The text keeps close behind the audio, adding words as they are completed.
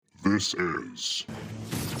This is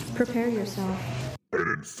Prepare yourself.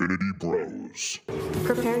 an Infinity Bros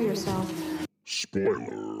Prepare yourself.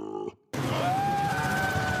 spoiler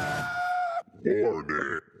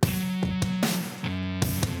warning.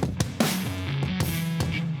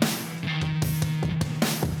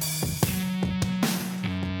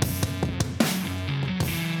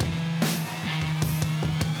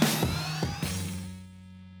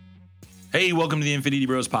 Hey, welcome to the Infinity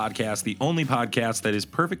Bros podcast, the only podcast that is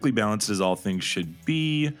perfectly balanced as all things should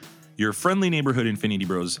be. Your friendly neighborhood Infinity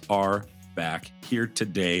Bros are back here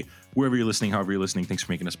today. Wherever you're listening, however you're listening, thanks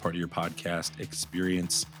for making us part of your podcast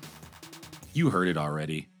experience. You heard it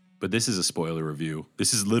already, but this is a spoiler review.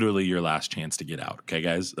 This is literally your last chance to get out. Okay,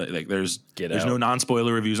 guys? Like there's no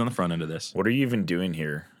non-spoiler reviews on the front end of this. What are you even doing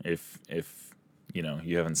here if you know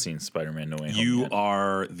you haven't seen Spider-Man No Way Home You yet?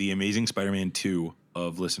 are the Amazing Spider-Man 2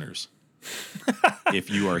 of listeners.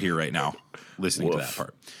 If you are here right now listening to that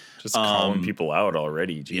part. Just calling people out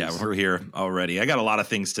already. Jeez. Yeah, we're here already. I got a lot of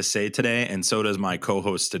things to say today, and so does my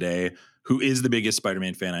co-host today, who is the biggest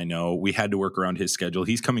Spider-Man fan I know. We had to work around his schedule.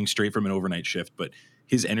 He's coming straight from an overnight shift, but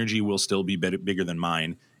his energy will still be bigger than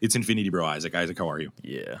mine. It's Infinity Bro Isaac. Isaac, how are you?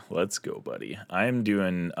 Yeah, let's go, buddy. I am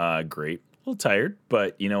doing great. A little tired,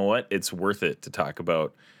 but you know what? It's worth it to talk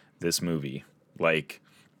about this movie. Like,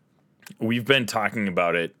 we've been talking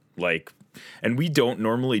about it, and we don't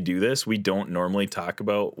normally do this. We don't normally talk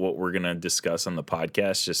about what we're going to discuss on the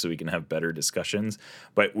podcast just so we can have better discussions.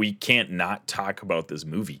 But we can't not talk about this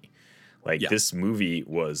movie. This movie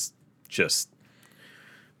was just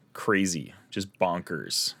crazy, just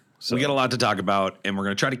bonkers. So we got a lot to talk about, and we're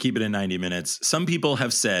going to try to keep it in 90 minutes. Some people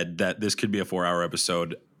have said that this could be a 4-hour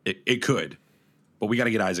episode. It could, but we got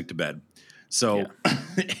to get Isaac to bed. So,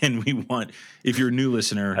 and we want, if you're a new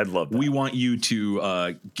listener, I'd love that. We want you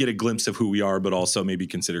to get a glimpse of who we are, but also maybe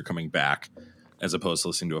consider coming back as opposed to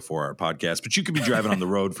listening to a 4-hour podcast. But you could be driving on the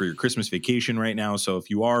road for your Christmas vacation right now. So if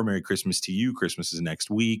you are, Merry Christmas to you. Christmas is next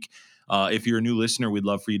week. If you're a new listener, we'd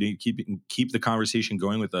love for you to keep the conversation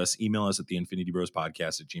going with us. Email us at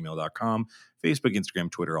theinfinitybrospodcast@gmail.com. Facebook,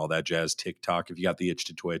 Instagram, Twitter, all that jazz. TikTok. If you got the itch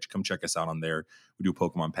to Twitch, come check us out on there. We do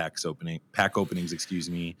Pokemon pack openings,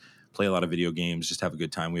 play a lot of video games, just have a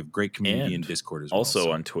good time. We have great community in Discord as well.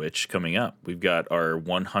 Also on Twitch coming up, we've got our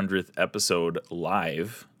 100th episode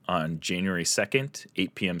live on January 2nd,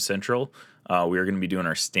 8 p.m. Central. We are going to be doing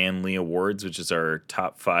our Stan Lee Awards, which is our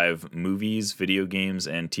top 5 movies, video games,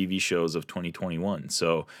 and TV shows of 2021.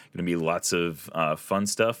 So going to be lots of fun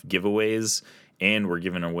stuff, giveaways, and we're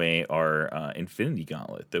giving away our Infinity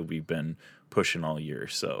Gauntlet that we've been pushing all year.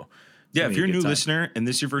 So yeah, if you're a new listener and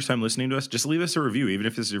this is your first time listening to us, just leave us a review. Even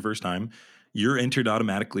if this is your first time, you're entered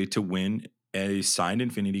automatically to win a signed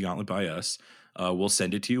Infinity Gauntlet by us. We'll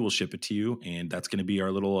send it to you. We'll ship it to you. And that's going to be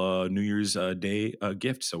our little New Year's Day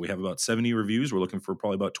gift. So we have about 70 reviews. We're looking for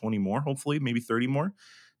probably about 20 more, hopefully, maybe 30 more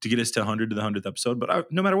to get us to 100 to the 100th episode.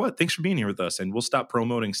 But no matter what, thanks for being here with us. And we'll stop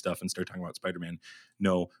promoting stuff and start talking about Spider-Man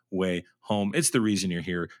No Way Home. It's the reason you're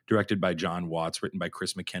here. Directed by John Watts, written by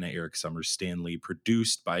Chris McKenna, Eric Summers, Stan Lee,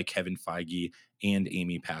 produced by Kevin Feige and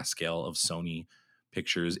Amy Pascal of Sony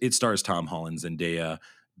Pictures. It stars Tom Holland, Zendaya,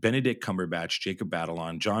 Benedict Cumberbatch, Jacob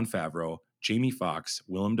Batalon, Jon Favreau, Jamie Foxx,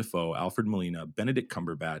 Willem Dafoe, Alfred Molina, Benedict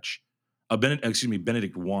Cumberbatch,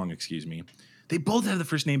 Benedict Wong, They both have the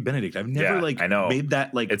first name Benedict. I've never I know. made that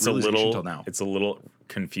it's realization until now. It's a little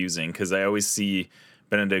confusing because I always see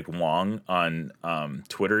Benedict Wong on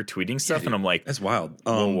Twitter tweeting stuff, and I'm like, that's wild.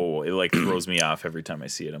 Whoa. It throws me off every time I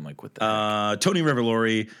see it. I'm like, what the heck? Tony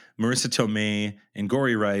Revolori, Marissa Tomei,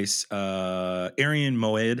 Angourie Rice, Arian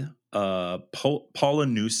Moed, Paula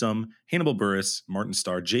Newsome, Hannibal Buress, Martin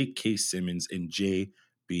Starr, Jake K. Simmons, and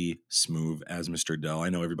J.B. Smoove as Mr. Dell. I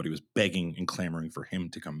know everybody was begging and clamoring for him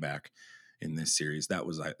to come back in this series. That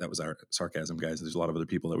was our sarcasm, guys. There's a lot of other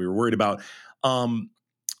people that we were worried about.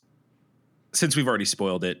 Since we've already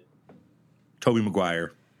spoiled it, Tobey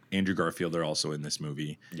Maguire, Andrew Garfield are also in this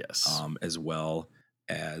movie. Yes. As well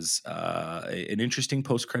as an interesting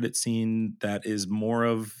post-credit scene that is more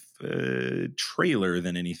of a trailer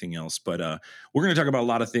than anything else. But we're going to talk about a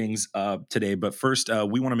lot of things today. But first,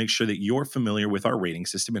 we want to make sure that you're familiar with our rating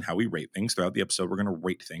system and how we rate things. Throughout the episode, we're going to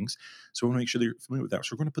rate things. So we want to make sure that you're familiar with that.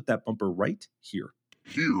 So we're going to put that bumper right here.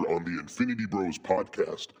 Here on the Infinity Bros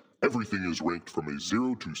podcast, everything is ranked from a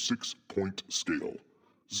 0 to 6 point scale.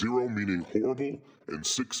 0 meaning horrible and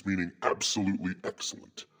 6 meaning absolutely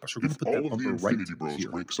excellent. So we're going to If put that all of the bumper right Infinity Bros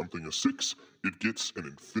here. rank something a 6, it gets an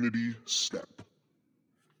Infinity Step.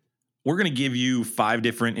 We're going to give you 5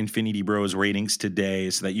 different Infinity Bros ratings today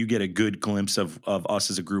so that you get a good glimpse of us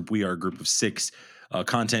as a group. We are a group of 6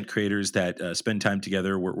 content creators that spend time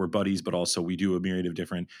together. We're buddies, but also we do a myriad of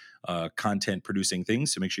different content producing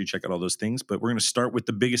things. So make sure you check out all those things. But we're going to start with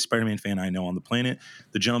the biggest Spider-Man fan I know on the planet,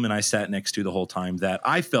 the gentleman I sat next to the whole time that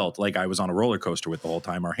I felt like I was on a roller coaster with the whole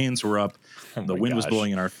time. Our hands were up. The wind was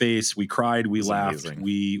blowing in our face. We cried. We laughed. Amazing.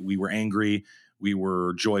 We were angry. We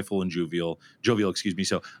were joyful and jovial, excuse me.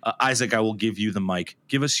 So, Isaac, I will give you the mic.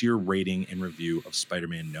 Give us your rating and review of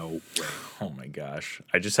Spider-Man No Way. Oh my gosh.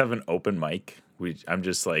 I just have an open mic. I'm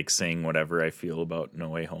just like saying whatever I feel about No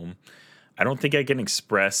Way Home. I don't think I can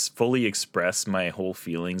fully express my whole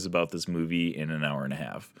feelings about this movie in an hour and a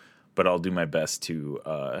half, but I'll do my best to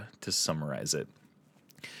summarize it.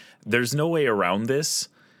 There's no way around this.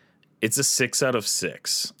 It's a 6 out of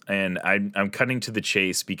 6, and I'm cutting to the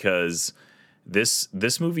chase because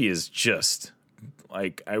this movie is just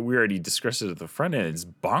like we already discussed it at the front end. It's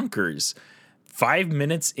bonkers. 5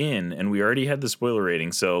 minutes in, and we already had the spoiler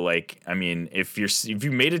rating. So, like, I mean, if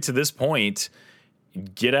you made it to this point,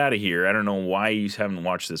 get out of here. I don't know why you haven't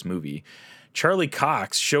watched this movie. Charlie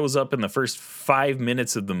Cox shows up in the first 5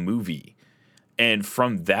 minutes of the movie, and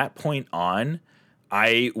from that point on,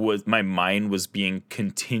 my mind was being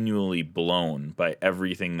continually blown by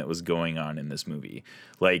everything that was going on in this movie.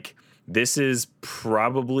 Like, this is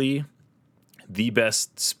probably the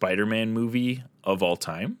best Spider-Man movie of all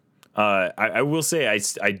time. I will say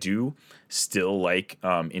I do still like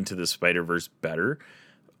Into the Spider-Verse better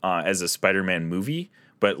as a Spider-Man movie,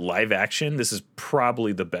 but live action, this is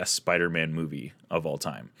probably the best Spider-Man movie of all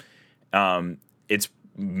time. It's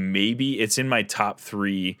in my top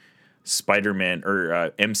 3 Spider-Man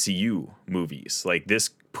or MCU movies. Like, this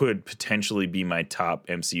could potentially be my top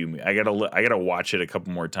MCU movie. I gotta watch it a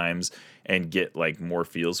couple more times and get like more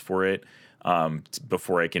feels for it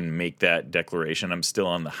before I can make that declaration. I'm still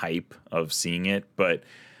on the hype of seeing it, but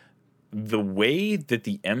the way that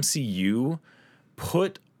the MCU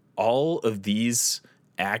put all of these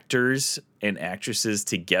actors and actresses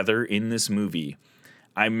together in this movie,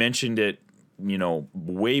 I mentioned it,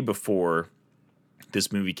 way before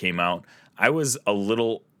this movie came out. I was a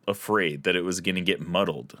little afraid that it was going to get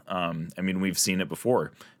muddled. I mean, we've seen it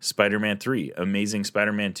before. Spider-Man 3, Amazing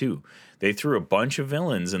Spider-Man 2. They threw a bunch of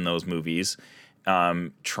villains in those movies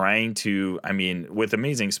trying to, with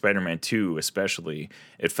Amazing Spider-Man 2 especially,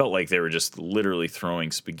 it felt like they were just literally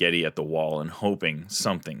throwing spaghetti at the wall and hoping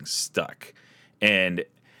something stuck. And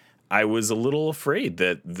I was a little afraid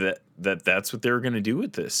that's what they were going to do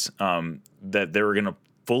with this, that they were going to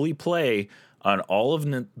fully play on all of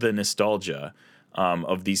the nostalgia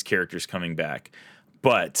of these characters coming back.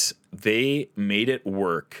 But they made it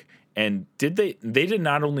work. And they did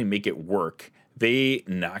not only make it work, they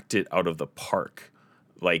knocked it out of the park.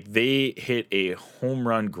 Like, they hit a home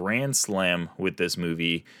run grand slam with this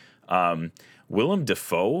movie. Willem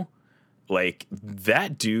Dafoe, like,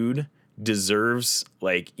 that dude deserves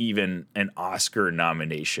like even an Oscar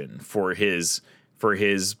nomination for his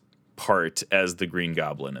part as the Green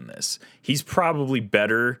Goblin in this. He's probably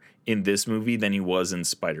better in this movie than he was in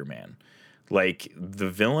Spider-Man. Like, the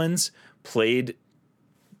villains played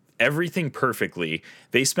everything perfectly.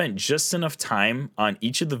 They spent just enough time on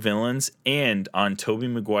each of the villains and on Tobey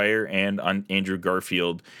Maguire and on Andrew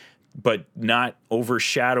Garfield, but not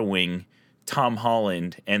overshadowing Tom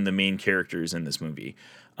Holland and the main characters in this movie.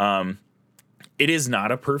 It is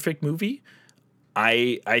not a perfect movie.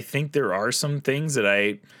 I think there are some things that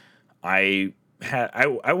I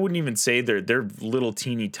wouldn't even say they're little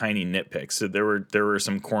teeny tiny nitpicks. So there were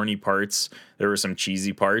some corny parts, there were some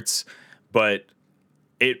cheesy parts, but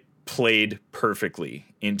it played perfectly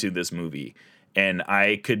into this movie. And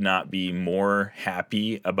I could not be more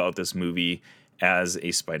happy about this movie as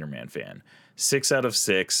a Spider-Man fan. 6 out of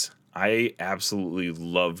 6. I absolutely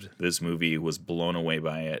loved this movie, was blown away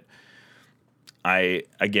by it. I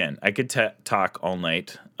could talk all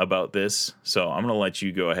night about this, so I'm gonna let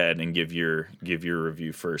you go ahead and give your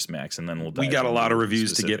review first, Max, and then we'll dive We got a lot of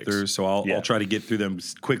reviews specifics to get through, so I'll try to get through them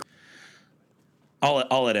quickly.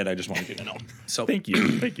 I'll edit. I just wanted you to know. So Thank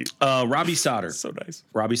you. Robbie Sauter. So nice.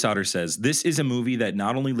 Robbie Sauter says, this is a movie that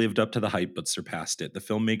not only lived up to the hype, but surpassed it. The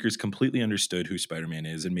filmmakers completely understood who Spider-Man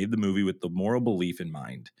is and made the movie with the moral belief in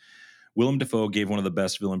mind. Willem Dafoe gave one of the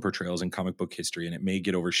best villain portrayals in comic book history, and it may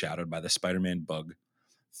get overshadowed by the Spider-Man Bug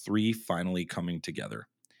 3 finally coming together.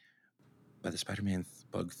 By the Spider-Man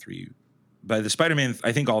Bug 3. By the Spider-Man,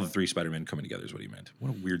 I think all the 3 Spider-Men coming together is what he meant. What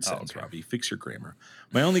a weird sentence, okay. Robbie. Fix your grammar.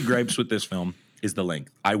 My only gripes with this film is the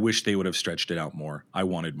length. I wish they would have stretched it out more. I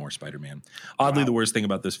wanted more Spider-Man. Oddly, the worst thing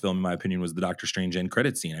about this film, in my opinion, was the Doctor Strange end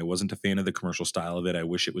credit scene. I wasn't a fan of the commercial style of it. I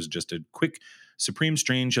wish it was just a quick Supreme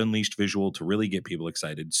Strange Unleashed visual to really get people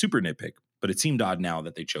excited. Super nitpick, but it seemed odd now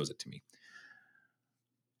that they chose it to me.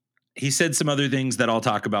 He said some other things that I'll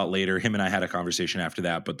talk about later. Him and I had a conversation after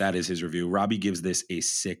that, but that is his review. Robbie gives this a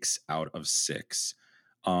 6 out of 6.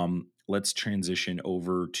 Let's transition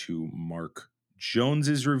over to Mark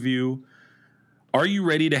Jones's review. Are you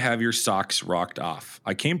ready to have your socks rocked off?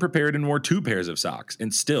 I came prepared and wore 2 pairs of socks,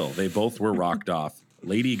 and still, they both were rocked off,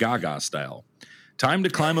 Lady Gaga style. Time to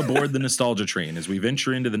climb aboard the nostalgia train as we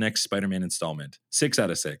venture into the next Spider-Man installment. 6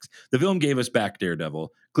 out of 6. The film gave us back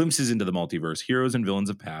Daredevil, glimpses into the multiverse, heroes and villains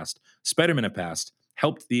of past, Spider-Man of past,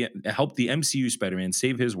 helped the MCU Spider-Man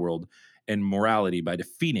save his world and morality by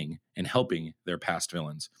defeating and helping their past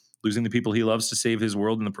villains. Losing the people he loves to save his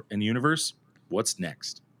world in the universe? What's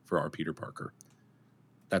next for our Peter Parker?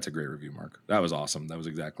 That's a great review, Mark. That was awesome. That was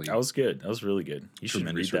exactly. That was good. That was really good. You should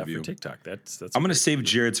read that review for TikTok. That's. I'm going to save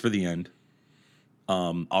Jared's for the end.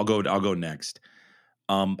 I'll go next.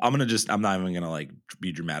 I'm not even going to like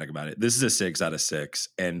be dramatic about it. This is a 6 out of 6.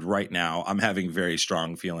 And right now I'm having very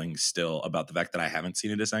strong feelings still about the fact that I haven't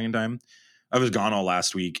seen it a second time. I was gone all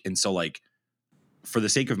last week. And so like for the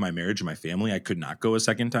sake of my marriage and my family, I could not go a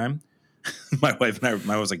second time. My wife and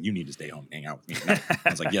I was like, you need to stay home, hang out with me. I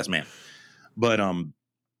was like, yes, ma'am. But,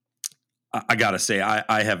 I gotta say,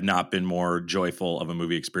 I have not been more joyful of a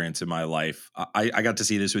movie experience in my life. I got to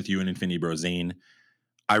see this with you and Infinity Bro Zane.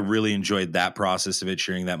 I really enjoyed that process of it,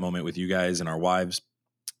 sharing that moment with you guys and our wives.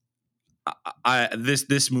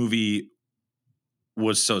 This movie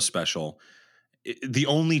was so special. The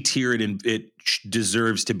only tier it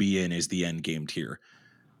deserves to be in is the Endgame tier.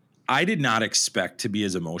 I did not expect to be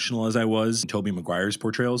as emotional as I was in Tobey Maguire's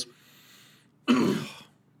portrayals.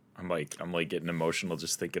 I'm like getting emotional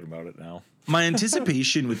just thinking about it now. My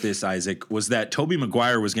anticipation with this, Isaac, was that Tobey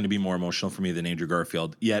Maguire was going to be more emotional for me than Andrew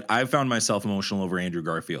Garfield. Yet I found myself emotional over Andrew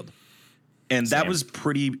Garfield. And that was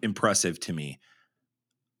pretty impressive to me.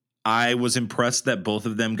 I was impressed that both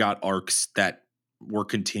of them got arcs that were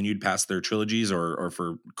continued past their trilogies, or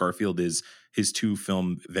for Garfield is his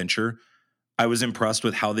 2-film venture. I was impressed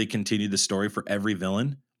with how they continued the story for every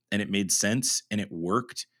villain, and it made sense and it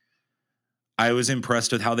worked. I was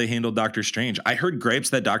impressed with how they handled Doctor Strange. I heard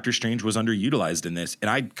gripes that Doctor Strange was underutilized in this,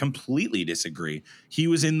 and I completely disagree. He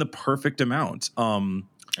was in the perfect amount.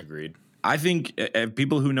 Agreed. I think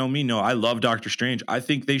people who know me know I love Doctor Strange. I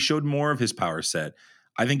think they showed more of his power set.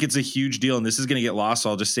 I think it's a huge deal, and this is going to get lost,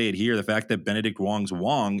 so I'll just say it here. The fact that Benedict Wong's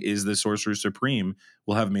Wong is the Sorcerer Supreme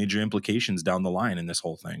will have major implications down the line in this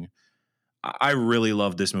whole thing. I really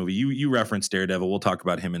love this movie. You referenced Daredevil. We'll talk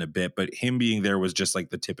about him in a bit, but him being there was just like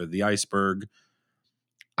the tip of the iceberg.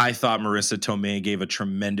 I thought Marissa Tomei gave a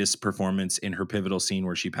tremendous performance in her pivotal scene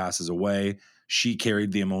where she passes away. She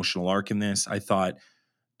carried the emotional arc in this. I thought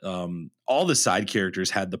all the side characters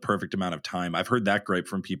had the perfect amount of time. I've heard that gripe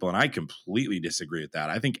from people, and I completely disagree with that.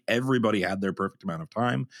 I think everybody had their perfect amount of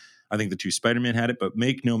time. I think the 2 Spider-Man had it, but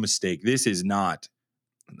make no mistake, this is not,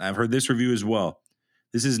 I've heard this review as well,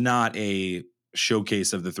 this is not a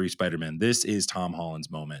showcase of the 3 Spider-Men. This is Tom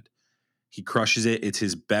Holland's moment. He crushes it. It's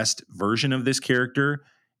his best version of this character.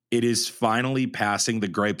 It is finally passing the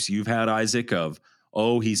gripes you've had, Isaac, of,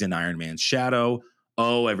 oh, he's in Iron Man's shadow.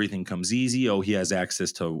 Oh, everything comes easy. Oh, he has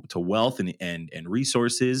access to wealth and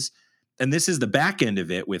resources. And this is the back end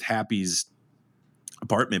of it with Happy's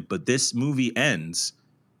apartment. But this movie ends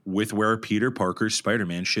with where Peter Parker's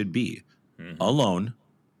Spider-Man should be. Mm-hmm. Alone,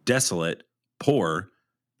 desolate, poor,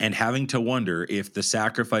 and having to wonder if the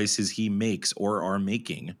sacrifices he makes or are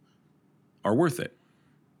making are worth it.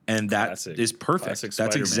 And that is perfect.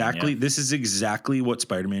 That's exactly, this is exactly what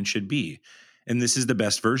Spider-Man should be. And this is the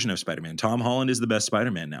best version of Spider-Man. Tom Holland is the best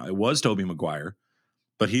Spider-Man now. It was Tobey Maguire,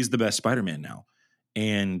 but he's the best Spider-Man now.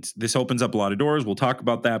 And this opens up a lot of doors. We'll talk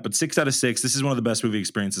about that. But 6 out of 6, this is one of the best movie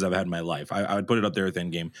experiences I've had in my life. I would put it up there with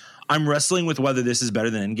Endgame. I'm wrestling with whether this is better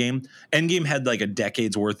than Endgame. Endgame had like a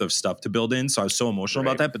decade's worth of stuff to build in, so I was so emotional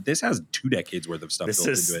about that. But this has 2 decades worth of stuff built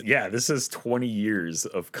into it. Yeah, this is 20 years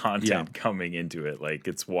of content coming into it. Like,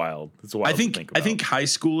 it's wild. It's wild. I think high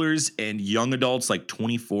schoolers and young adults like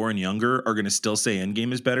 24 and younger are going to still say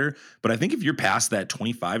Endgame is better. But I think if you're past that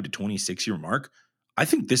 25 to 26 year mark, I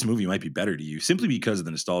think this movie might be better to you simply because of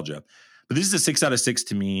the nostalgia. But this is a 6 out of 6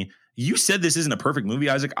 to me. You said this isn't a perfect movie,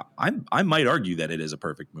 Isaac. I might argue that it is a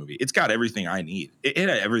perfect movie. It's got everything I need. It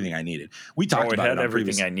had everything I needed. We talked about it. It had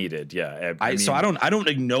everything I needed. Yeah. So I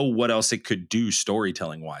don't know what else it could do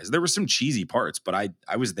storytelling wise. There were some cheesy parts, but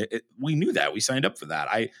I was there. We knew that. We signed up for that.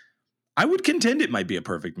 I would contend it might be a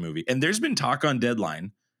perfect movie. And there's been talk on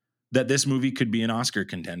Deadline that this movie could be an Oscar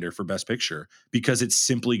contender for Best Picture because it's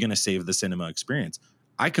simply going to save the cinema experience.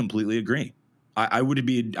 I completely agree. I would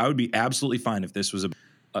be absolutely fine if this was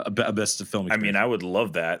a best of film experience. I mean, I would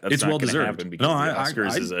love that. That's it's not well deserved. Happen because the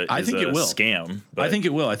Oscars is a scam. But I think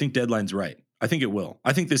it will. I think Deadline's right. I think it will.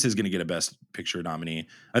 I think this is going to get a Best Picture nominee.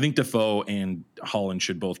 I think Dafoe and Holland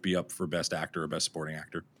should both be up for Best Actor or Best Supporting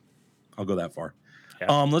Actor. I'll go that far. Yeah.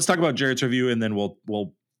 Let's talk about Jared's review, and then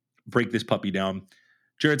we'll break this puppy down.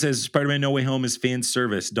 Jared says, Spider-Man No Way Home is fan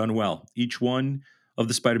service done well. Each one of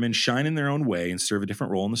the Spider-Men shine in their own way and serve a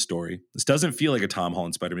different role in the story. This doesn't feel like a Tom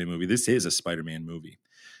Holland Spider-Man movie. This is a Spider-Man movie.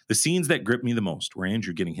 The scenes that gripped me the most were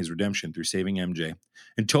Andrew getting his redemption through saving MJ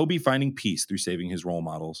and Toby finding peace through saving his role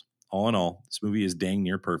models. All in all, this movie is dang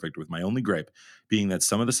near perfect, with my only gripe being that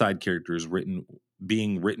some of the side characters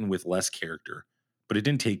being written with less character, but it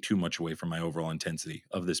didn't take too much away from my overall intensity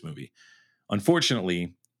of this movie.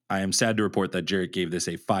 Unfortunately, I am sad to report that Jarrett gave this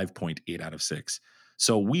a 5.8 out of 6.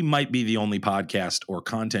 So we might be the only podcast or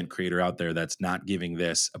content creator out there that's not giving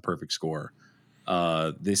this a perfect score.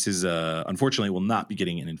 This is unfortunately will not be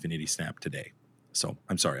getting an Infinity Snap today. So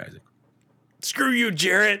I'm sorry, Isaac. Screw you,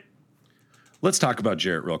 Jarrett. Let's talk about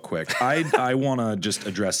Jarrett real quick. I want to just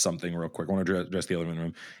address something real quick. I want to address the elephant in the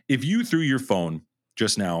room. If you threw your phone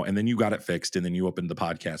just now and then you got it fixed and then you opened the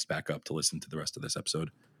podcast back up to listen to the rest of this episode,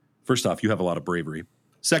 first off, you have a lot of bravery.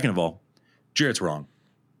 Second of all, Jarrett's wrong.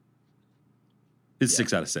 It's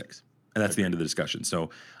 6 out of 6. And that's the end of the discussion.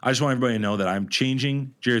 So I just want everybody to know that I'm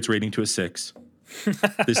changing Jarrett's rating to a 6.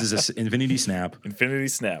 This is an Infinity Snap. Infinity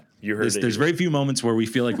Snap. You heard it. There's very few moments where we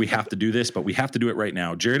feel like we have to do this, but we have to do it right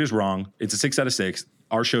now. Jarrett is wrong. It's a 6 out of 6.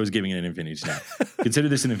 Our show is giving it an Infinity Snap. Consider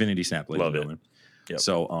this an Infinity Snap, ladies and gentlemen. Yep.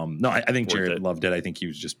 So, no, I think Jarrett loved it. I think he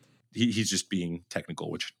was just he's just being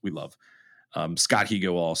technical, which we love. Scott Higo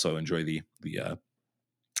will also enjoy the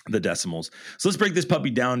decimals. So let's break this puppy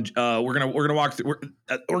down. We're gonna walk through.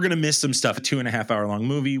 We're gonna miss some stuff. A 2.5 hour long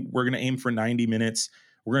movie. We're gonna aim for 90 minutes.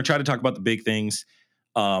 We're gonna try to talk about the big things.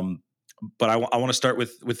 But I want to start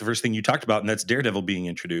with the first thing you talked about, and that's Daredevil being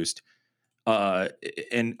introduced.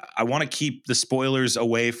 And I want to keep the spoilers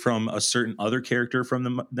away from a certain other character from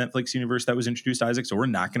the Netflix universe that was introduced, Isaac. So we're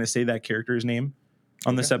not going to say that character's name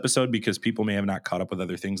on this episode because people may have not caught up with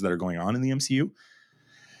other things that are going on in the MCU.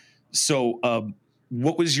 So,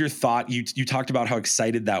 what was your thought? You talked about how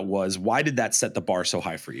excited that was. Why did that set the bar so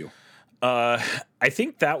high for you? I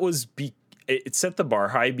think that was it set the bar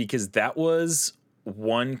high because that was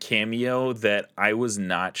one cameo that I was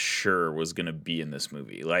not sure was going to be in this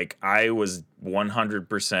movie. Like, I was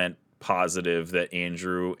 100% positive that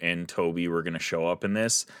Andrew and Toby were going to show up in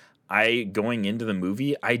this. Going into the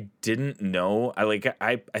movie, I didn't know.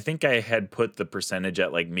 I think I had put the percentage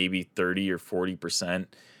at like maybe 30 or 40%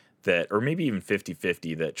 that, or maybe even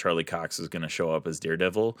 50-50 that Charlie Cox was going to show up as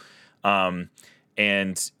Daredevil.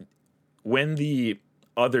 And when the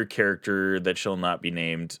other character that shall not be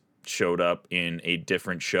named showed up in a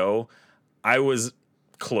different show, I was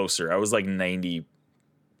closer. I was like 90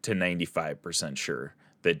 to 95% sure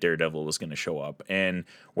that Daredevil was going to show up. And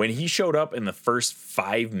when he showed up in the first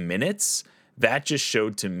 5 minutes, that just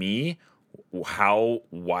showed to me how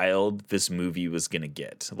wild this movie was going to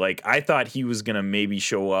get. Like, I thought he was going to maybe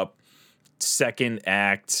show up second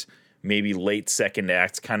act, maybe late second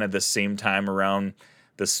act, kind of the same time around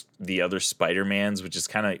the other Spider-Mans, which is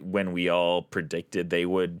kind of when we all predicted they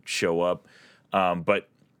would show up. But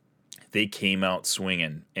they came out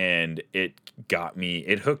swinging, and it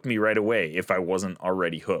hooked me right away if I wasn't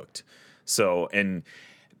already hooked. So, and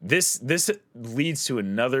this leads to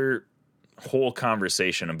another whole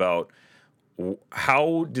conversation about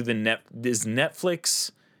how is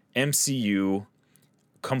Netflix MCU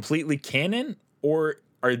completely canon, or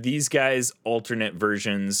are these guys alternate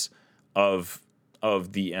versions of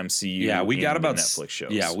the MCU? Yeah, we got about Netflix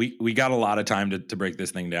shows. Yeah, we got a lot of time to break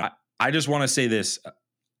this thing down. I just want to say this.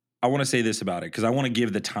 I want to say this about it because I want to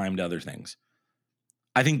give the time to other things.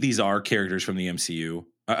 I think these are characters from the MCU.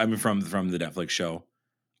 I mean, from the Netflix show.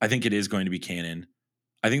 I think it is going to be canon.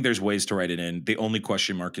 I think there's ways to write it in. The only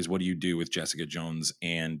question mark is, what do you do with Jessica Jones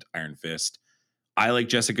and Iron Fist? I like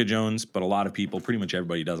Jessica Jones, but a lot of people, pretty much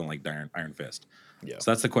everybody, doesn't like Iron Fist. Yeah.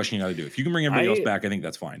 So that's the question you got to do. If you can bring everybody else back, I think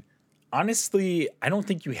that's fine. Honestly, I don't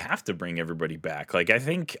think you have to bring everybody back. Like, I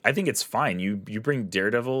think it's fine. You bring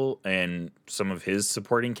Daredevil and some of his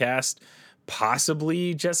supporting cast,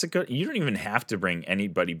 possibly Jessica. You don't even have to bring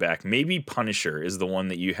anybody back. Maybe Punisher is the one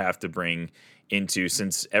that you have to bring into,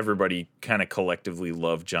 since everybody kind of collectively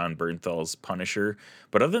loved John Bernthal's Punisher.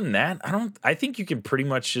 But other than that, I think you can pretty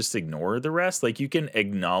much just ignore the rest. Like, you can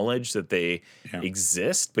acknowledge that they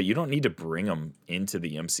exist, but you don't need to bring them into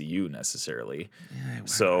the MCU necessarily.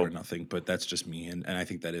 Or nothing, but that's just me, and I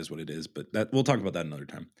think that is what it is. But that we'll talk about that another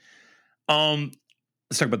time.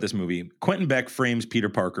 Let's talk about this movie. Quentin Beck frames Peter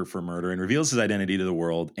Parker for murder and reveals his identity to the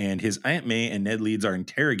world, and his Aunt May and Ned Leeds are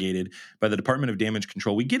interrogated by the Department of Damage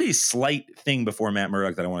Control. We get a slight thing before Matt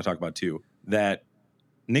Murdock that I want to talk about too, that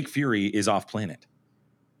Nick Fury is off planet.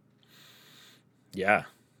 Yeah,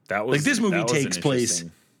 that was like, this movie takes place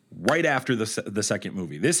right after the second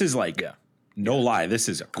movie. This is like, no lie, this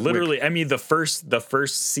is literally. I mean, the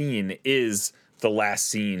first scene is the last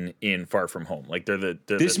scene in Far From Home. Like,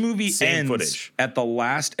 this movie ends footage at the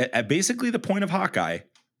last, at basically the point of Hawkeye.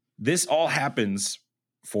 This all happens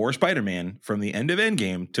for Spider-Man from the end of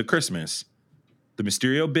Endgame to Christmas. The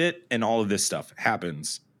Mysterio bit and all of this stuff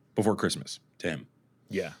happens before Christmas to him.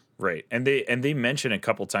 Yeah, right. And they mention a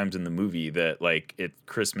couple times in the movie that, like, it's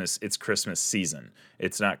Christmas season.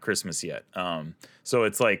 It's not Christmas yet. So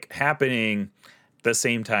it's like happening the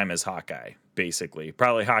same time as Hawkeye. Basically,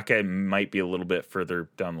 probably Hawkeye might be a little bit further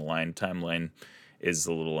down the line. Timeline is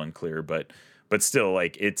a little unclear, but still,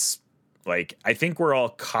 like, it's like, I think we're all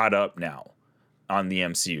caught up now on the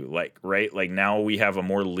MCU. Like, right? Like, now we have a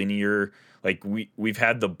more linear, like, we've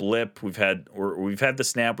had the blip, we've had the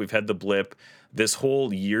snap, we've had the blip. This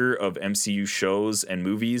whole year of MCU shows and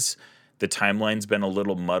movies, the timeline's been a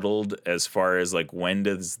little muddled as far as, like, when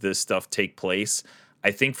does this stuff take place?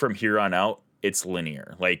 I think from here on out, it's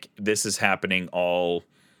linear. Like, this is happening all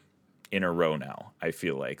in a row now, I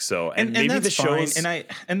feel like. So, and maybe that's the shows, fine.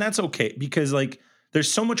 And that's okay, because, like,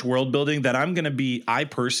 there's so much world building that I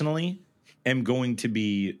personally am going to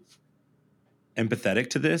be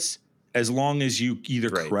empathetic to this, as long as you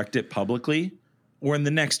either correct it publicly or in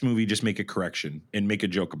the next movie just make a correction and make a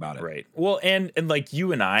joke about it. Right. Well, and like,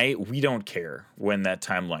 you and I, we don't care when that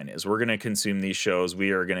timeline is. We're going to consume these shows.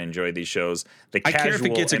 We are going to enjoy these shows. I care if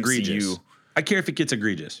it gets egregious. I care if it gets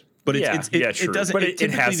egregious, but it doesn't. But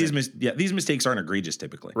it hasn't. These mistakes aren't egregious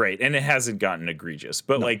typically. Right, and it hasn't gotten egregious.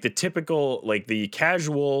 But like, the typical, like, the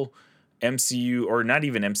casual MCU, or not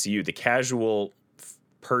even MCU, the casual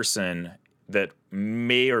person that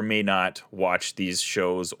may or may not watch these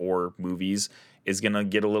shows or movies is gonna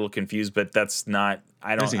get a little confused. But that's not.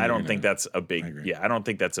 I don't think that's a big. Yeah, I don't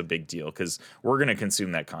think that's a big deal, because we're gonna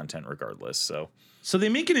consume that content regardless. So they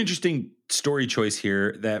make an interesting story choice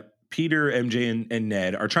here that Peter, MJ, and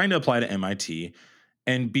Ned are trying to apply to MIT.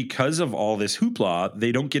 And because of all this hoopla,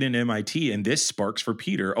 they don't get into MIT. And this sparks for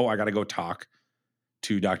Peter, I got to go talk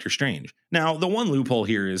to Doctor Strange. Now, the one loophole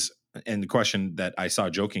here is, and the question that I saw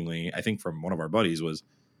jokingly, I think from one of our buddies, was,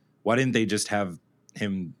 why didn't they just have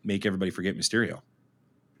him make everybody forget Mysterio?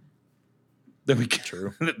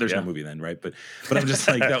 True. There's no movie then, right? But I'm just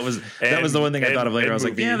like, that was the one thing I thought of later. I was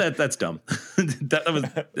like, yeah, that's dumb.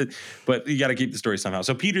 But you got to keep the story somehow.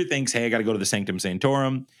 So Peter thinks, hey, I got to go to the Sanctum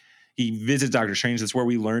Sanctorum. He visits Doctor Strange. That's where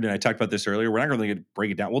we learned, and I talked about this earlier. We're not going to break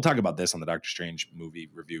it down. We'll talk about this on the Doctor Strange movie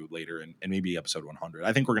review later, and maybe episode 100.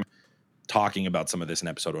 I think we're going to be talking about some of this in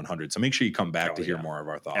episode 100. So make sure you come back to hear more of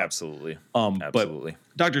our thoughts. Absolutely. But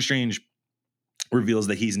Doctor Strange reveals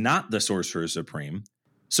that he's not the Sorcerer Supreme.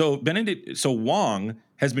 So Wong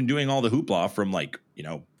has been doing all the hoopla from, like,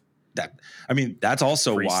 that. I mean, that's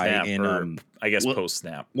also why in post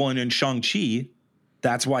snap. Well, and in Shang-Chi,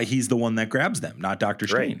 that's why he's the one that grabs them, not Doctor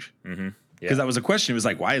Strange. Mm-hmm. Because that was a question. It was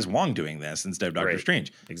like, why is Wong doing this instead of Doctor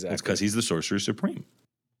Strange? Exactly. It's because he's the Sorcerer Supreme.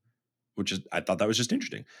 I thought that was just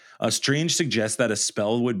interesting. Strange suggests that a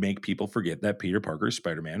spell would make people forget that Peter Parker is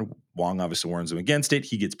Spider-Man. Wong obviously warns him against it.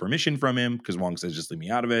 He gets permission from him because Wong says, just leave me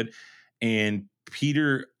out of it. And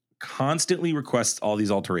Peter constantly requests all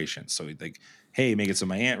these alterations. So he's like, hey, make it so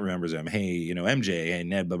my aunt remembers him. Hey, MJ, hey,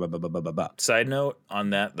 Ned, blah, blah, blah, blah, blah, blah, blah. Side note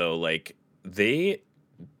on that, though, like,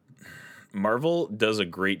 Marvel does a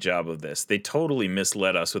great job of this. They totally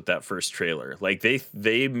misled us with that first trailer. Like,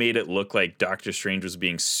 they made it look like Doctor Strange was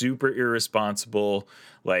being super irresponsible.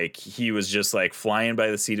 Like, he was just, like, flying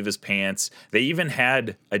by the seat of his pants. They even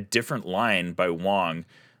had a different line by Wong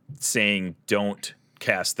saying, don't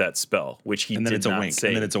cast that spell, which he did not say.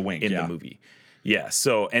 And then it's a wink in the movie. Yeah.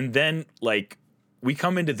 So, and then, like, we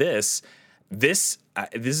come into this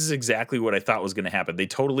is exactly what I thought was going to happen. They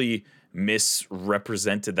totally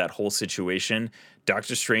misrepresented that whole situation.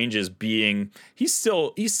 Doctor Strange is he's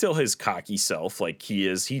still his cocky self. Like,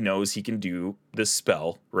 he knows he can do this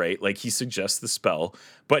spell, right? Like, he suggests the spell,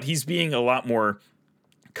 but he's being a lot more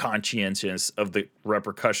conscientious of the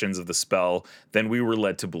repercussions of the spell than we were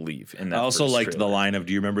led to believe in that. I also first liked the trailer. line of,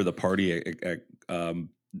 do you remember the party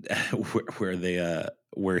where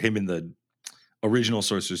where him and the original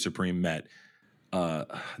Sorcerer Supreme met in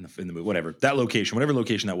the movie, whatever that location, whatever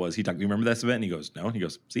location that was. He talked, do you remember this event? And he goes, no. And he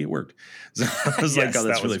goes, see, it worked. So I was like, Yes, oh,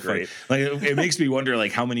 that's that was really funny. great. Like, it makes me wonder,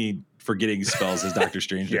 like, how many forgetting spells has Doctor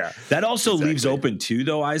Strange did. Yeah, That also leaves exactly. open too,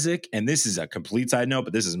 though, Isaac, and this is a complete side note,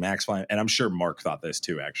 but this is Max flying, and I'm sure Mark thought this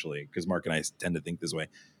too, actually, because Mark and I tend to think this way.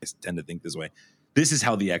 This is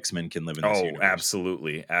how the X-Men can live in this universe.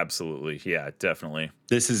 Absolutely. Yeah, definitely.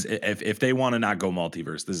 This is, if they want to not go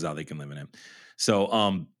multiverse, this is how they can live in it.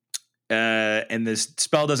 So and this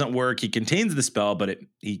spell doesn't work. He contains the spell, but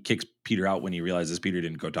he kicks Peter out when he realizes Peter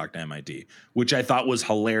didn't go talk to MIT, which I thought was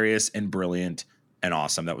hilarious and brilliant and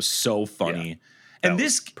awesome. That was so funny. Yeah, and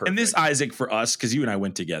this Isaac, for us, because you and I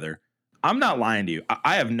went together, I'm not lying to you.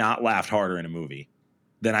 I have not laughed harder in a movie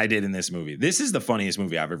than I did in this movie. This is the funniest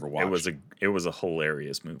movie I've ever watched. It was a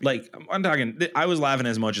hilarious movie. Like, I'm talking, I was laughing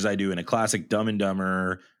as much as I do in a classic Dumb and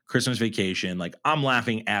Dumber, Christmas Vacation. Like, I'm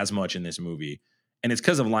laughing as much in this movie. And it's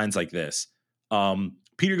because of lines like this.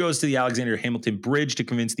 Peter goes to the Alexander Hamilton Bridge to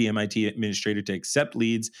convince the MIT administrator to accept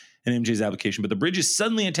Leeds and MJ's application. But the bridge is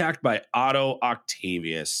suddenly attacked by Otto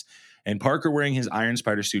Octavius. And Parker, wearing his Iron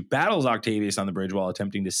Spider suit, battles Octavius on the bridge while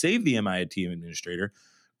attempting to save the MIT administrator.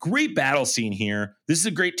 Great battle scene here. This is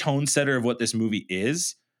a great tone setter of what this movie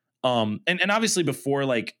is. And obviously before,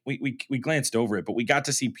 like, we glanced over it, but we got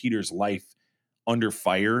to see Peter's life under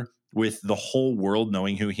fire with the whole world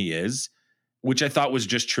knowing who he is, which I thought was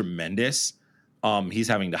just tremendous. He's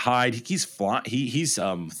having to hide. He's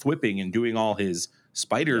thwipping and doing all his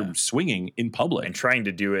spider swinging in public and trying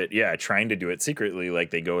to do it secretly. Like,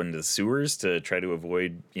 they go into the sewers to try to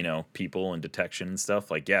avoid, people and detection and stuff.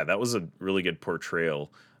 Like, yeah, that was a really good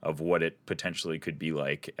portrayal of what it potentially could be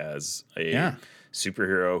like as a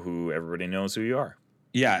superhero who everybody knows who you are.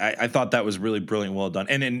 Yeah, I thought that was really brilliant, well done.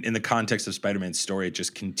 And in the context of Spider-Man's story, it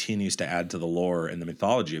just continues to add to the lore and the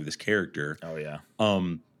mythology of this character. Oh, yeah.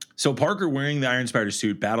 So Parker, wearing the Iron Spider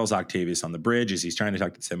suit, battles Octavius on the bridge as he's trying to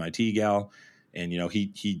talk to this MIT gal. And,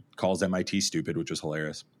 he calls MIT stupid, which was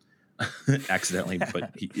hilarious. Accidentally,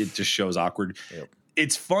 but it just shows awkward. Yep.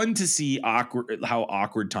 It's fun to see how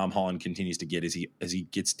awkward Tom Holland continues to get as he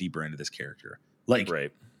gets deeper into this character. Like,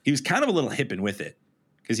 right. He was kind of a little hipping with it.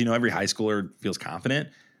 Because, every high schooler feels confident,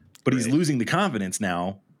 but he's losing the confidence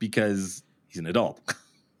now because he's an adult.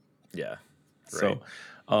 Yeah. Right. So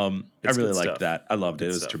I really liked that. I loved it.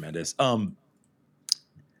 It was tremendous.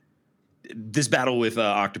 This battle with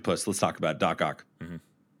Octopus, let's talk about Doc Ock. Mm-hmm.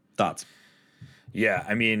 Thoughts? Yeah,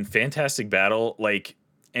 I mean, fantastic battle. Like,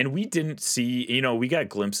 and we didn't see, we got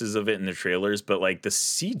glimpses of it in the trailers, but like the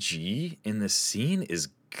CG in this scene is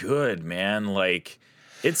good, man. Like,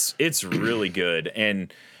 it's really good.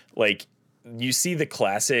 And like, you see the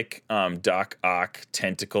classic Doc Ock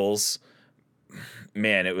tentacles.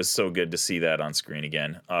 Man, it was so good to see that on screen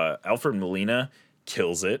again. Alfred Molina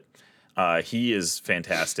kills it. He is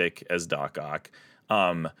fantastic as Doc Ock.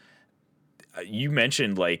 You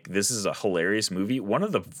mentioned, like, this is a hilarious movie. One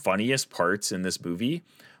of the funniest parts in this movie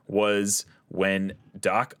was when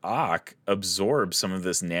Doc Ock absorbs some of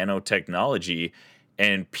this nanotechnology,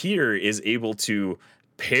 and Peter is able to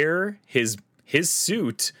pair his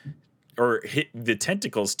suit or the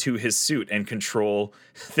tentacles to his suit and control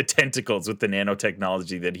the tentacles with the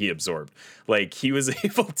nanotechnology that he absorbed. Like, he was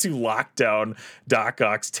able to lock down Doc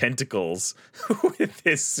Ock's tentacles with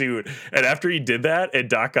his suit. And after he did that, and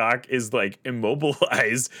Doc Ock is like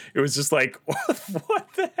immobilized, it was just like, what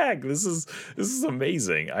the heck? This is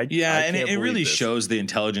amazing. And it really shows the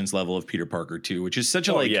intelligence level of Peter Parker too, which is such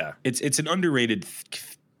a it's an underrated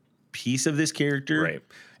piece of this character. Right.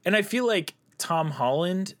 And I feel like Tom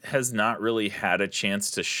Holland has not really had a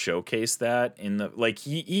chance to showcase that in the, like,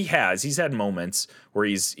 he's had moments where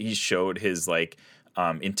he's showed his like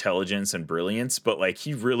intelligence and brilliance, but like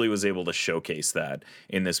he really was able to showcase that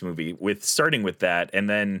in this movie, with starting with that, and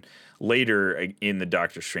then later in the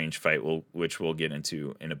Doctor Strange fight, which we'll get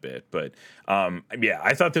into in a bit. But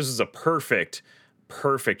I thought this was a perfect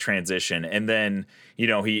transition. And then,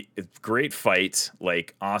 great fight,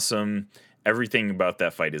 like, awesome. Everything about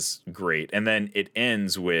that fight is great. And then it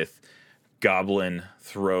ends with Goblin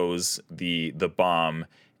throws the bomb,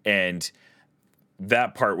 and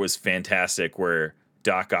that part was fantastic, where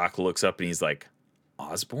Doc Ock looks up and he's like,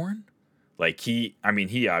 Osborn? Like, he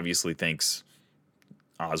obviously thinks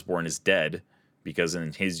Osborn is dead, because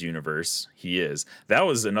in his universe he is. That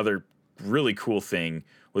was another really cool thing,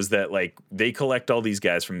 was that, like, they collect all these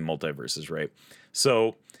guys from multiverses, right?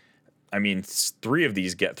 So I mean, three of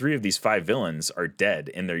these five villains are dead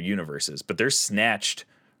in their universes, but they're snatched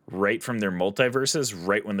right from their multiverses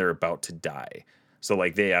right when they're about to die. So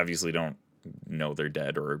like they obviously don't know they're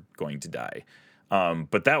dead or going to die.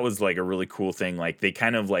 But that was like a really cool thing. Like they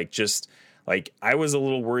kind of like just like I was a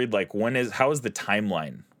little worried like how is the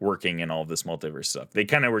timeline working in all of this multiverse stuff? They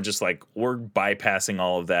kind of were just like, we're bypassing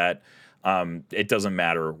all of that. It doesn't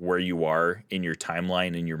matter where you are in your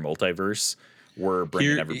timeline in your multiverse. We're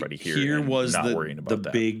bringing everybody here. Here and was not the worrying about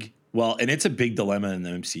that. big and it's a big dilemma in the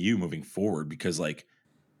MCU moving forward because like.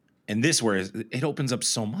 And this where it opens up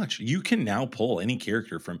so much. You can now pull any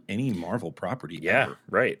character from any Marvel property. Yeah, ever.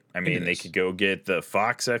 right. I mean, they could go get the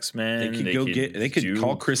Fox X-Men. They could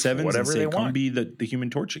call Chris Evans and say, "Come be the Human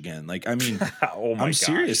Torch again." Like, I mean, I'm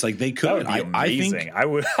serious. Like they could. That would be amazing. I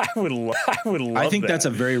would love. I think that's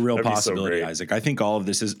a very real That'd possibility, Isaac. I think all of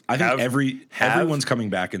this is. I think everyone's coming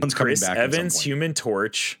back and Chris Evans, Human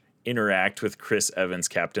Torch. Interact with Chris Evans,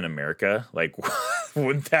 Captain America. Like,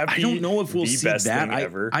 wouldn't that be? I don't know if we'll see best that. Thing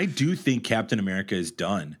ever? I do think Captain America is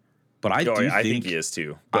done, but I think he is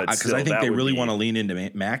too. But because I think they really want to lean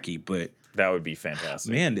into Mackie. But that would be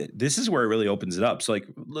fantastic. Man, this is where it really opens it up. So like,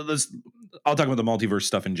 I'll talk about the multiverse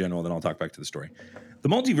stuff in general, then I'll talk back to the story. The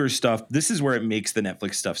multiverse stuff. This is where it makes the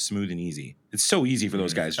Netflix stuff smooth and easy. It's so easy for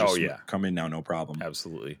those guys. Just come in now, no problem.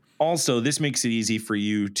 Absolutely. Also, this makes it easy for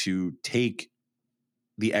you to take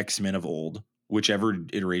the X-Men of old, whichever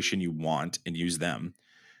iteration you want, and use them.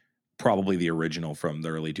 Probably the original from the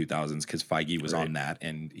early 2000s because Feige was on that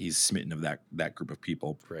and he's smitten of that group of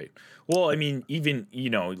people. Right. Well, I mean, even,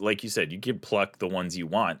 like you said, you can pluck the ones you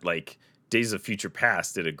want. Like Days of Future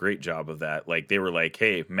Past did a great job of that. Like they were like,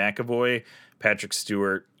 hey, McAvoy, Patrick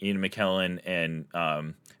Stewart, Ian McKellen,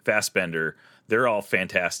 and Fassbender, they're all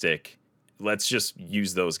fantastic. Let's just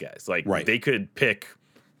use those guys. Like they could pick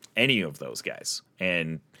any of those guys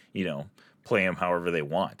and play them however they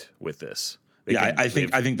want with this. I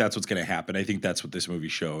think that's what's going to happen. I think that's what this movie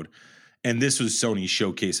showed, and this was Sony's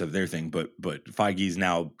showcase of their thing. But Feige's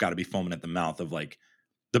now got to be foaming at the mouth of like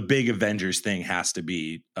the big Avengers thing has to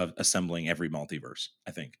be of assembling every multiverse.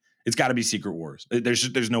 I think it's got to be Secret Wars.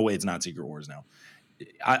 There's no way it's not Secret Wars now.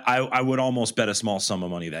 I would almost bet a small sum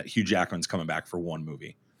of money that Hugh Jackman's coming back for one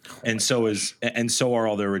movie. And so are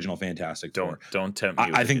all the original Fantastic Four. Don't tempt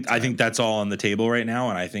me. I think that's all on the table right now,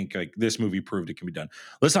 and I think like this movie proved it can be done.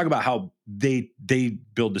 Let's talk about how they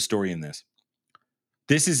build the story in this.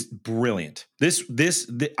 This is brilliant.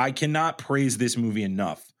 I cannot praise this movie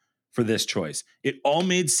enough for this choice. It all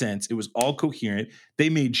made sense. It was all coherent. They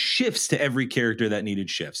made shifts to every character that needed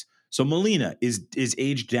shifts. So Molina is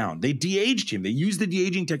aged down. They de-aged him. They used the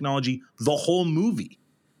de-aging technology the whole movie,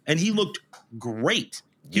 and he looked great.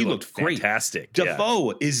 He looked great. Fantastic.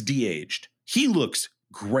 Dafoe is de-aged. He looks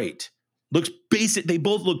great. Looks basic. They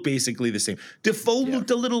both look basically the same. Dafoe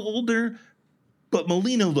looked a little older, but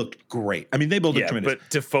Molina looked great. I mean, they both look tremendous. But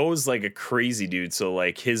Dafoe's like a crazy dude, so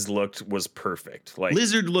like his look was perfect. Like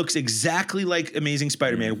Lizard looks exactly like Amazing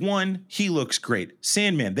Spider-Man 1. He looks great.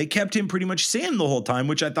 Sandman, they kept him pretty much Sam the whole time,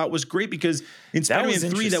 which I thought was great because in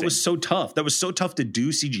Spider-Man 3, that was so tough. That was so tough to do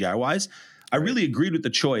CGI-wise. I really agreed with the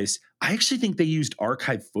choice. I actually think they used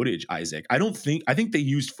archive footage, Isaac. I think they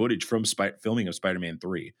used footage from filming of Spider-Man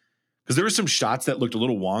 3. Because there were some shots that looked a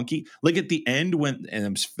little wonky. Like at the end and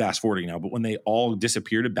I'm fast forwarding now, but when they all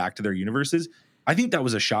disappeared back to their universes, I think that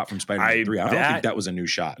was a shot from Spider-Man 3. I don't think that was a new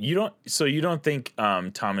shot. You don't think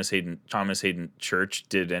Thomas Hayden Church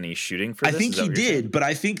did any shooting for this? I think he did, but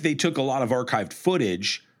I think they took a lot of archived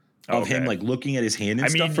footage of him like looking at his hand and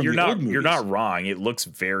stuff from the old movies. You're not wrong. It looks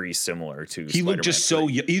very similar to He looked just so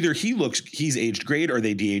either he's aged great or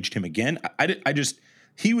they de-aged him again.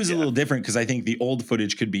 He was a little different because I think the old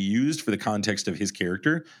footage could be used for the context of his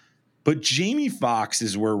character. But Jamie Foxx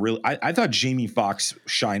is where I thought Jamie Foxx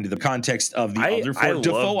shined in the context of the other four.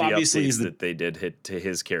 Dafoe obviously is that they did hit to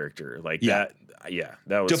his character like that. Yeah,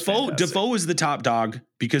 that was Dafoe was the top dog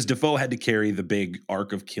because Dafoe had to carry the big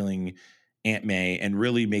arc of killing Aunt May and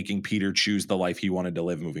really making Peter choose the life he wanted to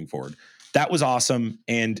live moving forward. That was awesome.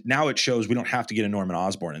 And now it shows we don't have to get a Norman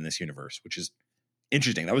Osborn in this universe, which is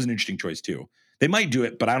interesting. That was an interesting choice too. They might do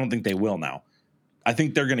it, but I don't think they will now. I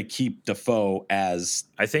think they're going to keep Dafoe as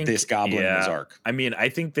this goblin in his arc. I mean, I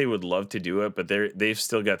think they would love to do it, but they've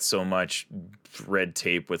still got so much red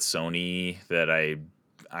tape with Sony that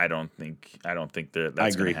I don't think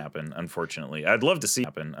that's going to happen. Unfortunately, I'd love to see it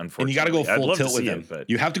happen. Unfortunately, and you got to go full tilt with him. But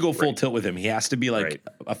you have to go full tilt with him. He has to be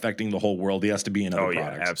affecting the whole world. He has to be in other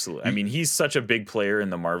products. Absolutely. I mean, he's such a big player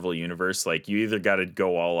in the Marvel universe. Like, you either got to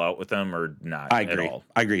go all out with him or not. I agree. At all.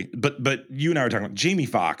 I agree. But you and I were talking about Jamie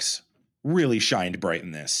Foxx really shined bright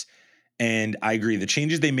in this. And I agree. The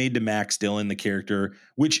changes they made to Max Dillon, the character,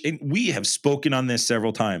 which we have spoken on this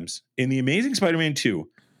several times in The Amazing Spider-Man 2.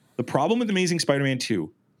 The problem with Amazing Spider-Man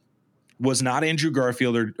 2 was not Andrew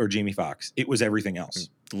Garfield or Jamie Foxx. It was everything else.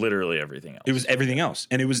 Literally everything else. It was everything else.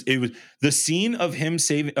 And it was the scene of him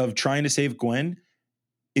trying to save Gwen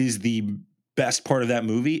is the best part of that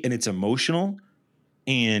movie. And it's emotional.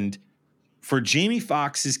 And for Jamie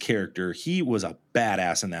Foxx's character, he was a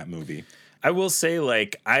badass in that movie. I will say,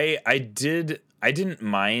 like, I didn't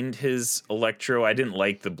mind his Electro. I didn't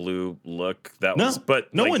like the blue look. But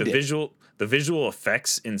no like, one the did. The visual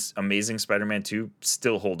effects in Amazing Spider-Man 2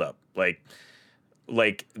 still hold up. Like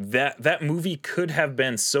that movie could have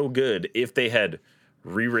been so good if they had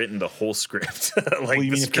rewritten the whole script. Like, Well,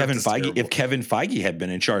 you mean if Kevin terrible. Feige had been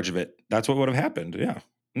in charge of it, that's what would have happened. Yeah.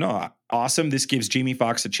 No, awesome. This gives Jamie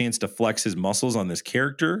Foxx a chance to flex his muscles on this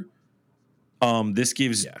character. This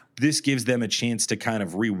gives them a chance to kind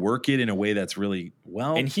of rework it in a way that's really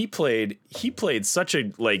well. And he played such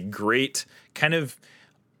a like great kind of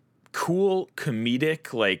cool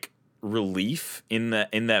comedic like relief in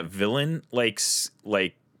that villain like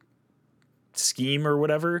scheme or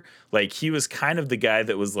whatever. Like, he was kind of the guy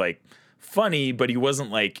that was like funny, but he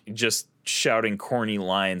wasn't like just shouting corny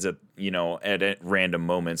lines at random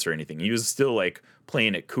moments or anything. He was still like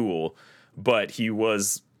playing it cool, but he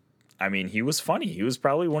was funny. He was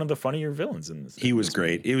probably one of the funnier villains in this. He was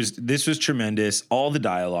great. This was tremendous. All the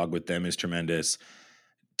dialogue with them is tremendous.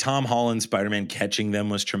 Tom Holland Spider-Man catching them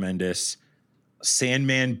was tremendous.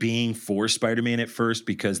 Sandman being for Spider-Man at first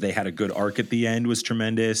because they had a good arc at the end was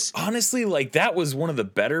tremendous. Honestly, like, that was one of the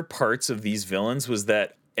better parts of these villains, was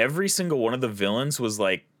that every single one of the villains was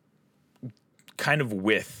like kind of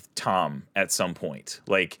with Tom at some point.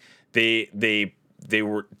 Like, they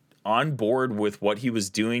were on board with what he was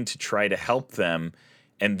doing to try to help them.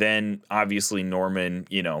 And then obviously Norman,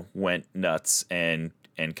 went nuts and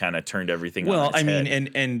kind of turned everything on its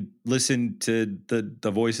head. and listen to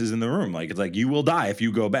the voices in the room. Like, it's like, you will die if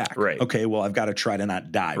you go back. Right. Okay, well, I've got to try to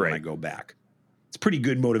not die when I go back. It's pretty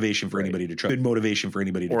good motivation for anybody to trust. Good motivation for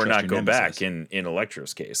anybody to or trust not your go nemesis. back in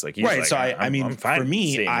Electro's case. Like, he's right. like, So I'm fine for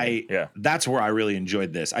me, staying here. that's where I really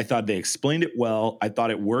enjoyed this. I thought they explained it well. I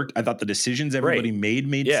thought it worked. I thought the decisions everybody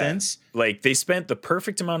made sense. Like, they spent the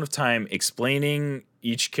perfect amount of time explaining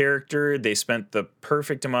each character. They spent the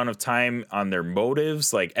perfect amount of time on their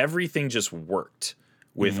motives. Like, everything just worked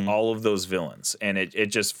with all of those villains. And it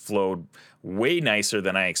just flowed way nicer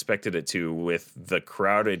than I expected it to with the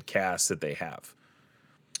crowded cast that they have.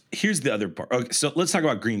 Here's the other part. Okay, so let's talk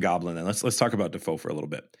about Green Goblin then. Let's talk about Dafoe for a little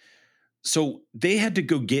bit. So they had to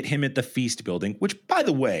go get him at the Feast building, which, by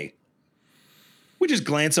the way, we just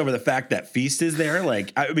glance over the fact that Feast is there.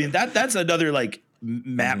 Like, I mean, that's another like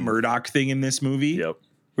Matt Murdock thing in this movie. Yep.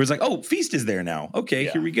 Where it's like, oh, Feast is there now. Okay,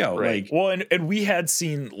 here we go. Right. Like, well, and we had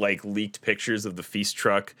seen like leaked pictures of the Feast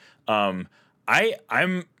truck. I'm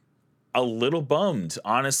a little bummed,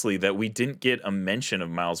 honestly, that we didn't get a mention of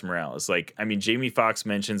Miles Morales. Like, I mean, Jamie Foxx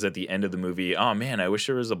mentions at the end of the movie, "Oh man, I wish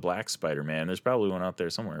there was a black Spider-Man. There's probably one out there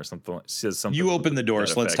somewhere," or something. Says something. you open the door, to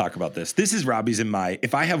that so let's effect. talk about this. This is Robbie's and my.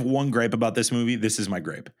 If I have one gripe about this movie, this is my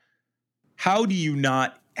gripe. How do you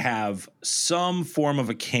not have some form of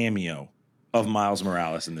a cameo of Miles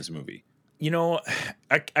Morales in this movie?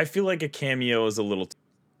 I feel like a cameo is a little.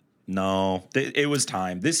 No, it was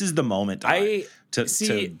time. This is the moment to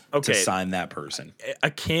sign that person. A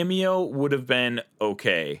cameo would have been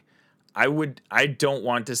okay. I don't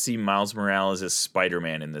want to see Miles Morales as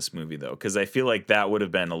Spider-Man in this movie, though, because I feel like that would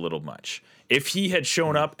have been a little much. If he had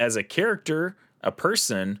shown up as a character, a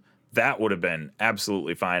person, that would have been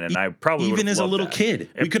absolutely fine. And I probably even as a little kid,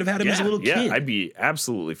 we could have had him as a little kid. Yeah, I'd be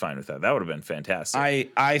absolutely fine with that. That would have been fantastic.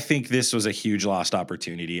 I think this was a huge lost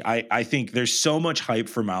opportunity. I think there's so much hype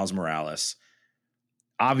for Miles Morales.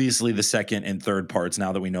 Obviously, the second and third parts,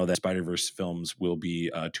 now that we know that Spider-Verse films will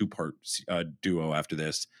be a 2-part duo after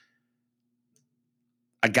this.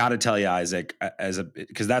 I got to tell you, Isaac,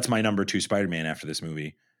 because that's my number 2 Spider-Man after this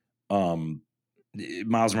movie.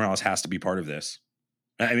 Miles Morales has to be part of this.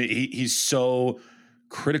 I mean, he's so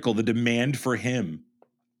critical. The demand for him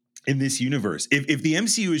in this universe. If the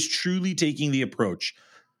MCU is truly taking the approach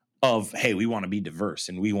of, hey, we want to be diverse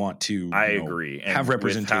and we want to, agree, and have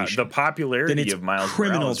representation. The popularity of Miles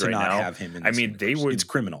Morales right now. Have him in I this mean, universe. they would. It's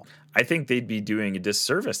criminal. I think they'd be doing a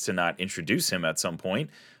disservice to not introduce him at some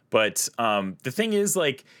point. But the thing is,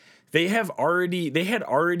 like, they had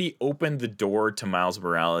already opened the door to Miles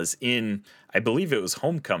Morales in, I believe it was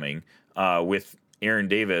Homecoming, with Aaron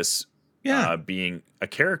Davis being a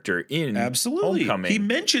character in Absolutely. Homecoming. He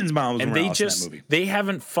mentions Miles and Morales in that movie. they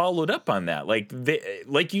haven't followed up on that.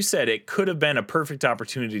 Like you said, it could have been a perfect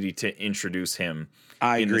opportunity to introduce him.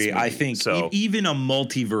 I in this agree. I movie. think So- even a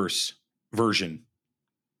multiverse version.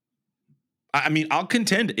 I mean, I'll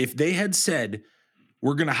contend if they had said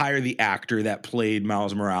we're going to hire the actor that played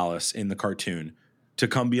Miles Morales in the cartoon to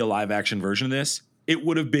come be a live action version of this, it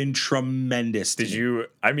would have been tremendous. Did you?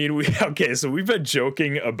 I mean, so we've been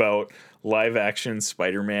joking about live action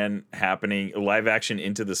Spider-Man happening, live action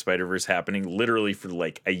Into the Spider-Verse happening literally for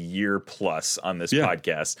like a year plus on this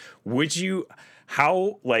podcast.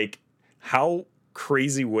 How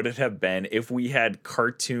crazy would it have been if we had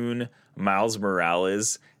cartoon Miles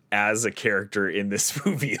Morales as a character in this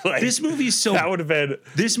movie? Like, This movie is so that would have been.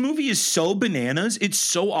 This movie is so bananas. It's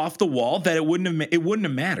so off the wall that it wouldn't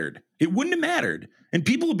have mattered. It wouldn't have mattered. And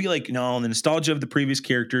people would be like, no, the nostalgia of the previous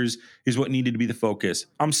characters is what needed to be the focus.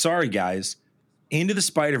 I'm sorry, guys. Into the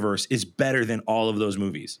Spider-Verse is better than all of those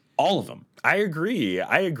movies. All of them. I agree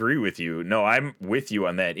with you. No, I'm with you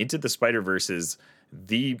on that. Into the Spider-Verse is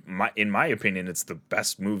in my opinion, it's the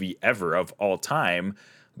best movie ever of all time.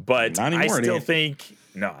 But Not anymore, I still Dave. think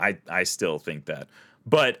I still think that.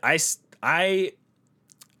 But I think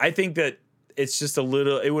that it's just it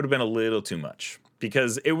would have been a little too much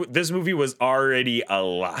because this movie was already a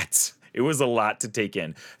lot. It was a lot to take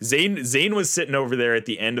in. Zane was sitting over there at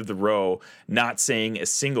the end of the row, not saying a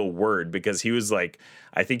single word because he was like,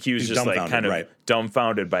 I think he was just like kind of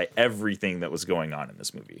dumbfounded by everything that was going on in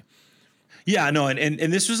this movie. Yeah, no,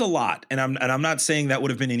 and this was a lot, and I'm not saying that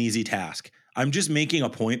would have been an easy task. I'm just making a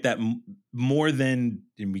point that more than,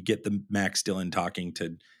 and we get the Max Dillon talking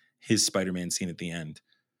to his Spider-Man scene at the end,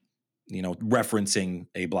 referencing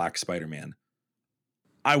a black Spider-Man.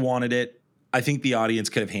 I wanted it. I think the audience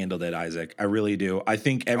could have handled it, Isaac. I really do. I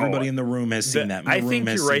think everybody in the room has seen that. I think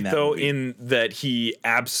you're right, though, movie. in that he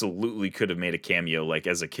absolutely could have made a cameo, like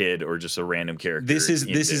as a kid or just a random character. This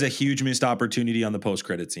is a huge missed opportunity on the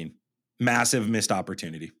post-credit scene. Massive missed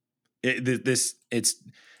opportunity. It's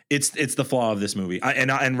the flaw of this movie.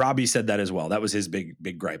 And Robbie said that as well. That was his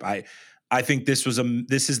big gripe. I think this is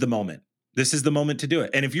the moment. This is the moment to do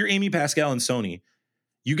it. And if you're Amy Pascal and Sony,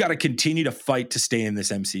 you got to continue to fight to stay in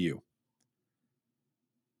this MCU.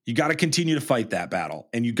 You got to continue to fight that battle,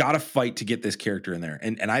 and you got to fight to get this character in there.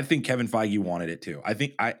 And I think Kevin Feige wanted it too. I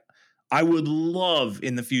think I would love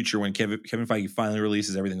in the future when Kevin Feige finally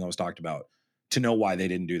releases everything that was talked about to know why they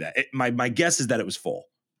didn't do that. My guess is that it was full.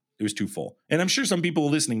 It was too full. And I'm sure some people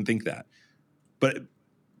listening think that. But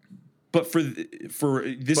for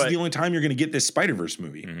this is the only time you're going to get this Spider-Verse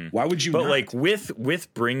movie. Mm-hmm. Why would you not? Like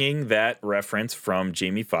with bringing that reference from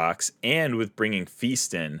Jamie Foxx and with bringing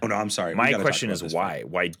Feast in. Oh no, I'm sorry. My question is why?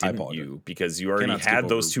 Why didn't you? Because you already had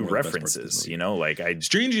those two references,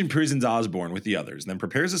 Strange imprisons Osborn with the others, then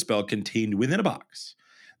prepares a spell contained within a box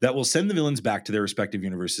that will send the villains back to their respective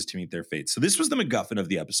universes to meet their fates. So this was the MacGuffin of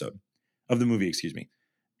the movie, excuse me.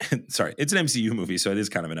 Sorry, it's an MCU movie, so it is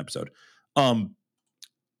kind of an episode.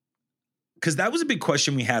 Because that was a big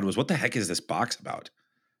question we had was, what the heck is this box about?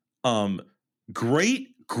 Great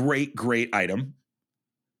item.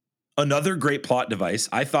 Another great plot device.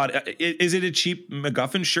 I thought, is it a cheap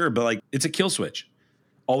MacGuffin? Sure, but like it's a kill switch.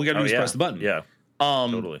 All we got to do is press the button. Yeah,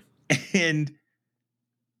 totally. And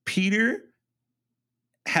Peter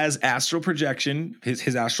has astral projection,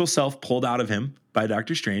 his astral self pulled out of him by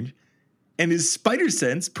Doctor Strange, and his spider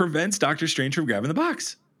sense prevents Doctor Strange from grabbing the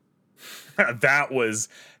box. That was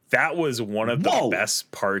one of the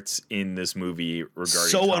best parts in this movie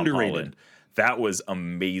regarding Tom underrated. Holland. That was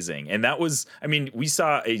amazing. And that was, I mean, we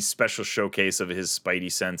saw a special showcase of his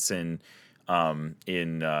Spidey sense in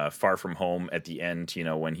Far From Home at the end,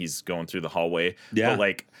 when he's going through the hallway. Yeah. But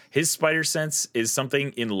like his spider sense is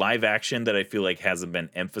something in live action that I feel like hasn't been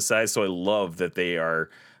emphasized. So I love that they are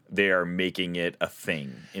making it a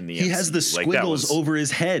thing in the He MCU. has the squiggles over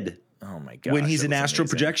his head. Oh my god. When he's in astral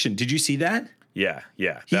projection. Did you see that? Yeah.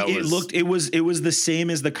 It was the same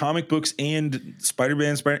as the comic books and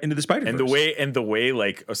Spider-Man Into the Spider-Verse. And the way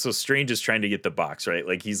like, so Strange is trying to get the box, right?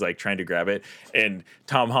 Like he's like trying to grab it, and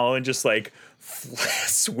Tom Holland just like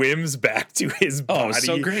swims back to his body. Oh,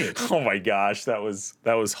 so great. Oh my gosh, that was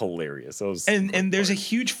hilarious. That was and there's a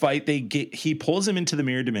huge fight. He pulls him into the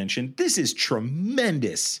mirror dimension. This is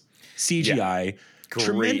tremendous CGI. Yeah.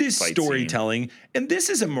 Tremendous storytelling. Scene. And this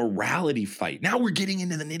is a morality fight. Now we're getting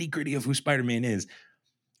into the nitty-gritty of who Spider-Man is.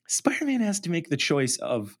 Spider-Man has to make the choice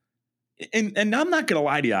of, and I'm not going to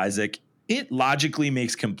lie to you, Isaac, it logically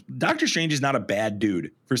makes, Doctor Strange is not a bad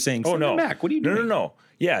dude for saying, oh no, Mac, what are you doing? No.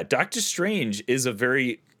 Yeah, Doctor Strange is a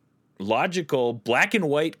very logical, black and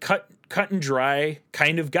white, cut cut and dry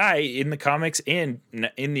kind of guy in the comics and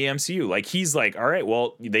in the MCU. Like he's like, all right,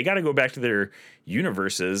 well, they got to go back to their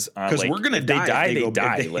universes because like, we're gonna if die. They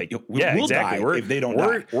die. We'll die if they don't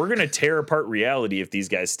die. We're gonna tear apart reality if these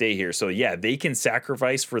guys stay here. So yeah, they can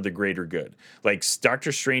sacrifice for the greater good. Like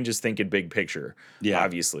Doctor Strange is thinking big picture,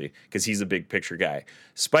 obviously, because he's a big picture guy.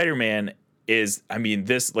 Spider-Man is, I mean,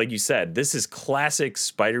 this, like you said, this is classic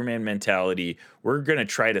Spider-Man mentality. We're gonna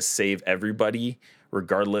try to save everybody,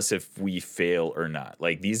 regardless if we fail or not.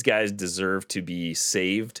 Like these guys deserve to be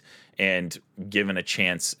saved and given a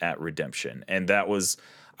chance at redemption. And that was,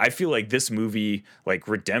 I feel like this movie, like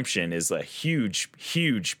redemption is a huge,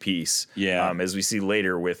 huge piece. Yeah. As we see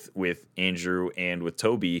later with Andrew and with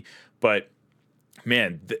Toby. But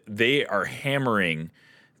man, they are hammering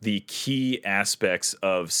the key aspects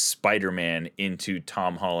of Spider-Man into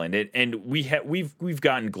Tom Holland. And we've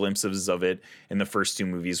gotten glimpses of it in the first two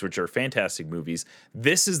movies, which are fantastic movies.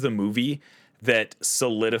 This is the movie that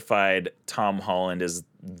solidified Tom Holland as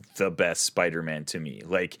the best Spider-Man to me.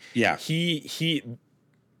 Like, he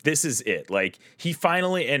this is it. Like, he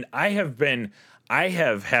finally, and I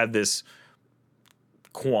have had this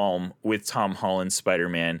qualm with Tom Holland's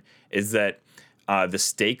Spider-Man, is that the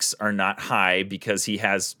stakes are not high because he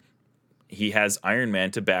has Iron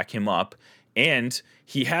Man to back him up, and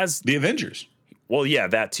he has the Avengers. Well, yeah,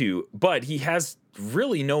 that too. But he has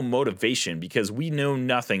really no motivation because we know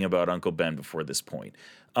nothing about Uncle Ben before this point.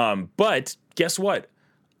 But guess what?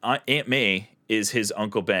 Aunt May is his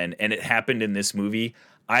Uncle Ben, and it happened in this movie.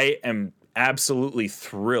 I am absolutely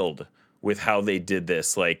thrilled with how they did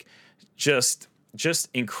this. Like, just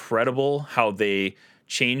incredible how they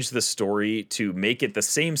changed the story to make it the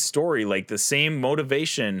same story, like the same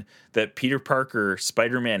motivation that Peter Parker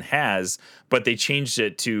Spider-Man has, but they changed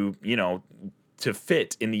it to, to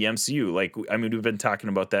fit in the MCU. Like, I mean, we've been talking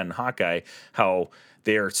about that in Hawkeye, how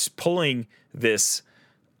they're pulling this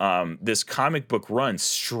comic book run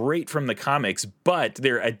straight from the comics, but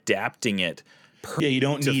they're adapting it. You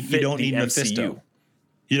don't need Mephisto.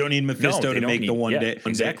 You don't need Mephisto to make the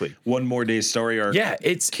one more day story arc. Yeah,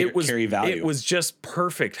 it was carry value. It was just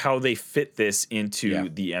perfect how they fit this into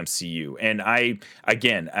the MCU. And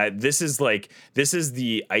this is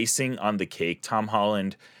the icing on the cake. Tom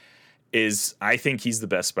Holland I think he's the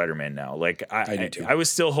best Spider-Man now. Like I do too. I was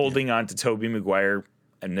still holding on to Tobey Maguire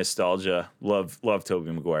and nostalgia. Love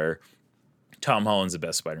Tobey Maguire. Tom Holland's the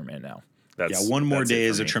best Spider-Man now. One More Day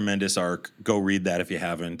is a tremendous arc. Go read that if you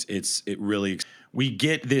haven't. We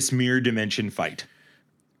get this mirror dimension fight.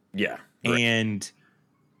 Yeah. And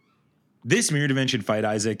this mirror dimension fight,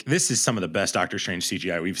 Isaac, this is some of the best Doctor Strange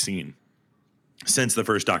CGI we've seen since the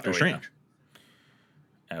first Doctor Strange.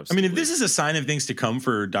 Yeah. Absolutely. I mean, if this is a sign of things to come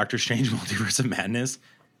for Doctor Strange Multiverse of Madness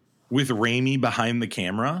with Raimi behind the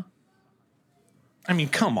camera, I mean,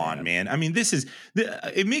 come on, man. I mean,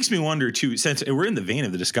 it makes me wonder too, since we're in the vein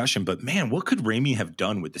of the discussion, but man, what could Raimi have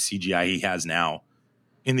done with the CGI he has now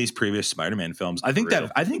in these previous Spider-Man films? I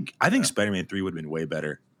think Spider-Man 3 would have been way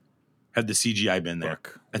better had the CGI been there.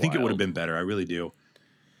 I think it would have been better. I really do.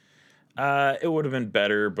 It would have been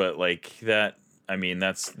better, but like that, I mean,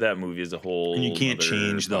 that movie as a whole. And you can't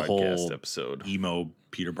change the whole episode emo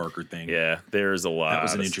Peter Parker thing. Yeah, there's a lot. That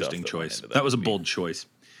was an interesting choice. That was a bold choice.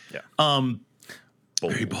 Yeah.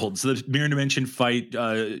 Very bold. So the mirror dimension fight,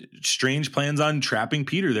 Strange plans on trapping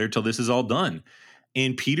Peter there till this is all done.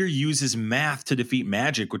 And Peter uses math to defeat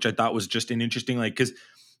magic, which I thought was just an interesting, like, because,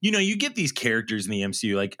 you get these characters in the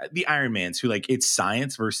MCU, like the Iron Mans, who like it's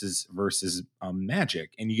science versus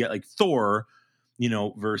magic. And you get like Thor,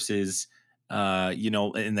 versus,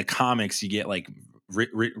 in the comics, you get like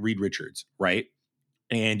Reed Richards, right?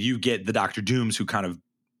 And you get the Doctor Dooms who kind of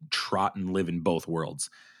trot and live in both worlds.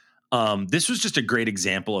 This was just a great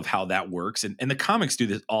example of how that works. And the comics do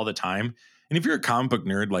this all the time. And if you're a comic book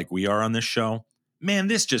nerd like we are on this show, man,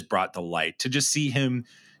 this just brought to light. To just see him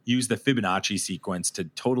use the Fibonacci sequence to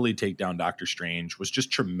totally take down Doctor Strange was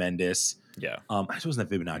just tremendous. Yeah. It wasn't that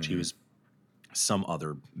Fibonacci. It was some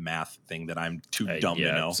other math thing that I'm too dumb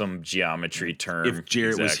to know. Some geometry term. If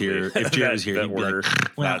Jarrett was here, he'd be like,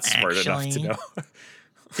 not smart enough to know.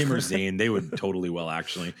 Him or Zane, they would totally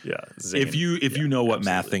actually. Yeah. Zane, if you know what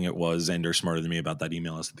math thing it was and are smarter than me about that,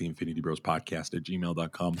 email us at the Infinity Bros podcast at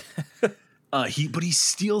gmail.com. He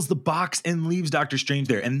steals the box and leaves Doctor Strange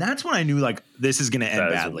there. And that's when I knew, like, this is going to end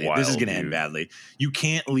badly. This is going to end badly. You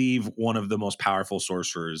can't leave one of the most powerful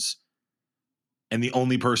sorcerers and the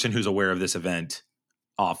only person who's aware of this event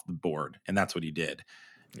off the board. And that's what he did.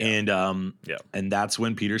 Yeah. And that's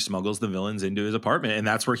when Peter smuggles the villains into his apartment, and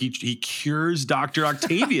that's where he cures Dr.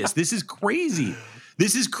 Octavius. This is crazy.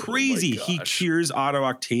 He cures Otto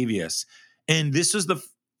Octavius, and this was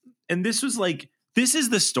and this was like, this is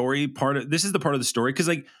the story part of, this is the part of the story. Cause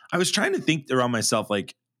like, I was trying to think around myself,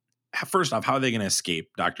 like, first off, how are they going to escape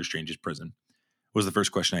Doctor Strange's prison was the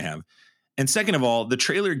first question I have. And second of all, the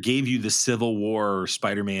trailer gave you the Civil War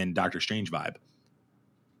Spider-Man Doctor Strange vibe.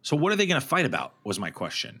 So what are they going to fight about was my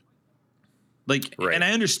question. Like, Right. and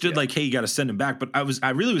I understood like, hey, you got to send him back. But I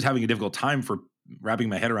really was having a difficult time for wrapping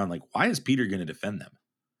my head around like, why is Peter going to defend them?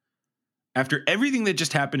 After everything that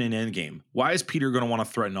just happened in Endgame, why is Peter going to want to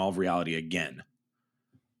threaten all of reality again?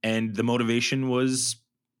 And the motivation was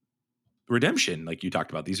redemption, like you talked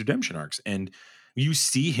about, these redemption arcs. And you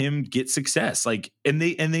see him get success. Like, and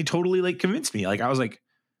they totally like convinced me. Like, I was like,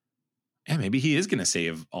 yeah, maybe he is going to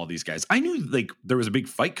save all these guys. I knew like there was a big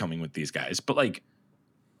fight coming with these guys, but like,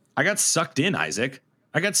 I got sucked in, Isaac.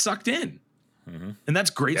 I got sucked in. Mm-hmm. And that's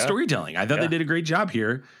great storytelling. I thought they did a great job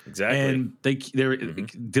here. Exactly. And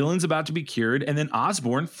Dylan's about to be cured, and then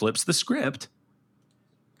Osborn flips the script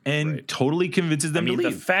and totally convinces them to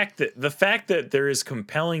leave. The fact that there is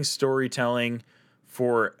compelling storytelling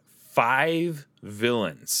for 5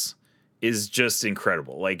 villains is just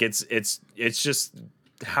incredible. Like it's just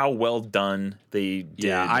how well done they did.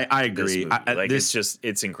 Yeah, I agree.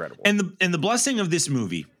 It's incredible. And the blessing of this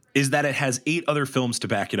movie is that it has 8 other films to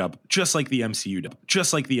back it up, just like the MCU does.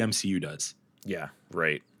 Just like the MCU does. Yeah,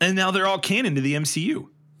 right. And now they're all canon to the MCU.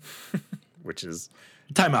 Which is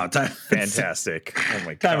Time out. fantastic. Oh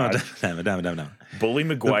my god. Time out. Bully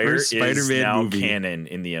Maguire is Spider-Man now movie. canon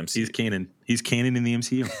in the MCU. He's canon in the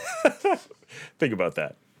MCU. Think about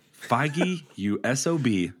that. Feige, you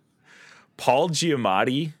SOB. Paul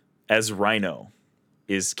Giamatti as Rhino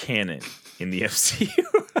is canon in the MCU.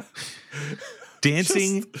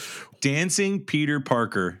 Dancing Peter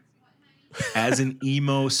Parker as an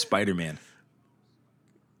emo Spider-Man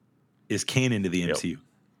is canon to the MCU.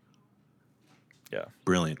 Yeah.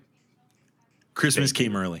 Brilliant. Christmas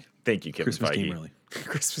came early. Thank you, Kevin Christmas Feige. came early.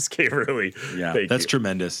 Christmas came early. Yeah, Thank that's you.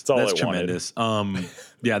 tremendous. all That's I wanted. tremendous.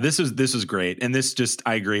 Yeah, this was great. And this just,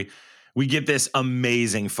 I agree. We get this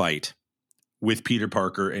amazing fight with Peter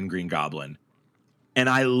Parker and Green Goblin. And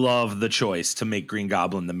I love the choice to make Green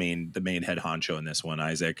Goblin the main head honcho in this one,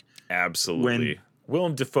 Isaac. Absolutely.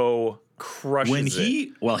 Willem Dafoe crushes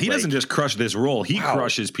He doesn't just crush this role, he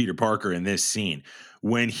crushes Peter Parker in this scene.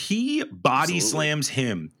 When he body slams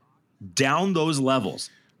him down those levels,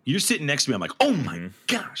 you're sitting next to me. I'm like, oh my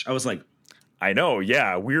gosh. I was like, I know.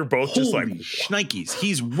 Yeah. We were both just like, shnikes.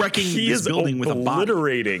 He's wrecking he this is building with a body.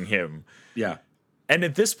 obliterating him. Yeah. And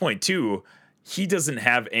at this point, too, he doesn't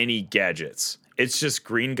have any gadgets. It's just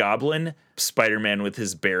Green Goblin, Spider-Man with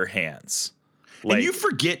his bare hands. Like, and you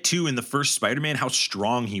forget, too, in the first Spider-Man, how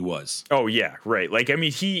strong he was. Oh, yeah, right. Like, I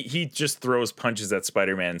mean, he just throws punches at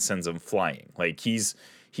Spider-Man and sends him flying. Like, he's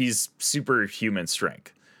superhuman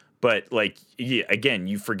strength. But, like, yeah, again,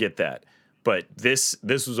 you forget that. But this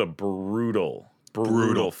was a brutal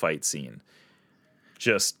fight scene.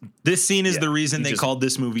 Just this scene is the reason they called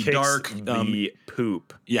this movie dark. The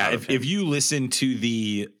poop. Yeah, if you listen to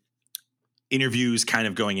the interviews kind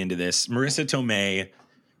of going into this, Marissa Tomei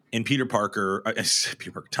and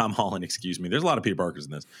Tom Holland, excuse me. There's a lot of Peter Parkers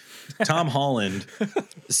in this. Tom Holland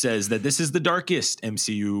says that this is the darkest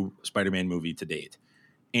MCU Spider-Man movie to date.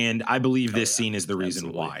 And I believe this scene is the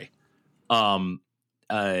reason why.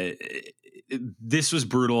 This was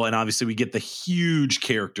brutal. And obviously we get the huge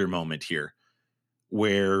character moment here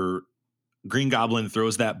where Green Goblin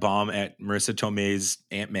throws that bomb at Marissa Tomei's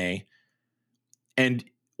Aunt May. And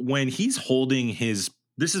when he's holding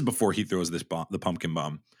this is before he throws this bomb, the pumpkin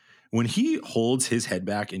bomb. When he holds his head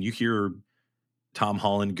back and you hear Tom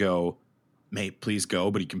Holland go, "Mate, please go,"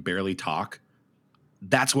 but he can barely talk.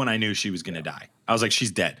 That's when I knew she was going to die. I was like,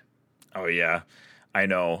 she's dead. Oh yeah, I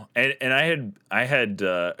know. And I had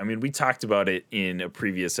I mean, we talked about it in a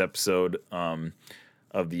previous episode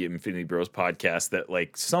of the Infinity Bros podcast that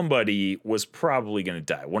like somebody was probably going to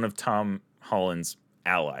die. One of Tom Holland's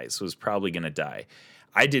allies was probably going to die.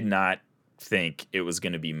 I did not think it was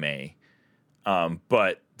going to be May.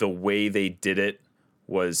 But the way they did it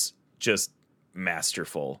was just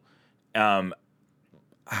masterful. I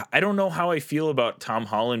don't know how I feel about Tom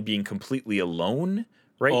Holland being completely alone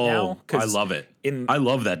now. I love it. I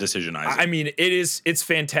love that decision, Isaac. I mean, it's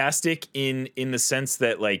fantastic in the sense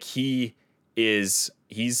that like he's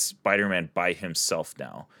Spider-Man by himself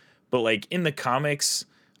now. But like in the comics,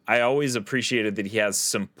 I always appreciated that he has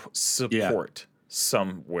some support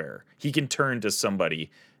somewhere. He can turn to somebody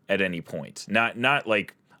at any point. Not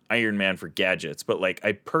like Iron Man for gadgets, but like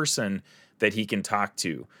a person that he can talk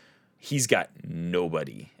to. He's got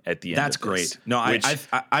nobody at the end. That's of this, great. No, I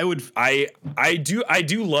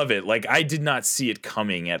do love it. Like I did not see it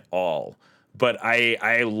coming at all. but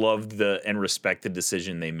I loved and respect the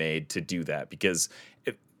decision they made to do that, because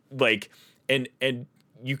and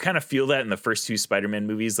you kind of feel that in the first two Spider-Man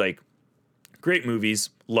movies. Like, great movies,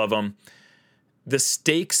 love them. The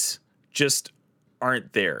stakes just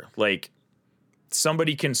aren't there. Like,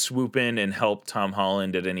 somebody can swoop in and help Tom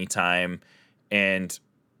Holland at any time, and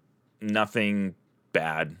nothing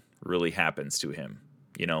bad really happens to him.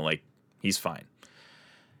 You know, like, he's fine.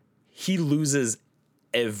 He loses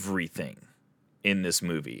everything in this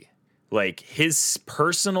movie. Like, his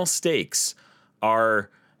personal stakes are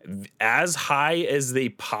as high as they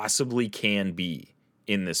possibly can be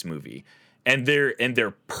in this movie. And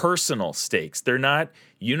they're personal stakes. They're not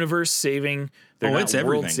universe saving. They're not it's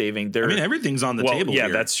world everything. saving. Everything's on the table. Yeah,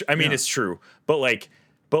 here. it's true. But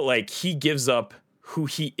like he gives up who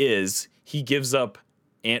he is. He gives up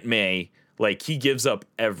Aunt May. Like, he gives up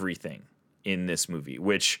everything in this movie,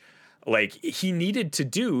 which, like, he needed to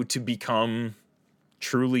do to become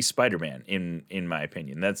truly Spider-Man, in my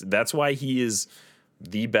opinion. That's why he is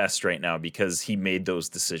the best right now, because he made those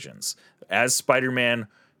decisions as Spider-Man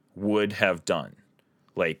would have done.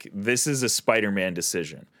 Like, this is a Spider-Man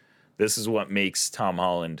decision. This is what makes Tom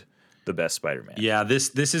Holland the best Spider-Man. Yeah, this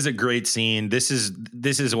is a great scene. This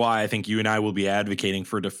is why I think you and I will be advocating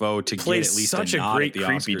for Dafoe to Plays get at least such a a nod great at the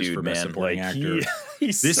creepy Oscars dude, for best man. supporting Like, actor.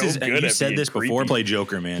 he's This so is, good and you at said being this before. creepy. Play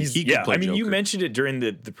Joker, man. He could play I mean, Joker. you mentioned it during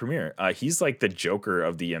the premiere. He's like the Joker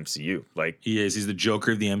of the MCU. Like, He is. He's the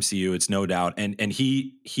Joker of the MCU. It's no doubt. And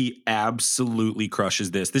he absolutely crushes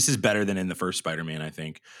this. This is better than in the first Spider-Man, I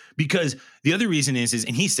think. Because the other reason is,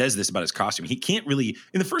 and he says this about his costume. He can't really,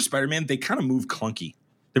 in the first Spider-Man, they kind of move clunky.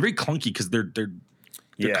 They're very clunky because their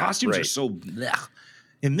costumes are so blech.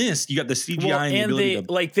 In this, you got the CGI and the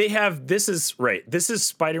ability to, they have, this is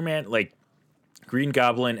Spider-Man, like, Green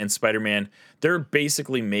Goblin and Spider-Man. They're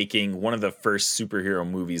basically making one of the first superhero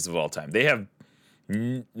movies of all time. They have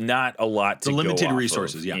not a lot to limited go off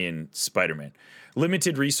resources, of yeah. in Spider-Man.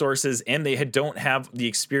 Limited resources, and they don't have the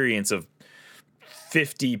experience of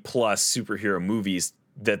 50 plus superhero movies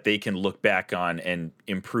that they can look back on and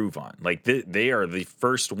improve on. Like, they are the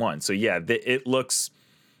first one. So yeah, it looks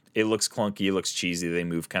clunky, it looks cheesy, they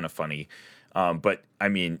move kind of funny. But I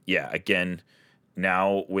mean, yeah, again,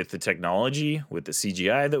 now with the technology, with the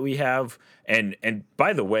CGI that we have, and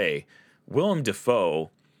by the way, Willem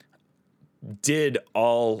Dafoe did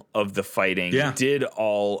all of the fighting, did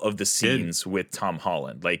all of the scenes with Tom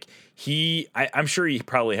Holland. Like, I'm sure he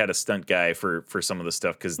probably had a stunt guy for some of the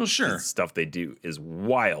stuff, because the stuff they do is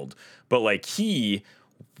wild. But like, he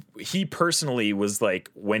personally was like,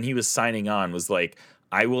 when he was signing on, was like,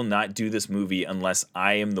 I will not do this movie unless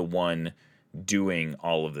I am the one doing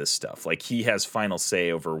all of this stuff. Like, he has final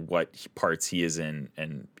say over what parts he is in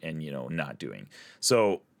and not doing.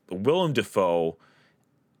 So Willem Dafoe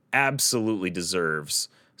absolutely deserves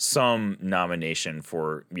some nomination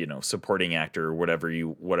for, supporting actor, or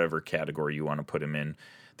whatever category you want to put him in.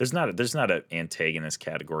 There's not an antagonist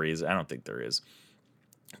category. I don't think there is.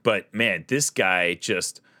 But man, this guy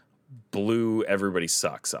just blew everybody's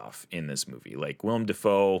socks off in this movie. Like, Willem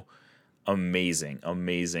Dafoe,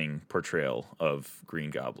 amazing portrayal of Green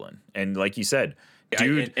Goblin. And like you said,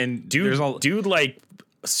 dude like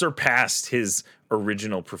surpassed his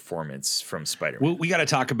original performance from Spider-Man. We got to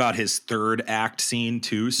talk about his third act scene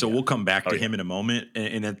too. So we'll come back to him in a moment.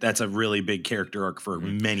 And that's a really big character arc for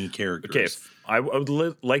many characters. Okay, I would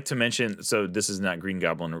like to mention, so this is not Green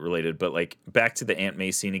Goblin related, but like, back to the Aunt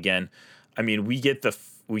May scene again. I mean,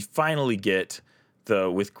 we finally get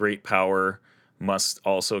the "with great power must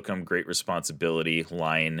also come great responsibility"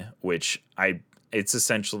 line, which it's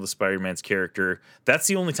essential to Spider-Man's character. That's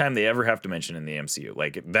the only time they ever have to mention in the MCU.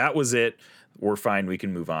 Like, that was it. We're fine. We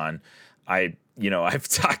can move on. I've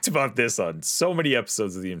talked about this on so many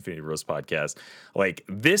episodes of the Infinity Bros podcast. Like,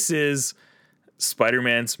 this is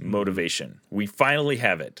Spider-Man's motivation. We finally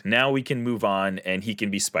have it. Now we can move on, and he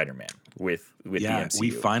can be Spider-Man with the MCU. We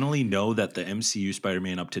finally know that the MCU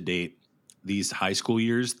Spider-Man up to date, these high school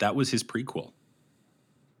years, that was his prequel.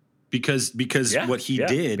 Because what he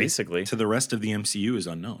did basically to the rest of the MCU is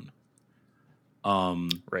unknown.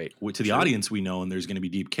 Right. To the audience, we know, and there's going to be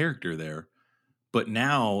deep character there. But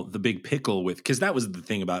now the big pickle because that was the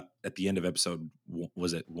thing about at the end of episode,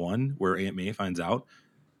 was it 1, where Aunt May finds out?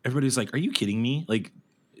 Everybody's like, "Are you kidding me?" Like,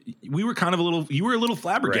 we were you were a little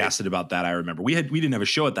flabbergasted about that. I remember we didn't have a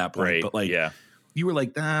show at that point, but like, you were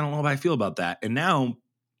like, I don't know how I feel about that. And now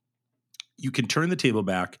you can turn the table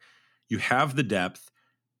back. You have the depth.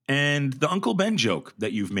 and the Uncle Ben joke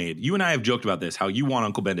that you've made. You and I have joked about this, how you want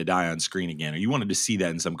Uncle Ben to die on screen again, or you wanted to see that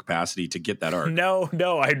in some capacity to get that arc. No,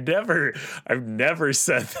 I've never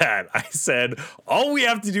said that. I said all we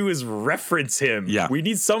have to do is reference him. Yeah. We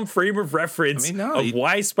need some frame of reference of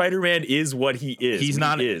why Spider-Man is what he is. He's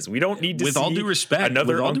not. We don't need to. With all due respect,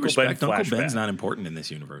 another Uncle Ben Uncle flashback. Ben's not important in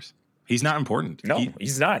this universe. He's not important. No,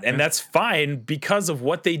 he's not, and that's fine because of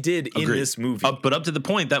what they did in this movie. But up to the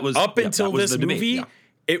point that was until this movie.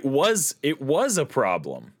 It was a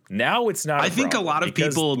problem. Now it's not. I think a lot of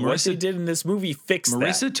people, what they did in this movie fixed that.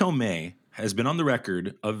 Marissa Tomei has been on the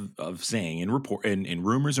record of saying in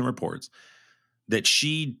rumors and reports that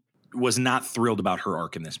she was not thrilled about her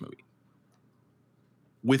arc in this movie.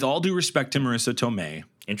 With all due respect to Marissa Tomei,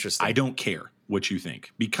 interesting. I don't care what you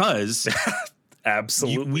think because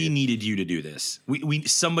absolutely we needed you to do this.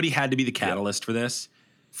 Somebody had to be the catalyst for this.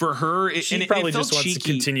 For her, she probably just wants to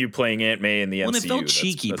continue playing Aunt May in the MCU. Well, it felt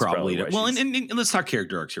cheeky, that's probably. Well, and let's talk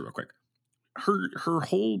character arcs here real quick. Her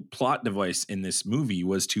whole plot device in this movie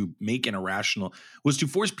was to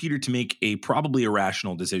force Peter to make a probably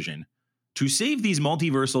irrational decision to save these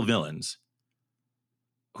multiversal villains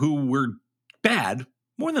who were bad,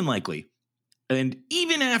 more than likely. And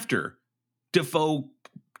even after Dafoe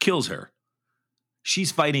kills her,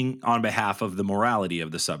 she's fighting on behalf of the morality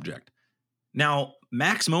of the subject. Now,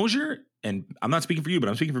 Max Mosier, and I'm not speaking for you, but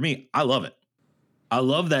I'm speaking for me, I love it. I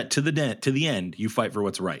love that to the end, you fight for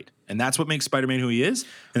what's right. And that's what makes Spider-Man who he is,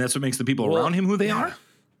 and that's what makes the people around him who they are.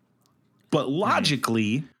 But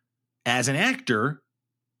logically, as an actor,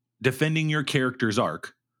 defending your character's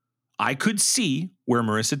arc, I could see where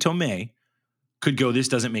Marissa Tomei could go, this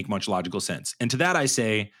doesn't make much logical sense. And to that I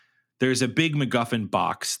say, there's a big MacGuffin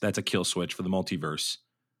box that's a kill switch for the multiverse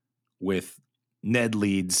with Ned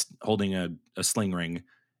Leeds holding a sling ring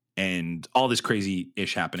and all this crazy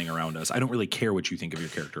ish happening around us. I don't really care what you think of your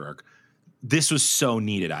character arc. This was so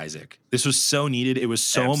needed, Isaac. This was so needed. It was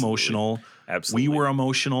so emotional. Absolutely. We were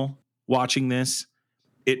emotional watching this.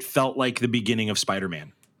 It felt like the beginning of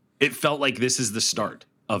Spider-Man. It felt like this is the start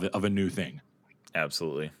of a new thing.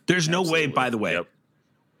 Absolutely. There's no way, by the way,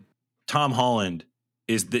 Tom Holland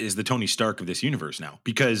is the Tony Stark of this universe now,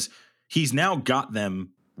 because he's now got them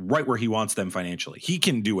right where he wants them financially. He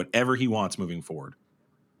can do whatever he wants moving forward.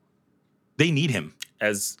 They need him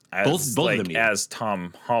as both like, of them need as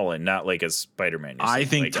Tom Holland, not like as Spider-Man. I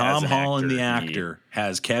think like Tom Holland, the actor,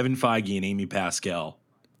 has Kevin Feige and Amy Pascal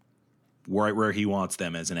right where he wants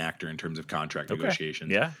them as an actor in terms of contract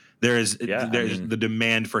negotiations. Yeah, there's the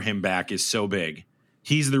demand for him back is so big.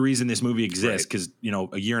 He's the reason this movie exists, because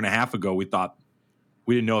a year and a half ago we thought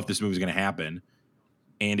we didn't know if this movie was going to happen.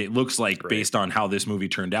 And it looks like, based on how this movie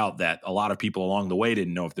turned out, that a lot of people along the way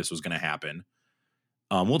didn't know if this was going to happen.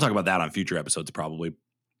 We'll talk about that on future episodes probably.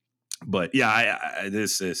 But yeah,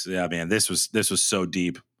 this was so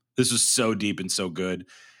deep. This was so deep and so good.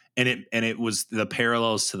 And it was the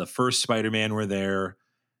parallels to the first Spider-Man were there,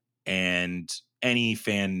 and any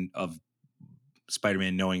fan of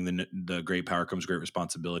Spider-Man knowing the great power comes great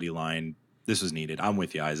responsibility line. This was needed. I'm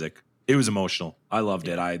with you, Isaac. It was emotional. I loved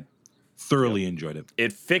it. I thoroughly enjoyed it.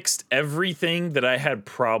 It fixed everything that I had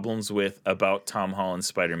problems with about Tom Holland's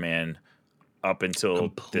Spider-Man up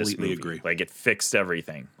until this movie. Agree. Like, it fixed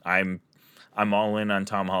everything. I'm all in on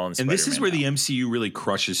Tom Holland's and Spider-Man. This is where the MCU really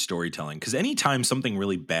crushes storytelling, because anytime something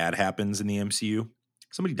really bad happens in the MCU,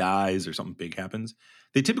 somebody dies or something big happens,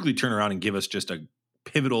 they typically turn around and give us just a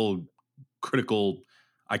pivotal, critical,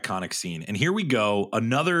 iconic scene. And here we go.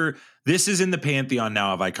 This is in the pantheon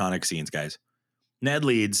now of iconic scenes, guys. Ned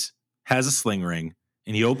Leeds has a sling ring,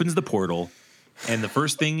 and he opens the portal, and the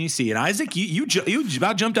first thing you see, and Isaac, you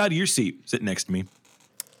about jumped out of your seat sitting next to me.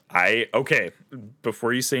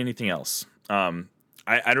 Before you say anything else,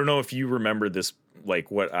 I don't know if you remember this, like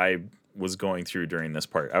what I was going through during this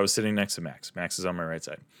part. I was sitting next to Max. Max is on my right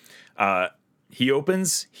side. He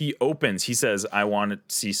opens. He says, "I want to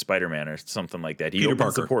see Spider-Man," or something like that. He Peter opens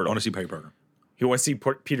Parker. the portal. I want to see Peter Parker. He wants to see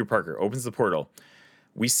Peter Parker. Opens the portal.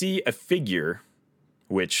 We see a figure,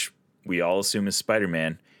 which we all assume is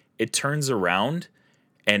Spider-Man. It turns around,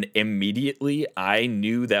 and immediately I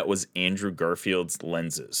knew that was Andrew Garfield's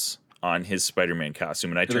lenses on his Spider-Man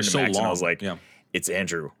costume. And I turned to Max and I was like, it's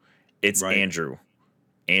Andrew. It's Andrew.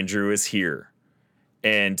 Andrew is here.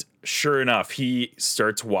 And sure enough, he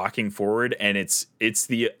starts walking forward, and it's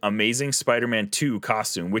the Amazing Spider-Man 2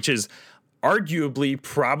 costume, which is arguably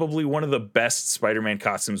probably one of the best Spider-Man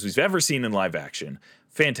costumes we've ever seen in live action.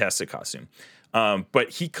 Fantastic costume. But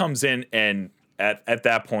he comes in, and at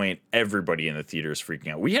that point, everybody in the theater is freaking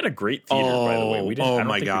out. We had a great theater, by the way. We didn't. I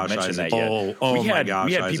don't think we mentioned Isaac. that yet.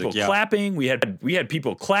 We had people Isaac, yeah. clapping. We had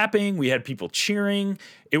people clapping. We had people cheering.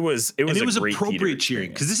 It was And it was a great appropriate cheering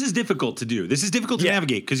because this is difficult to do. This is difficult to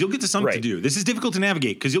navigate because you'll get to some to do. This is difficult to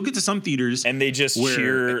navigate because you'll get to some theaters and they just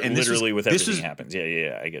cheer literally with everything happens.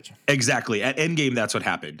 Yeah, I get you. Exactly. At Endgame, that's what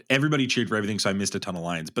happened. Everybody cheered for everything, so I missed a ton of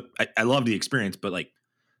lines. But I love the experience, but like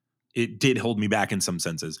it did hold me back in some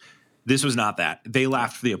senses. This was not that. They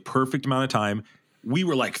laughed for the perfect amount of time. We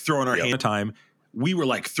were like throwing our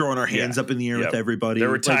hands up in the air with everybody. There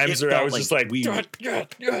were times where I was just like,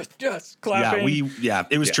 yes, clapping.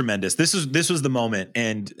 It was tremendous. This was the moment.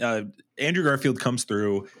 And Andrew Garfield comes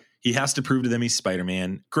through. He has to prove to them he's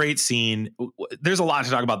Spider-Man. Great scene. There's a lot to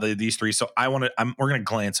talk about these three, so we're going to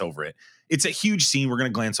glance over it. It's a huge scene. We're going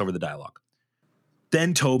to glance over the dialogue.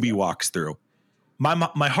 Then Toby walks through.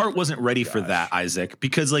 My heart wasn't ready for that, Isaac,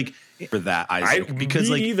 because me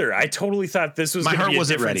either. I totally thought this was going to be a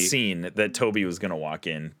different ready. Scene that Toby was going to walk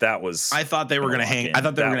in. That was. I thought they were going to hang. I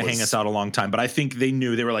thought they were going to hang us out a long time, but I think they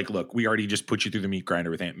knew. They were like, "Look, we already just put you through the meat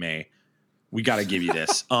grinder with Aunt May. We got to give you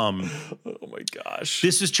this." Oh my gosh,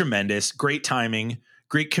 this was tremendous. Great timing.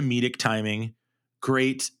 Great comedic timing.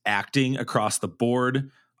 Great acting across the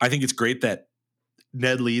board. I think it's great that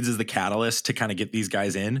Ned Leeds is the catalyst to kind of get these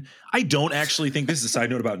guys in. I don't actually think, this is a side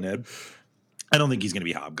note about Ned, I don't think he's going to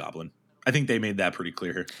be Hobgoblin. I think they made that pretty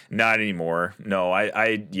clear. Not anymore. No,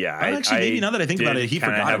 maybe now that I think about it, he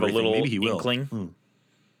forgot have everything. A little maybe he will. Inkling.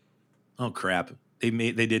 Oh crap! They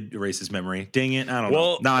did erase his memory. Dang it! I don't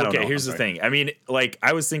know. No, I don't know. Here's the thing. I mean, like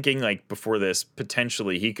I was thinking, like before this,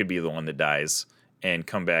 potentially he could be the one that dies and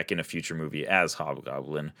come back in a future movie as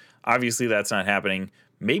Hobgoblin. Obviously, that's not happening.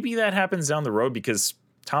 Maybe that happens down the road because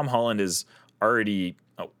Tom Holland is already.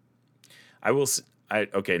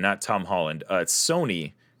 Not Tom Holland.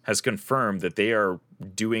 Sony has confirmed that they are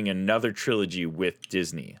doing another trilogy with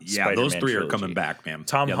Disney. Yeah, Spider-Man those three trilogy. are coming back, man.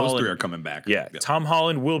 Holland, those three are coming back. Yeah, Tom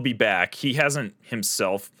Holland will be back. He hasn't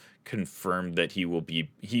himself confirmed that he will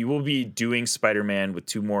be doing Spider-Man with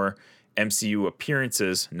 2 more MCU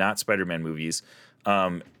appearances, not Spider-Man movies.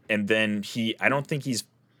 And then I don't think he's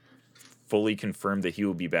fully confirmed that he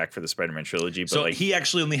will be back for the Spider-Man trilogy. But so he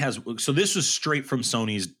actually only has. So this was straight from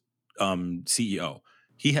Sony's CEO.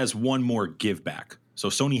 He has one more give back. So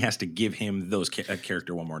Sony has to give him a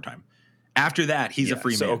character one more time. After that, he's a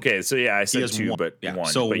free man. Okay, so I said 2, one, but yeah. one.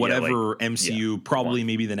 So but whatever MCU, probably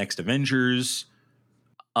maybe the next Avengers,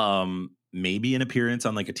 maybe an appearance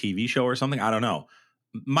on like a TV show or something. I don't know.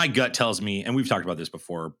 My gut tells me, and we've talked about this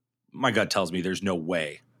before, my gut tells me there's no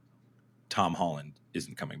way Tom Holland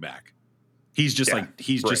isn't coming back. He's just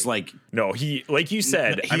just like no, he like you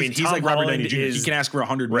said. He's Tom like Robert Downey Holland Jr. He can ask for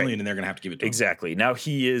 $100 million, and they're going to have to give it to him. Exactly. Now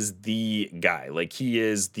he is the guy. Like he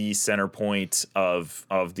is the center point of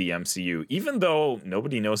the MCU. Even though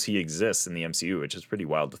nobody knows he exists in the MCU, which is pretty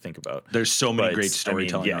wild to think about. There's so many great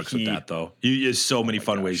storytelling arcs with that, though. There's so many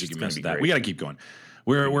fun ways you can mess with that. We got to keep going.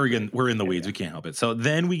 We're in the weeds. We can't help it. So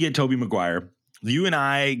then we get Tobey Maguire. You and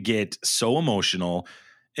I get so emotional,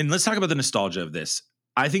 and let's talk about the nostalgia of this.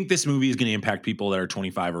 I think this movie is going to impact people that are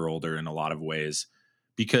 25 or older in a lot of ways,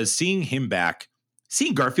 because seeing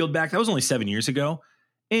Garfield back, that was only 7 years ago.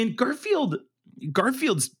 And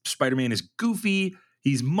Garfield's Spider-Man is goofy.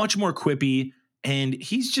 He's much more quippy, and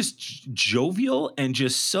he's just jovial and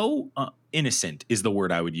just so innocent is the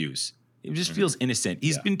word I would use. It just feels innocent.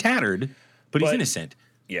 He's been tattered, but he's innocent.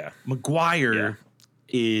 Yeah. Maguire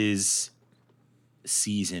is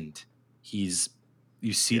seasoned.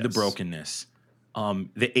 You see the brokenness.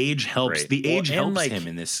 The age helps. Right. The age helps him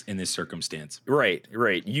in this circumstance. Right.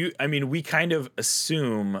 We kind of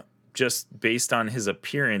assume just based on his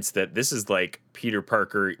appearance that this is like Peter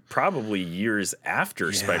Parker probably years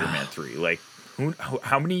after Spider-Man 3. Like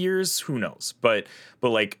how many years? Who knows? But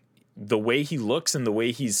like the way he looks and the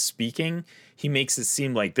way he's speaking, he makes it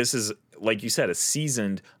seem like this is, like you said, a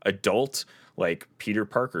seasoned adult like Peter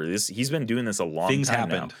Parker. He's been doing this a long time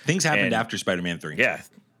now. Things happened after Spider-Man 3.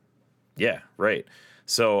 Yeah, right.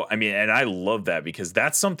 So, and I love that because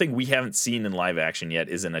that's something we haven't seen in live action yet,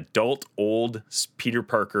 is an adult, old Peter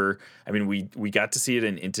Parker. We got to see it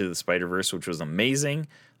in Into the Spider-Verse, which was amazing.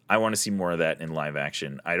 I want to see more of that in live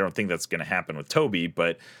action. I don't think that's going to happen with Tobey,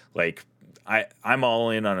 but like I'm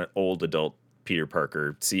all in on an old adult Peter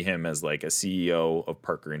Parker. See him as like a CEO of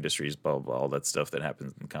Parker Industries, blah, blah, blah, all that stuff that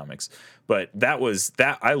happens in the comics. But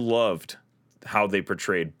I loved how they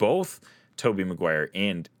portrayed both Tobey Maguire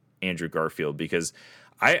and Andrew Garfield, because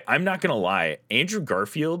I'm not going to lie, Andrew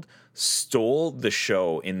Garfield stole the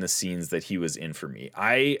show in the scenes that he was in for me.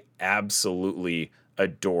 I absolutely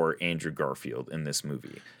adore Andrew Garfield in this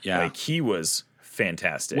movie. Yeah. Like he was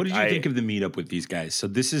fantastic. What did you think of the meetup with these guys? So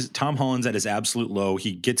this is Tom Holland's at his absolute low.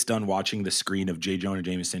 He gets done watching the screen of J. Jonah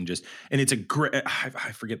Jameson and it's a great,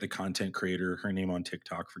 I forget the content creator, her name on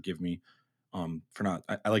TikTok, forgive me for not,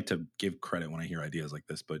 I like to give credit when I hear ideas like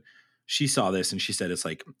this, but she saw this and she said,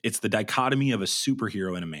 it's the dichotomy of a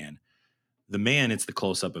superhero and a man. The man, it's the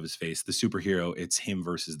close up of his face. The superhero, it's him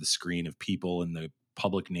versus the screen of people and the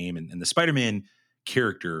public name and the Spider-Man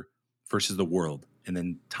character versus the world. And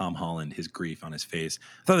then Tom Holland, his grief on his face.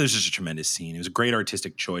 I thought it was just a tremendous scene. It was a great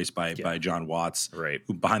artistic choice by John Watts, right?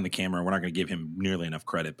 Who behind the camera. We're not going to give him nearly enough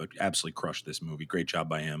credit, but absolutely crushed this movie. Great job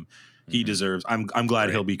by him. He deserves. I'm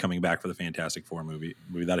glad he'll be coming back for the Fantastic Four movie.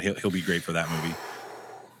 That he'll be great for that movie.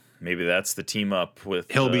 Maybe that's the team up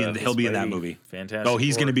with. He'll be in that movie. Fantastic. Oh,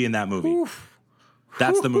 he's going to be in that movie. Oof.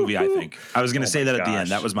 That's the movie, I think. I was going to say that at the end.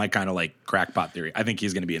 That was my kind of like crackpot theory. I think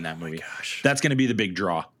he's going to be in that movie. Gosh. That's going to be the big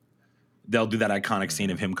draw. They'll do that iconic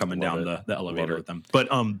scene of him coming down the elevator with them. But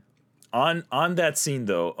on that scene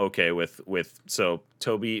though, okay, with so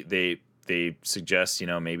Toby, they suggest,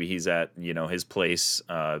 maybe he's at, his place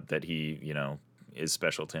that he, is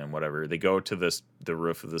special to him, whatever. They go to the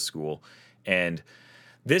roof of the school, and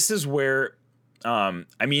this is where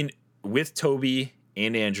with Toby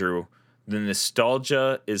and Andrew, the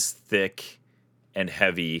nostalgia is thick and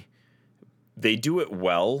heavy. They do it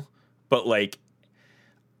well, but like,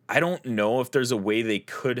 I don't know if there's a way they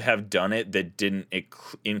could have done it that didn't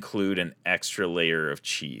include an extra layer of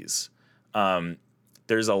cheese.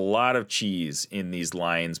 There's a lot of cheese in these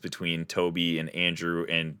lines between Toby and Andrew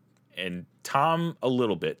and Tom a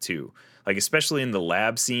little bit too. Like, especially in the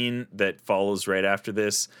lab scene that follows right after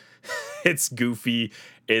this. It's goofy.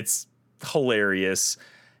 It's hilarious.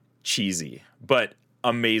 Cheesy, but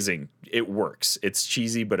amazing. It works. It's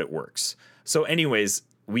cheesy, but it works. So anyways,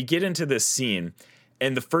 we get into this scene,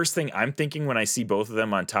 and the first thing I'm thinking when I see both of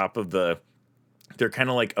them on top of they're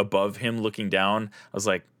kind of like above him looking down, I was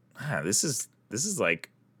like, this is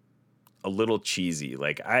like a little cheesy.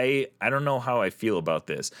 Like, I don't know how I feel about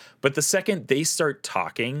this. But the second they start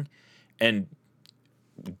talking and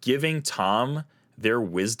giving Tom their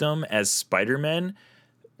wisdom as Spider-Man,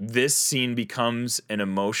 this scene becomes an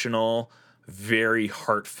emotional, very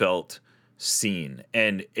heartfelt scene.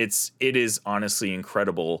 And it is honestly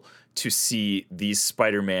incredible to see these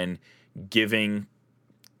Spider-Man giving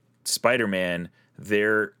Spider-Man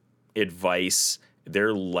their advice,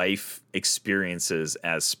 their life experiences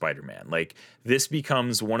as Spider-Man. Like, this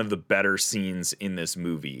becomes one of the better scenes in this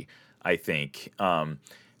movie, I think.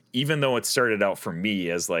 Even though it started out for me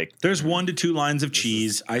as like, there's 1 to 2 lines of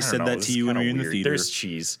cheese. I said that to you when we were in the theater. There's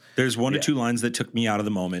cheese. There's 1 to 2 lines that took me out of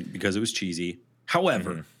the moment because it was cheesy.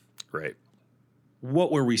 However, right.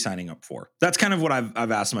 What were we signing up for? That's kind of what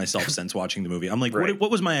I've asked myself since watching the movie. I'm like,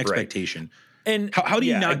 what was my expectation? Right. And how do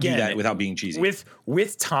you not do that without being cheesy?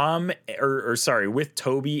 With Tom with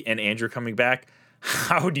Toby and Andrew coming back,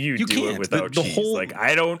 how do you do it without cheese? Like,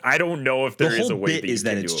 I don't know if there is a way that you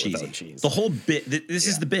can do it without cheese. The whole bit, this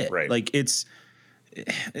is the bit. Right. Like, it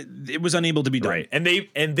was unable to be done. Right.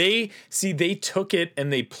 And they took it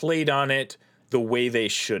and they played on it the way they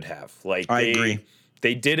should have. Like, I agree.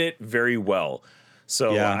 They did it very well.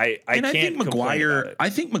 So yeah. I think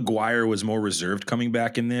Maguire was more reserved coming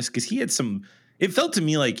back in this because he had it felt to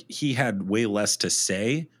me like he had way less to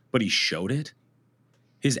say, but he showed it.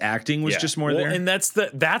 His acting was just more there. And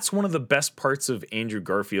that's one of the best parts of Andrew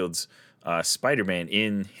Garfield's Spider-Man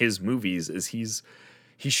in his movies is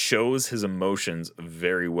he shows his emotions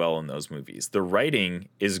very well in those movies. The writing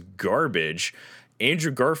is garbage.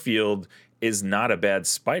 Andrew Garfield is not a bad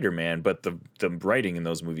Spider-Man, but the writing in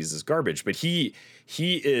those movies is garbage. But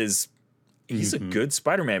he's a good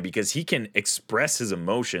Spider-Man because he can express his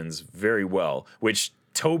emotions very well, which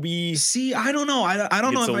Toby. See, I don't know. I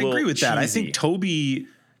don't know if I agree with that. I think Toby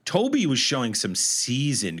was showing some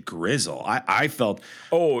seasoned grizzle. I felt.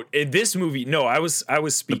 Oh, in this movie, no, I was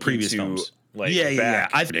speaking the previous to films. Like, yeah.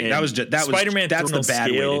 I think that was Spider-Man. That's the bad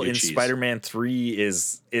way to do in cheese. Spider-Man 3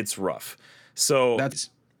 it's rough. So that's.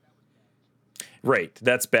 Right,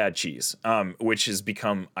 that's bad cheese, which has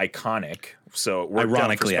become iconic. So we're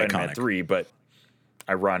ironically down for Spider-Man iconic. 3, but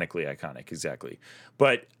ironically iconic, exactly.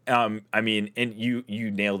 But I mean, and you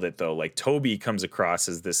nailed it though. Like, Toby comes across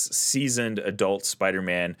as this seasoned adult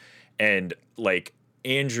Spider-Man, and like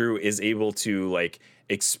Andrew is able to like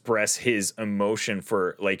express his emotion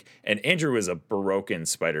for like, and Andrew is a broken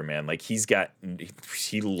Spider-Man. Like, he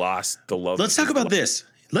lost the love. Let's talk about this.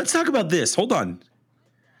 Hold on.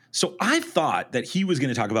 So I thought that he was going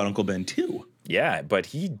to talk about Uncle Ben too. Yeah, but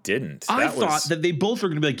he didn't. I thought that they both were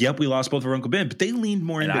going to be like, "Yep, we lost both of our Uncle Ben," but they leaned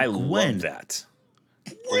more into Gwen. I love that.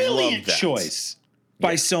 Brilliant choice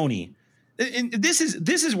by Sony. and this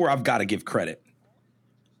is where I've got to give credit.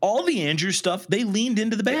 All the Andrew stuff, they leaned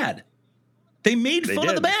into the bad. They made fun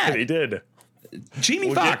of the bad. They did.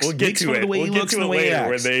 Jamie Foxx makes fun of the way he looks and the way he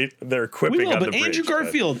acts. When they're quipping on the bridge.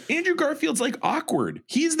 Andrew Garfield's like awkward.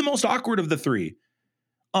 He's the most awkward of the three.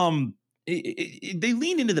 They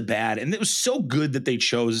leaned into the bad, and it was so good that they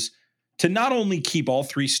chose to not only keep all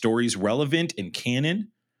three stories relevant and canon,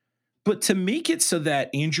 but to make it so that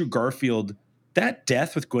Andrew Garfield, that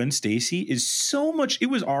death with Gwen Stacy is so much. It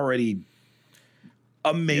was already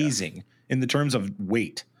amazing in the terms of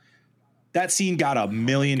weight. That scene got a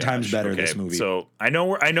million times better. Okay. This movie. So I know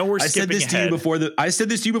we're skipping said this ahead. To you before I said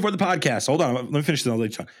this to you before the podcast. Hold on, let me finish this. I'll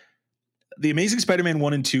let you talk. The Amazing Spider-Man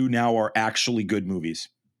 1 and 2 now are actually good movies.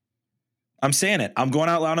 I'm saying it. I'm going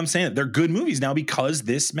out loud. I'm saying it. They're good movies now because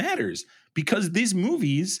this matters. Because these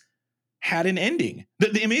movies had an ending.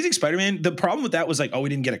 The Amazing Spider-Man, the problem with that was like, oh, we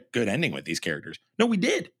didn't get a good ending with these characters. No, we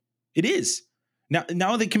did. It is.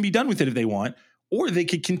 Now they can be done with it if they want, or they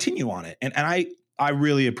could continue on it. And I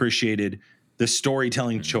really appreciated the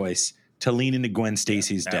storytelling choice to lean into Gwen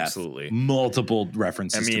Stacy's death. Absolutely. Multiple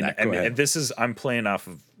references to that. And this is, I'm playing off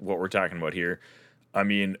of what we're talking about here. I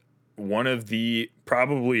mean, one of the,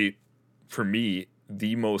 probably for me,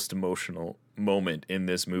 the most emotional moment in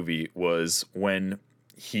this movie was when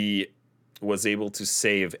he was able to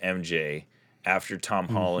save MJ after Tom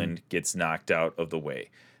Holland gets knocked out of the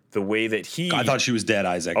way. The way that I thought she was dead,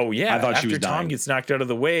 Isaac. Oh yeah, I thought she was dying. After Tom gets knocked out of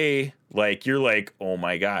the way, like you're like, oh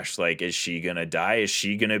my gosh, like is she gonna die? Is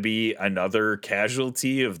she gonna be another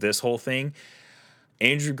casualty of this whole thing?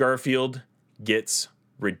 Andrew Garfield gets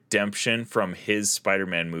redemption from his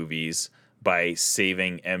Spider-Man movies by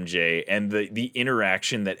saving MJ, and the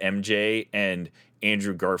interaction that MJ and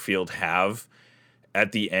Andrew Garfield have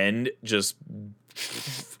at the end, just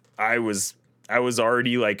I was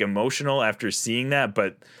already like emotional after seeing that,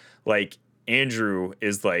 but like Andrew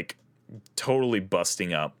is like totally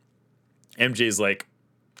busting up. MJ's like,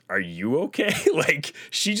 are you okay? Like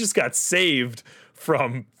she just got saved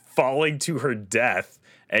from falling to her death,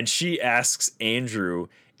 and she asks Andrew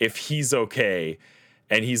if he's okay,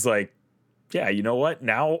 and he's like, yeah, you know what?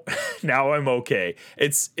 Now I'm okay.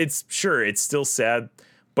 It's sure, it's still sad,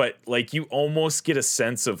 but like you almost get a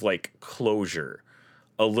sense of like closure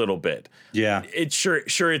a little bit. Yeah. It's sure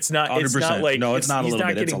it's not 100%. It's not like no, it's not a little bit.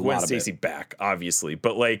 He's not getting Gwen Stacy back, obviously,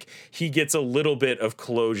 but like he gets a little bit of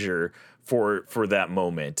closure for that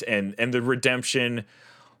moment. And the redemption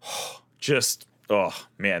just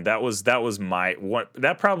man,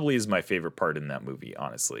 that probably is my favorite part in that movie,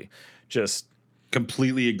 honestly. Just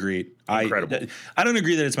completely agree. Incredible. I don't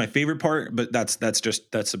agree that it's my favorite part, but that's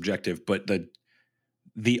subjective. But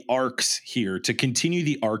the arcs here, to continue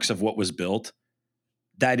the arcs of what was built,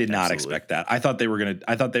 I did not expect that. I thought they were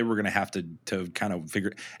gonna have to kind of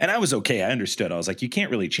figure. And I was okay. I understood. I was like, you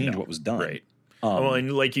can't really change what was done. Right. Well,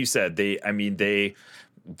 and like you said, they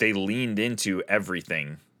leaned into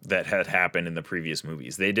everything that had happened in the previous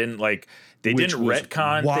movies. They didn't didn't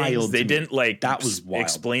retcon things. They didn't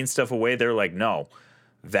explain stuff away. They're like, no,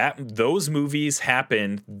 those movies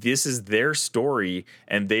happened. This is their story,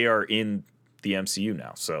 and they are in the MCU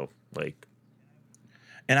now. So like,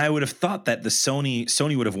 and I would have thought that the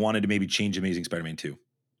Sony would have wanted to maybe change Amazing Spider-Man 2.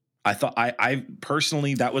 I thought I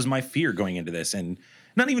personally, that was my fear going into this, and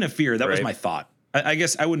not even a fear. That was my thought. I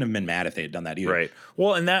guess I wouldn't have been mad if they had done that either. Right.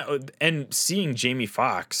 Well, and seeing Jamie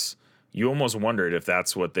Foxx, you almost wondered if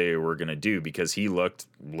that's what they were going to do, because he looked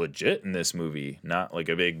legit in this movie, not like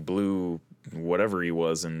a big blue whatever he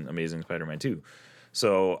was in Amazing Spider-Man 2.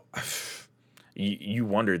 So you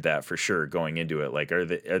wondered that for sure going into it. Like,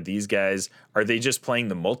 are these guys, are they just playing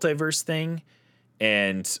the multiverse thing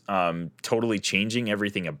and totally changing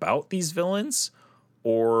everything about these villains,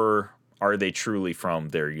 or are they truly from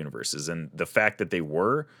their universes? And the fact that they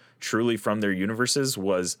were truly from their universes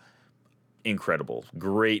was incredible.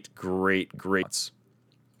 Great.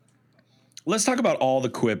 Let's talk about all the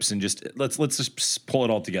quips and just let's just pull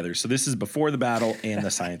it all together. So this is before the battle and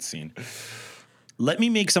the science scene. Let me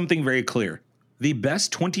make something very clear. The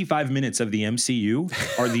best 25 minutes of the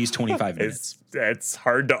MCU are these 25 minutes. It's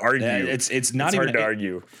hard to argue. It's not even hard to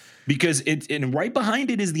argue, because and right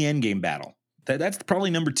behind it is the Endgame battle. That's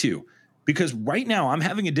probably number 2. Because right now I'm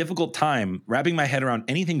having a difficult time wrapping my head around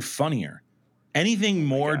anything funnier, anything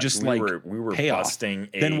more just we were payoff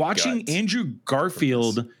than watching Andrew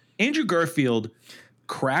Garfield. Andrew Garfield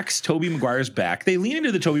cracks Tobey Maguire's back. They lean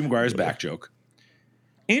into the Tobey Maguire's back joke.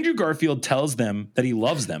 Andrew Garfield tells them that he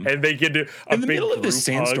loves them, and they get in the middle of this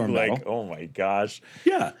sandstorm battle. Like, oh my gosh,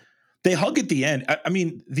 yeah. They hug at the end. I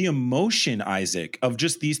mean, the emotion, Isaac, of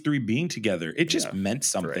just these three being together, it just meant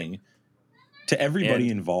something. Right. to everybody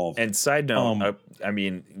involved. And side note, I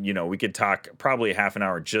mean, you know, we could talk probably half an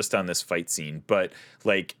hour just on this fight scene, but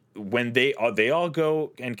like when they all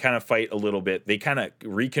go and kind of fight a little bit, they kind of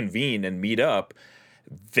reconvene and meet up.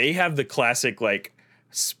 They have the classic like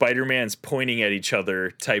Spider-Man's pointing at each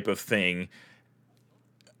other type of thing.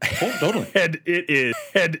 Oh, totally. And it is.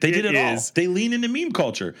 And they did it all. They lean into meme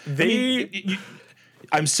culture.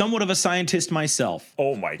 I'm somewhat of a scientist myself.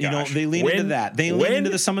 Oh my gosh. You know, they lean into that. They lean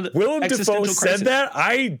into some of the Willem existential Dafoe crisis. said that,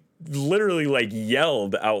 I literally like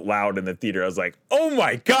yelled out loud in the theater. I was like, "Oh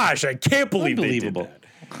my gosh, I can't believe they did that."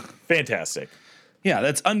 Fantastic. Yeah,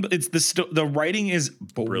 it's the writing is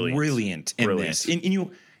brilliant in this.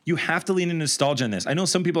 And you have to lean into nostalgia in this. I know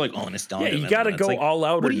some people are like, "Oh, nostalgia." Yeah, you got to go like, all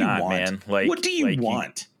out or not, want? man. Like, what do you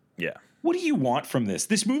want? Yeah. What do you want from this?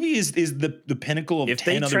 This movie is the pinnacle of if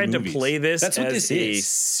 10 they other tried movies. to play this That's what as this a is.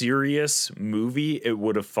 serious movie, it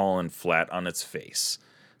would have fallen flat on its face.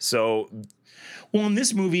 So, well, in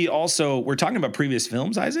this movie also, we're talking about previous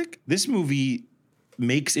films, Isaac. This movie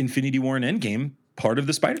makes Infinity War and Endgame part of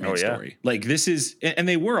the Spider-Man story. Like this is, and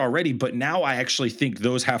they were already, but now I actually think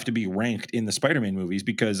those have to be ranked in the Spider-Man movies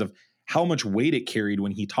because of how much weight it carried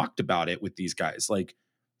when he talked about it with these guys. Like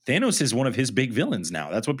Thanos is one of his big villains now.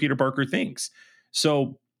 That's what Peter Parker thinks.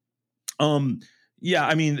 So, yeah,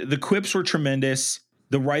 I mean, the quips were tremendous.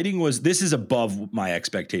 The writing this is above my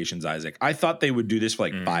expectations, Isaac. I thought they would do this for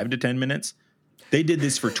like 5 to 10 minutes. They did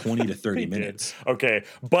this for 20 to 30 minutes. Okay.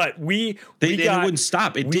 But it wouldn't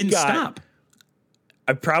stop. It didn't stop.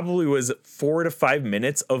 I probably was 4 to 5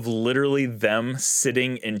 minutes of literally them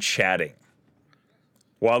sitting and chatting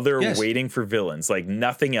while they're waiting for villains, like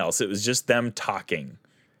nothing else. It was just them talking.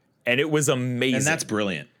 And it was amazing. And that's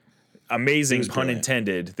brilliant. Amazing, pun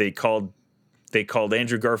intended. They called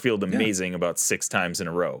Andrew Garfield amazing about 6 times in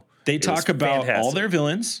a row. They talk about all their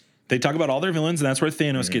villains. They talk about all their villains, and that's where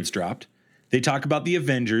Thanos gets dropped. They talk about the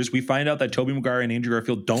Avengers. We find out that Tobey Maguire and Andrew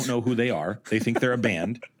Garfield don't know who they are. They think they're a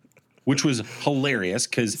band, which was hilarious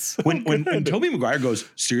because when Tobey Maguire goes,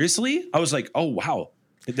 seriously? I was like, oh, wow.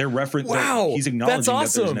 They're he's acknowledging that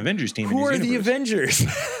there's an Avengers team. Who in his are the Avengers?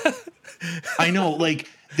 I know, like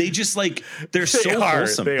they just like they're so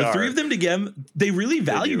wholesome. The three of them together, they really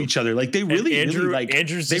value each other. Like they really, Andrew, really like.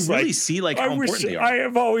 Andrew's they just really like, see like how important they are. I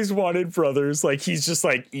have always wanted brothers. Like he's just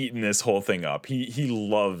like eating this whole thing up. He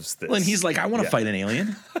loves this. Well, and he's like, I want to fight an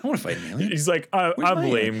alien. I want to fight an alien. He's like,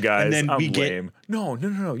 I'm lame, guys. And then I'm lame. No.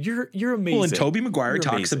 You're amazing. Well, and Tobey Maguire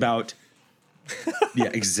talks about. Yeah,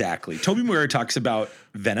 exactly. Tobey Maguire talks about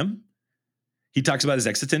Venom. He talks about his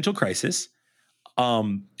existential crisis.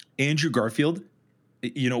 Andrew Garfield,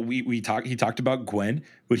 you know, he talked about Gwen,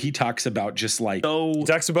 but he talks about just like he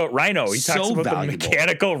talks about Rhino. He talks about valuable. The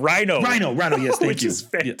mechanical Rhino. Rhino, yes, thank which you. Is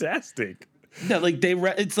fantastic. Yeah, like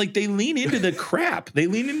it's like they lean into the crap. They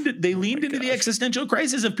leaned into the existential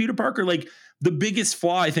crisis of Peter Parker. Like the biggest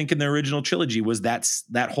flaw I think in the original trilogy was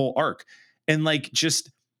that whole arc. And like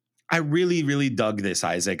just I really, really dug this,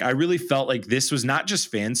 Isaac. I really felt like this was not just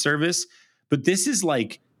fan service, but this is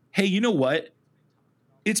like, hey, you know what?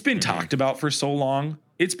 It's been talked about for so long.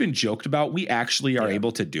 It's been joked about. We actually are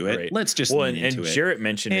able to do it. Right. Let's just lean into it. And Jarrett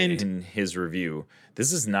mentioned it in his review.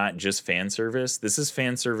 This is not just fan service. This is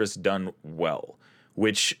fan service done well,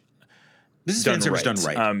 which this is fan service done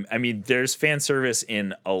right. I mean, there's fan service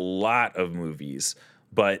in a lot of movies,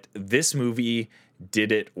 but this movie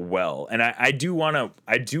did it well. And I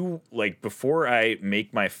do like before I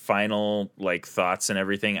make my final like thoughts and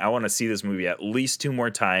everything, I want to see this movie at least 2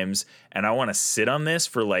 more times. And I want to sit on this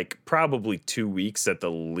for like probably 2 weeks at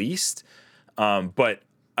the least. But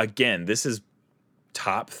again, this is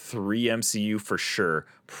top 3 MCU for sure.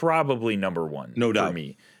 Probably number 1 no doubt for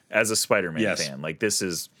me as a Spider-Man fan. Like this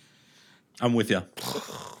is, I'm with you.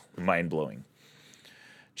 Mind blowing.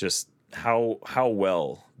 Just how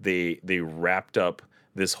well they wrapped up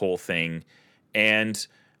this whole thing and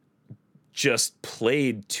just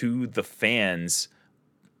played to the fans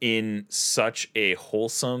in such a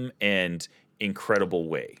wholesome and incredible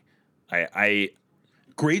way.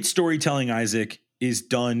 Great storytelling, Isaac, is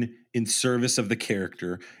done in service of the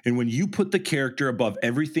character. And when you put the character above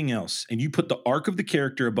everything else and you put the arc of the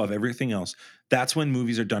character above everything else, that's when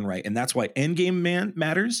movies are done right. And that's why Endgame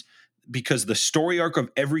matters, because the story arc of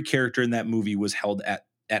every character in that movie was held at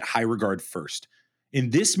high regard first.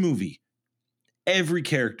 In this movie, every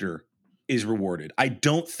character is rewarded. I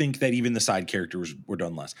don't think that even the side characters were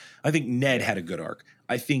done less. I think Ned had a good arc.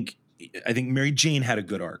 I think Mary Jane had a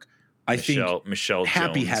good arc. I think Michelle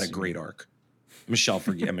Happy Jones had a great arc. Michelle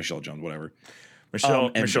Jones, whatever. Michelle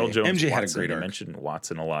Jones. MJ Watson. had a great arc. I mentioned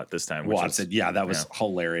Watson a lot this time. Watson, that was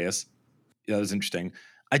hilarious. Yeah, that was interesting.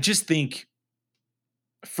 I just think,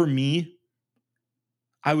 for me,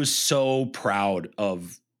 I was so proud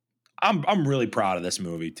of. I'm really proud of this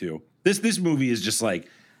movie too. This movie is just like,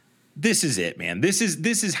 this is it, man. This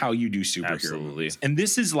is how you do superhero Absolutely. movies, and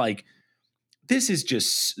this is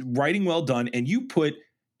just writing well done. And you put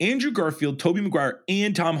Andrew Garfield, Tobey Maguire,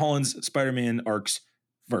 and Tom Holland's Spider-Man arcs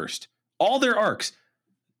first. All their arcs.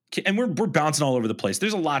 And we're bouncing all over the place.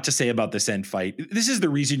 There's a lot to say about this end fight. This is the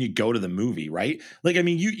reason you go to the movie, right? Like, I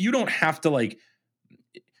mean, you don't have to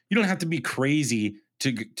be crazy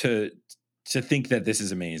to think that this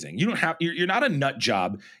is amazing. You're not a nut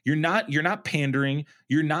job. You're not pandering.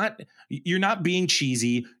 You're not being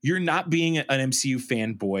cheesy. You're not being an MCU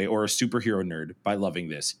fanboy or a superhero nerd by loving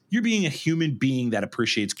this. You're being a human being that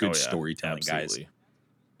appreciates good storytelling, absolutely.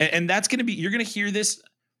 guys. And that's going to be, you're going to hear this.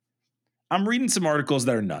 I'm reading some articles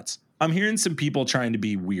that are nuts. I'm hearing some people trying to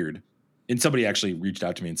be weird. And somebody actually reached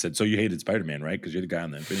out to me and said, so you hated Spider-Man, right? Because you're the guy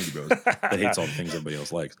on the Infinity Bros that hates all the things everybody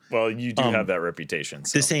else likes. Well, you do have that reputation.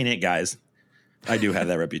 So. This ain't it, guys. I do have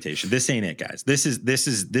that reputation. This ain't it, guys. This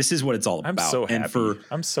is what it's all about. I'm so happy.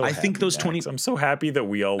 And I think those 20. I'm so happy that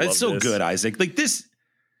we all love this. It's so good, Isaac. Like this,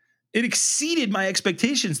 it exceeded my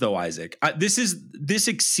expectations, though, Isaac. This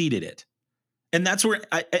exceeded it, and that's where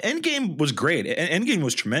Endgame was great. Endgame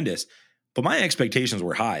was tremendous, but my expectations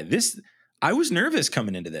were high. I was nervous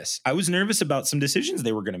coming into this. I was nervous about some decisions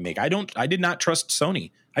they were going to make. I did not trust Sony.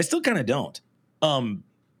 I still kind of don't.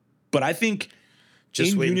 But I think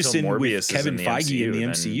just in wait unison until Morbius with is Kevin in Feige in the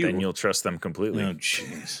MCU, MCU, then you'll trust them completely. Oh,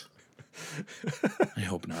 jeez. I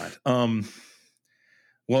hope not.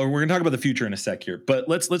 Well, we're gonna talk about the future in a sec here, but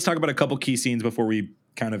let's talk about a couple key scenes before we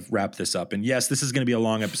kind of wrap this up. And yes, this is going to be a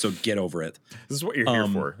long episode. Get over it. This is what you're here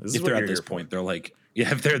for. This is if what they're you're at this here point, they're like,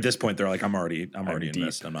 yeah. If they're at this point, they're like, I'm already deep.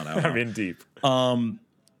 invested. I'm not out. I'm in deep.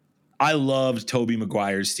 I loved Tobey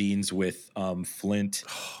Maguire's scenes with Flint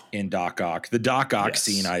and Doc Ock. The Doc Ock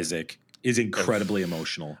scene, Isaac, is incredibly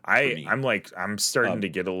emotional. I'm starting to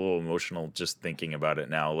get a little emotional just thinking about it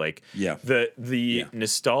now. Like, yeah, the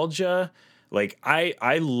nostalgia. Like,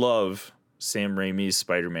 I love Sam Raimi's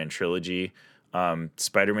Spider-Man trilogy.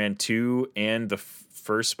 Spider-Man 2 and the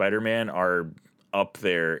first Spider-Man are up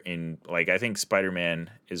there in, like, I think Spider-Man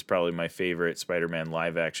is probably my favorite Spider-Man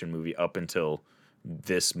live action movie up until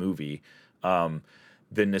this movie. The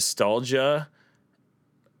nostalgia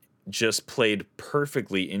just played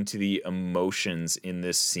perfectly into the emotions in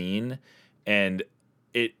this scene, and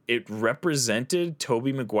it represented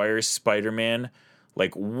Tobey Maguire's Spider-Man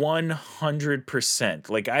like 100%.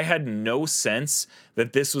 Like, I had no sense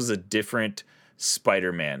that this was a different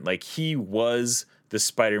Spider-Man. Like, he was the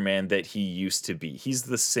Spider-Man that he used to be. He's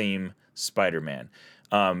the same Spider-Man.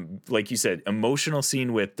 Like you said, emotional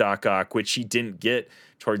scene with Doc Ock, which he didn't get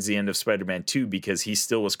towards the end of Spider-Man 2 because he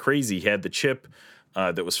still was crazy. He had the chip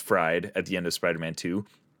that was fried at the end of Spider-Man 2.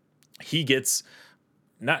 He gets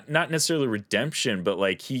not necessarily redemption, but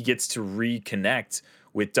like he gets to reconnect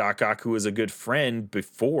with Doc Ock, who was a good friend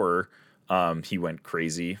before he went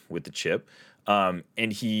crazy with the chip. And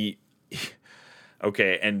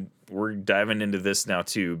okay, and we're diving into this now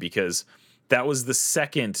too, because that was the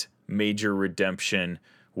second major redemption.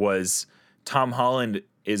 Was Tom Holland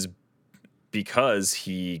is because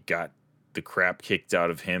he got the crap kicked out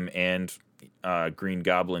of him and Green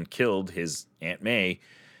Goblin killed his Aunt May.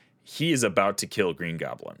 He is about to kill Green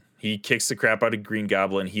Goblin. He kicks the crap out of Green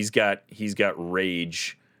Goblin. He's got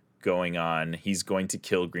rage going on. He's going to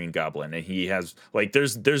kill Green Goblin, and he has, like,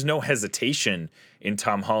 there's no hesitation in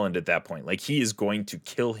Tom Holland at that point. Like, he is going to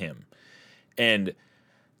kill him. And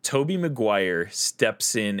Tobey Maguire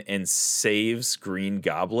steps in and saves Green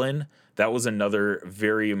Goblin. That was another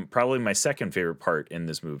probably my second favorite part in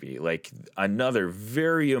this movie. Like, another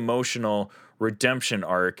very emotional redemption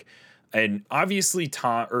arc. And obviously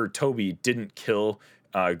Tobey didn't kill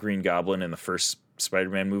Green Goblin in the first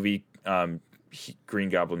Spider-Man movie. Green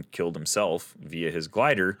Goblin killed himself via his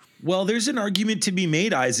glider. Well, there's an argument to be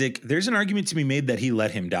made, Isaac. There's an argument to be made that he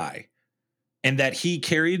let him die, and that he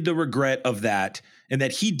carried the regret of that, and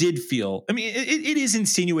that he did feel. I mean, it is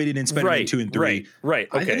insinuated in Spider-Man 2 and 3. Right.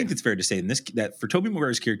 Okay. I think it's fair to say in this that for Tobey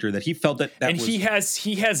Maguire's character that he felt that and was,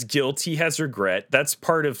 he has guilt. He has regret. That's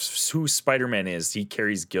part of who Spider-Man is. He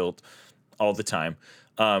carries guilt all the time.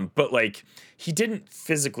 But like, he didn't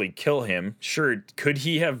physically kill him. Sure, could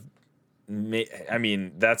he have? I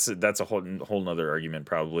mean, that's a whole nother argument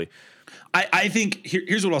probably. I think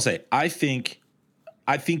here's what I'll say. I think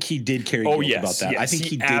he did carry guilt about that. Yes, I think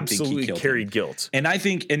he did absolutely think he killed carried him. guilt. And I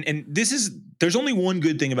think, and there's only one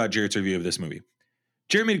good thing about Jarrett's review of this movie.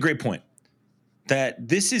 Jarrett made a great point that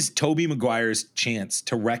this is Tobey Maguire's chance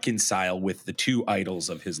to reconcile with the two idols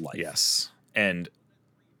of his life. Yes. And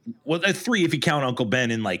well, that's 3 if you count Uncle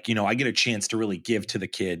Ben, and like, I get a chance to really give to the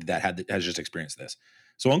kid that has just experienced this.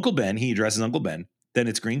 So Uncle Ben, he addresses Uncle Ben. Then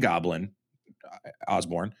it's Green Goblin,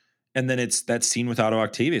 Osborn, and then it's that scene with Otto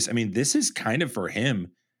Octavius. I mean, this is kind of for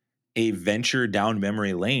him a venture down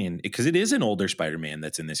memory lane because it is an older Spider-Man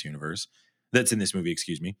that's in this universe, that's in this movie,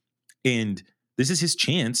 excuse me. And this is his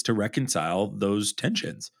chance to reconcile those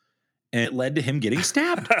tensions. And it led to him getting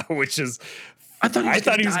stabbed. Which is, I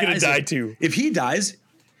thought he was going to die too. If he dies,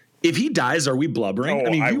 are we blubbering? Oh, I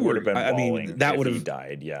mean, I would have been bawling. I mean, that would have have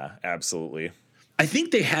died. Yeah, absolutely. I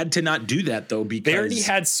think they had to not do that though because they already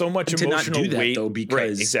had so much emotional weight. Though, because right,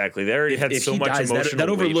 exactly. They already had so much emotional that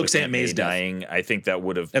overlooks weight Aunt May's dying. I think that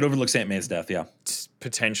would have overlooks Aunt May's death. Yeah,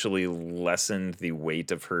 potentially lessened the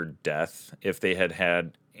weight of her death if they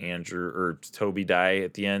had Andrew or Toby die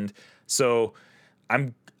at the end. So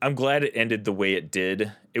I'm glad it ended the way it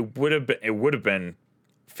did. It would have been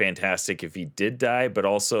fantastic if he did die, but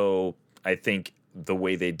also I think the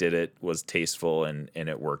way they did it was tasteful and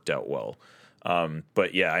it worked out well.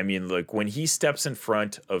 But yeah, I mean, like when he steps in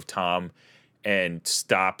front of Tom and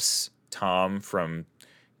stops Tom from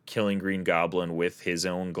killing Green Goblin with his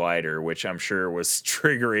own glider, which I'm sure was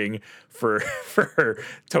triggering for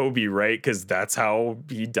Toby, right? Because that's how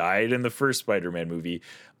he died in the first Spider-Man movie.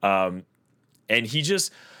 And he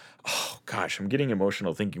just, oh gosh, I'm getting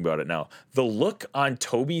emotional thinking about it now. The look on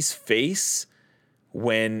Toby's face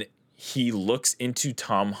when he looks into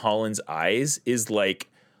Tom Holland's eyes is like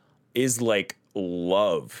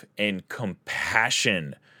love and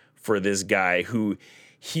compassion for this guy who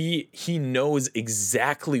he knows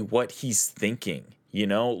exactly what he's thinking,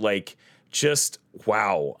 like just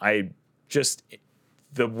wow.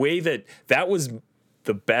 The way that was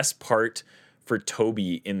the best part for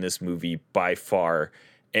Toby in this movie by far.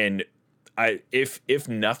 And if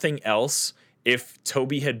nothing else, if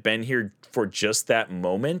Toby had been here for just that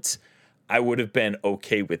moment, I would have been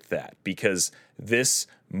okay with that because this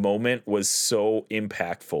moment was so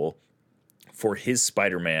impactful for his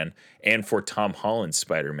Spider-Man and for Tom Holland's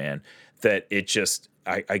Spider-Man that it just,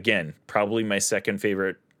 again, probably my second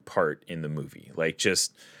favorite part in the movie. Like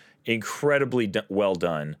just incredibly well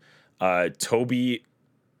done. Toby,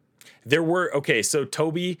 so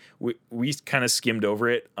Toby, we kind of skimmed over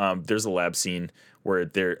it. There's a lab scene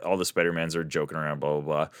where all the Spider-Mans are joking around, blah,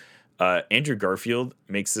 blah, blah. Andrew Garfield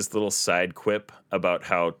makes this little side quip about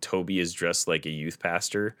how Toby is dressed like a youth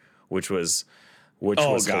pastor, which was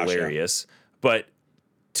hilarious. Yeah. But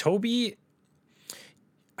Toby,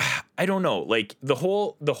 I don't know, like the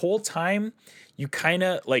whole time you kind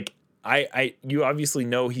of like, you obviously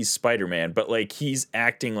know he's Spider-Man, but like he's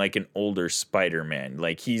acting like an older Spider-Man.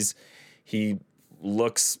 Like he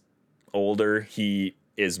looks older. He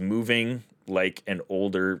is moving like an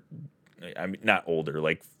older, I mean, not older,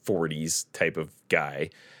 like 40s type of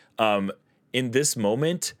guy. In this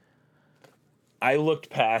moment, I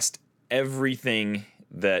looked past everything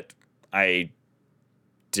that I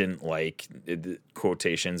didn't like,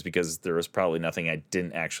 quotations, because there was probably nothing I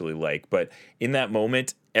didn't actually like. But in that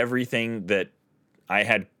moment, everything that I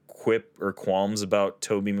had quip or qualms about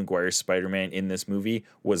Tobey Maguire's Spider-Man in this movie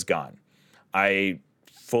was gone. I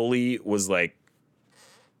fully was like,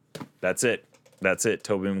 that's it.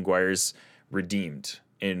 Tobey Maguire's redeemed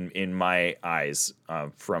in my eyes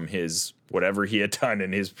from his whatever he had done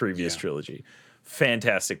in his previous trilogy.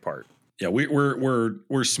 Fantastic part. Yeah, we're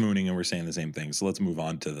smooning and we're saying the same thing. So let's move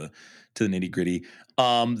on to the nitty gritty.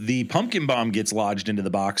 The pumpkin bomb gets lodged into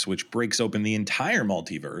the box, which breaks open the entire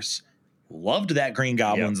multiverse. Loved that Green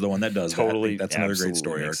Goblin's the one that does totally. That's another great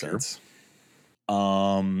story arc here.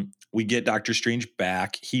 We get Doctor Strange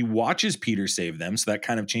back. He watches Peter save them, so that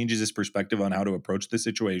kind of changes his perspective on how to approach the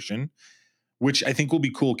situation, which I think will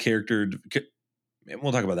be cool charactered.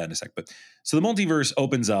 We'll talk about that in a sec. But so the multiverse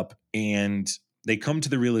opens up and they come to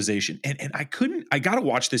the realization, and I got to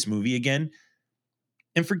watch this movie again.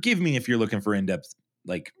 And forgive me if you're looking for in-depth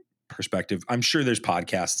like perspective. I'm sure there's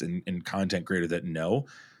podcasts and content creators that know,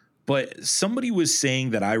 but somebody was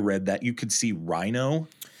saying that I read that you could see Rhino.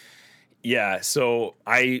 Yeah, so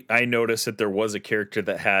I noticed that there was a character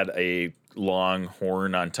that had a long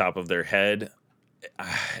horn on top of their head.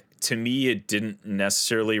 To me, it didn't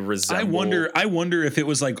necessarily resemble. I wonder if it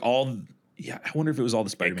was like all. Yeah, I wonder if it was all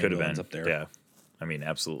the Spider-Man villains up there. Yeah, I mean,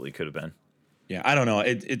 absolutely could have been. Yeah, I don't know.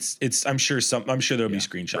 It's. I'm sure there'll be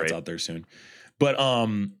screenshots out there soon. But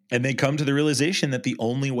and they come to the realization that the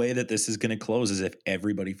only way that this is going to close is if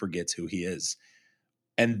everybody forgets who he is.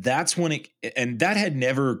 And that's when that had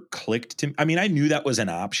never clicked to me. I mean, I knew that was an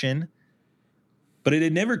option, but it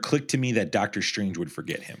had never clicked to me that Doctor Strange would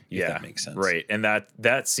forget him. If that makes sense. Right. And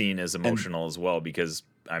that scene is emotional as well, because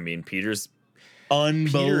I mean, Peter's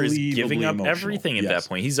Peter is giving up emotional. everything at Yes. that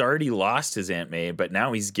point. He's already lost his Aunt May, but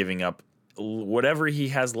now he's giving up whatever he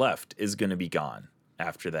has left is going to be gone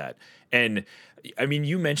after that. And I mean,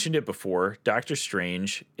 you mentioned it before. Doctor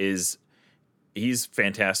Strange he's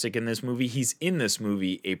fantastic in this movie. He's in this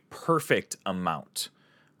movie a perfect amount.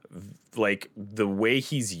 Like the way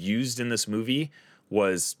he's used in this movie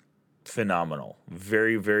was phenomenal.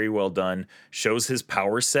 Very, very well done. Shows his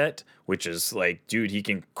power set, which is like, dude, he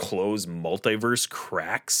can close multiverse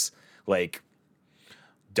cracks. Like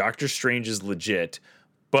Doctor Strange is legit,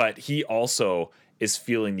 but he also is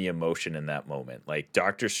feeling the emotion in that moment. Like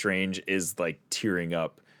Doctor Strange is like tearing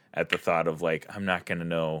up at the thought of like, I'm not going to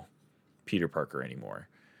know Peter Parker anymore.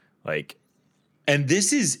 Like, and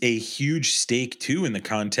this is a huge stake too in the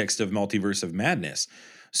context of Multiverse of Madness.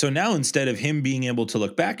 So now instead of him being able to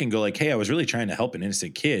look back and go like, hey, I was really trying to help an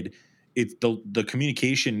innocent kid, it's the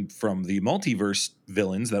communication from the multiverse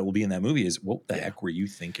villains that will be in that movie is, what the heck were you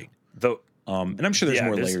thinking? And I'm sure there's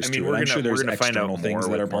more layers to it. I'm sure there's external things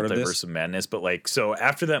that are part of this. Multiverse of Madness, but like, so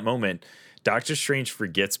after that moment, Doctor Strange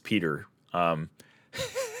forgets Peter.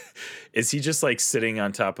 Is he just like sitting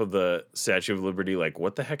on top of the Statue of Liberty? Like,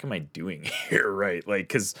 what the heck am I doing here? Right. Like,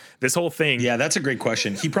 cause this whole thing. Yeah, that's a great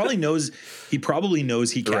question. He probably knows he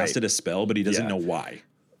casted a spell, but he doesn't know why.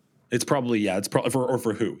 It's probably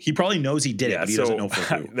for who. He probably knows he did it, but he doesn't know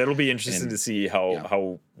for who. That'll be interesting to see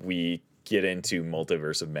how we get into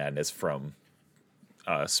Multiverse of Madness from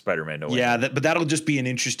Spider-Man No Way. Yeah, but that'll just be an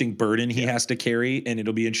interesting burden he has to carry, and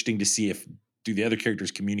it'll be interesting to see if do the other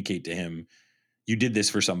characters communicate to him, you did this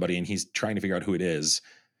for somebody, and he's trying to figure out who it is.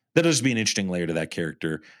 That'll just be an interesting layer to that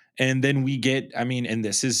character. And then we get, and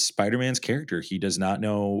this is Spider-Man's character. He does not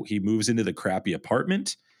know. He moves into the crappy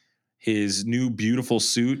apartment. His new beautiful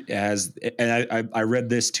suit I read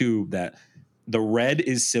this too, that the red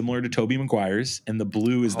is similar to Tobey Maguire's, and the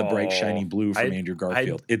blue is the bright, shiny blue from Andrew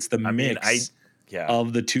Garfield. It's the mix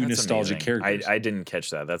of the two nostalgic characters. I didn't catch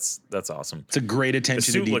that. That's awesome. It's a great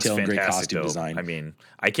attention to detail and great costume design. I mean,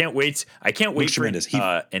 I can't wait for an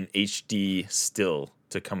HD still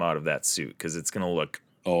to come out of that suit, because it's going to look.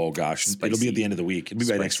 Oh gosh, it'll be at the end of the week. It'll be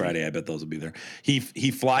by next Friday. I bet those will be there. He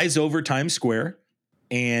flies over Times Square,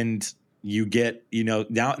 and you get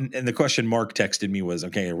now. And the question Mark texted me was,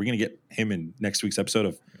 okay, are we going to get him in next week's episode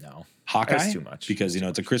of Hawkeye? That's too much because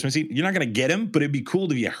it's a Christmas Eve. You're not going to get him, but it'd be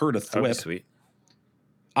cool if you heard a thwip. That'd be sweet.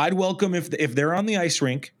 I'd welcome if they're on the ice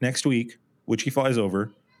rink next week, which he flies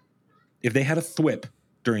over. If they had a thwip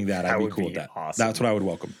during that, I'd be cool with that. Awesome. That's what I would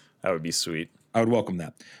welcome. That would be sweet. I would welcome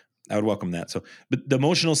that. So, but the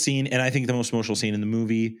emotional scene, and I think the most emotional scene in the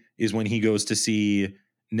movie is when he goes to see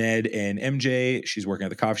Ned and MJ. She's working at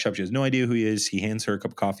the coffee shop. She has no idea who he is. He hands her a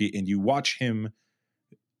cup of coffee, and you watch him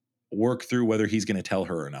work through whether he's going to tell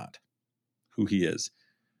her or not who he is.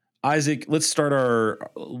 Isaac, let's start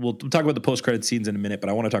we'll talk about the post-credit scenes in a minute,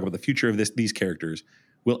 but I want to talk about the future of these characters.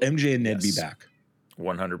 Will MJ and Ned be back?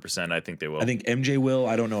 100%. I think they will. I think MJ will.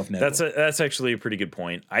 I don't know if Ned will. That's actually a pretty good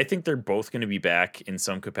point. I think they're both going to be back in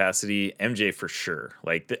some capacity. MJ for sure.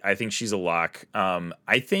 Like, I think she's a lock.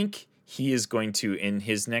 I think he is going to, in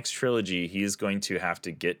his next trilogy, he is going to have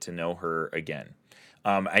to get to know her again.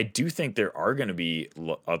 I do think there are going to be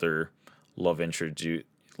other love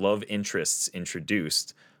interests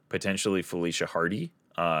introduced. Potentially Felicia Hardy,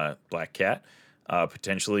 Black Cat,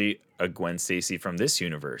 potentially a Gwen Stacy from this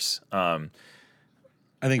universe. I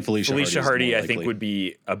think Felicia Hardy I think would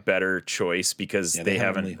be a better choice, because they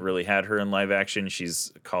haven't really had her in live action.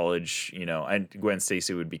 She's college, and Gwen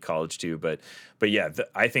Stacy would be college too. But yeah,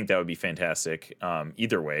 I think that would be fantastic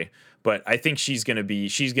either way. But I think she's gonna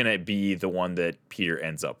be the one that Peter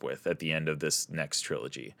ends up with at the end of this next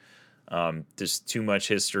trilogy. There's too much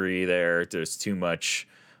history there. There's too much.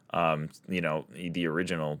 The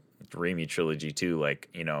original Raimi trilogy too, like,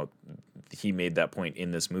 he made that point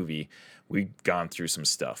in this movie. We've gone through some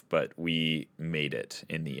stuff, but we made it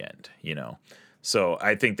in the end, So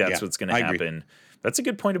I think that's what's going to happen. Agree. That's a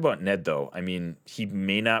good point about Ned, though. I mean, he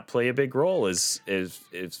may not play a big role if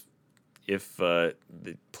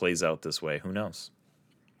it plays out this way. Who knows?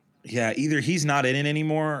 Yeah, either he's not in it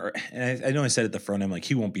anymore, and I know I said at the front, I'm like,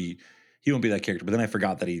 he won't be that character. But then I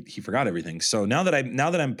forgot that he forgot everything. So now that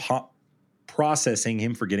I'm processing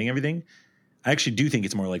him forgetting everything, I actually do think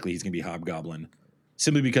it's more likely he's going to be Hobgoblin,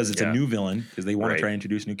 simply because it's a new villain, because they want to try and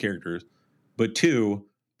introduce new characters. But two,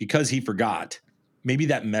 because he forgot, maybe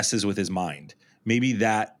that messes with his mind. Maybe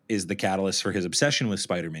that is the catalyst for his obsession with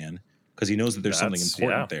Spider-Man, because he knows that there's something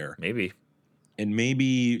important there. Maybe. And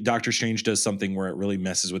maybe Doctor Strange does something where it really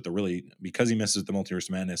messes with because he messes with the Multiverse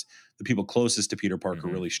of Madness, the people closest to Peter Parker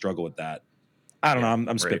really struggle with that. I don't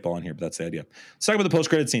know. I'm spitballing here, but that's the idea. Let's talk about the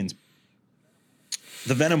post-credit scenes.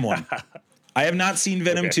 The Venom one. I have not seen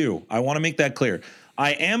Venom Okay. 2. I want to make that clear.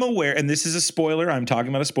 I am aware, and this is a spoiler. I'm talking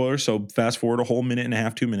about a spoiler, so fast forward a whole minute and a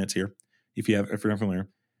half, 2 minutes here, if you're not familiar.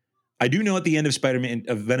 I do know at the end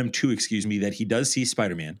of Venom 2, that he does see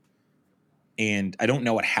Spider-Man, and I don't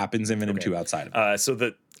know what happens in Venom 2 outside of it.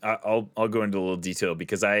 So I'll go into a little detail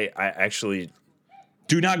because I actually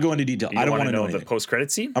Do not go into detail. I don't want to know the anything.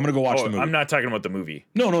 post-credit scene. I'm gonna go watch the movie. I'm not talking about the movie.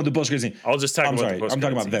 No, the post-credit scene. I'll just talk I'm about sorry. the I'm post-credit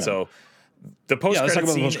talking about scene. Venom. So the let's talk post-credit about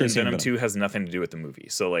the scene post-credit in scene in Venom Venom. 2 has nothing to do with the movie.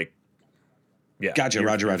 So like, yeah, Gotcha.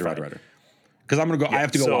 Roger. Because I'm gonna go. I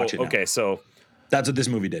have to go watch it now. Okay, so That's what this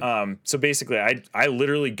movie did. so basically, I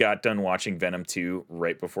literally got done watching Venom 2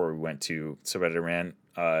 right before we went to Spider-Man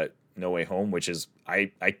No Way Home, which is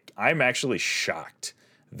I'm actually shocked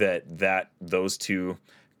that those two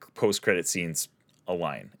post-credit scenes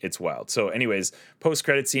align. It's wild. So anyways,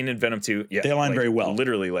 post-credit scene in Venom 2, yeah, They align very well.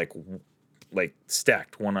 Literally like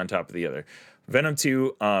stacked one on top of the other. Venom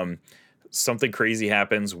 2, something crazy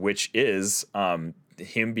happens, which is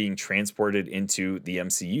him being transported into the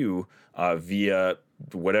MCU via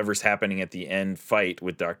whatever's happening at the end fight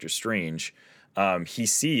with Doctor Strange. He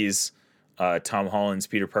sees Tom Holland's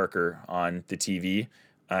Peter Parker on the TV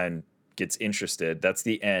and gets interested. That's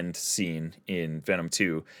the end scene in Venom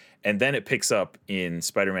 2. And then it picks up in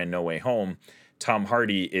Spider-Man No Way Home. Tom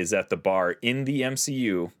Hardy is at the bar in the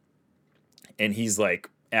MCU, and he's like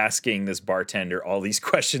asking this bartender all these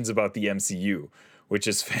questions about the MCU, which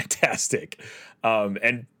is fantastic.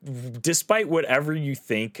 And despite whatever you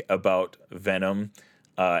think about Venom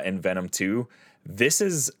and Venom 2, this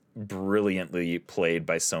is brilliantly played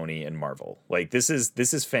by Sony and Marvel. Like this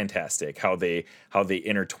is fantastic how they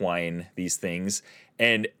intertwine these things.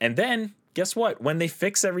 And then guess what? When they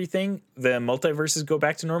fix everything, the multiverses go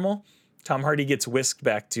back to normal. Tom Hardy gets whisked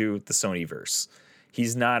back to the Sonyverse.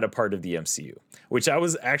 He's not a part of the MCU, which I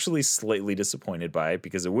was actually slightly disappointed by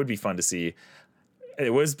because it would be fun to see.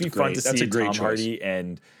 It would be fun to see Tom Hardy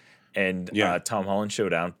and Tom Holland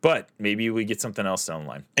showdown, but maybe we get something else down the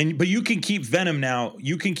line. But you can keep Venom now.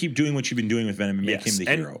 You can keep doing what you've been doing with Venom and make him the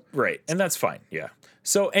hero. Right, and that's fine. Yeah.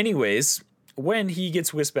 So, anyways, when he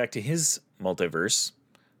gets whisked back to his multiverse,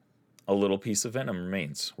 a little piece of Venom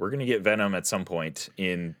remains. We're gonna get Venom at some point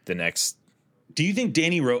in the next. Do you think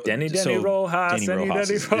Danny Rojas? Danny Rojas.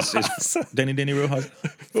 Danny Rojas.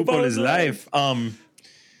 Football is life.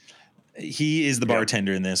 He is the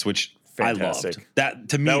bartender in this, which fantastic. I loved. That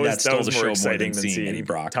to me, that stole the show more than seeing Eddie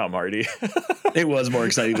Brock. Tom Hardy. It was more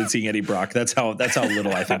exciting than seeing Eddie Brock. That's how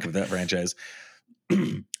little I think of that franchise.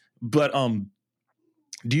 But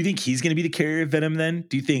do you think he's going to be the carrier of Venom? Then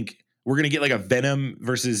do you think we're going to get like a Venom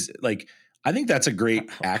versus like? I think that's a great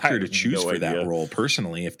actor to choose for that role.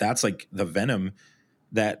 Personally, if that's like the Venom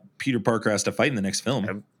that Peter Parker has to fight in the next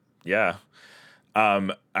film. Yeah.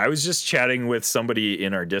 I was just chatting with somebody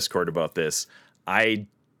in our Discord about this. I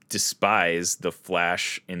despise the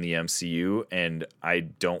Flash in the MCU, and I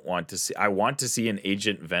don't want to see. I want to see an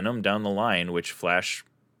Agent Venom down the line, which Flash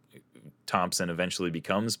Thompson eventually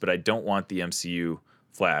becomes, but I don't want the MCU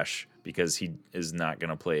Flash because he is not going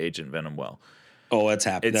to play Agent Venom well. Oh, that's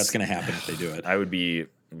happening. That's going to happen if they do it. I would be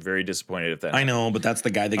very disappointed if that. I know, but that's the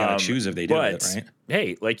guy they got to choose if they do it, right?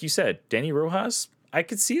 Hey, like you said, Danny Rojas, I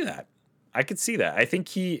could see that. I think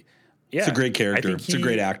he. Yeah, it's a great character. It's a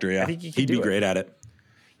great actor. Yeah, he'd be great at it.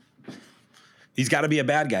 He's got to be a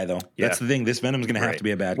bad guy, though. Yeah. That's the thing. This Venom's going to have to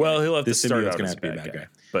be a bad guy. Well, he'll have to start out going to as have to be a bad guy.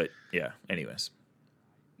 But yeah, anyways.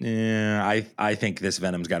 Yeah, I think this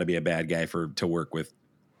Venom's got to be a bad guy to work with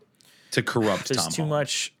to corrupt Tom Holland. There's too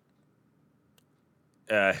much.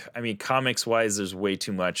 I mean, comics wise, there's way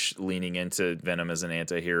too much leaning into Venom as an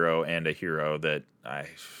anti-hero and a hero that I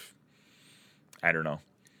don't know.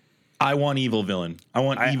 I want evil villain. I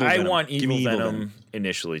want evil Venom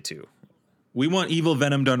initially too. We want evil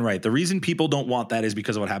Venom done right. The reason people don't want that is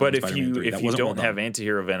because of what happened in Spider-Man 3. If you don't have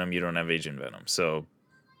anti-hero Venom, you don't have Agent Venom. So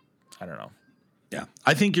I don't know. Yeah.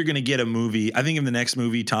 I think you're going to get a movie. I think in the next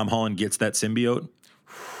movie, Tom Holland gets that symbiote.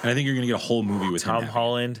 And I think you're going to get a whole movie with Tom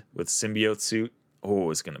Holland with symbiote suit.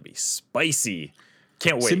 Oh, it's going to be spicy.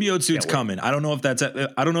 Can't wait. Symbiote suit's coming. I don't know if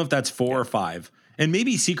that's 4 or 5. And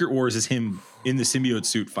maybe Secret Wars is him in the symbiote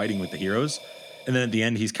suit fighting with the heroes. And then at the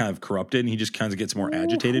end, he's kind of corrupted and he just kind of gets more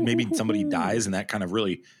agitated. Maybe somebody dies and that kind of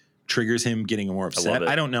really triggers him getting more upset.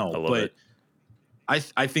 I don't know. But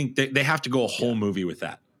I think they have to go a whole movie with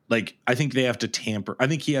that. Like, I think they have to tamper. I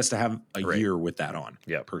think he has to have a year with that on.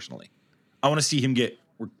 Yeah. Personally, I want to see him get.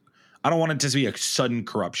 I don't want it to be a sudden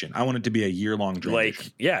corruption. I want it to be a year-long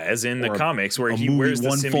transition. Like, as in the comics where he wears the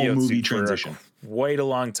symbiote movie suit transition. for quite a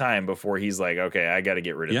long time before he's like, okay, I got to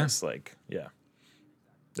get rid of this. Like, yeah.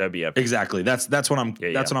 That'd be epic. Exactly. That's what I'm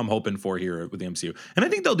what I'm hoping for here with the MCU, and I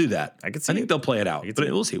think they'll do that. I think they'll play it out, but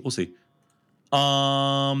we'll see. We'll see.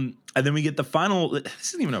 And then we get the final. This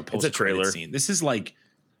isn't even a post. It's a trailer scene. This is like,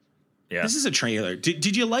 this is a trailer.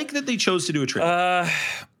 Did you like that they chose to do a trailer?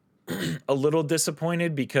 A little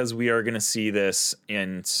disappointed because we are going to see this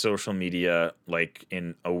in social media like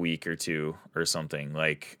in a week or two or something.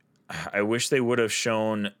 Like, I wish they would have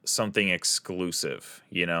shown something exclusive,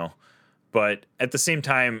 you know. But at the same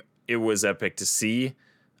time, it was epic to see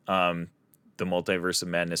the Multiverse of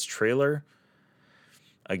Madness trailer.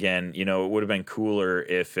 Again, you know, it would have been cooler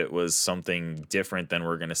if it was something different than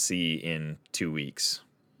we're going to see in 2 weeks.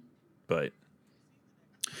 But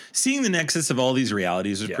seeing the nexus of all these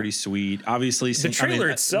realities was pretty sweet. Obviously, the trailer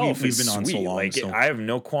itself we've been on sweet. So long. Like, I have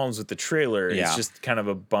no qualms with the trailer. Yeah. It's just kind of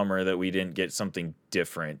a bummer that we didn't get something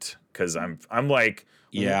different because I'm like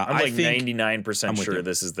 99% sure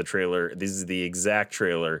this is the trailer. This is the exact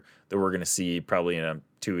trailer that we're going to see probably in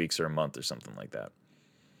 2 weeks or a month or something like that.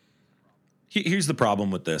 Here's the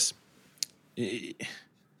problem with this.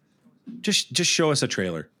 Just show us a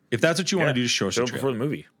trailer. If that's what you want to do, just show us a trailer before the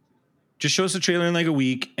movie. Just show us a trailer in like a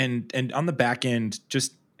week, and on the back end,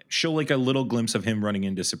 just show like a little glimpse of him running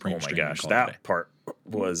into Supreme. Oh my gosh, that part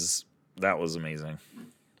was amazing.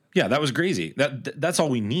 Yeah, that was crazy. That's all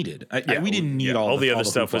we needed. We didn't need all the other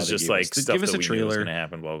stuff. Was just like stuff give us that a trailer. Was going to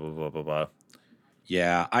happen. Blah blah blah blah blah.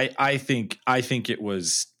 Yeah, I think it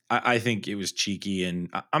was. I think it was cheeky, and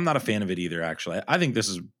I'm not a fan of it either. Actually, I think this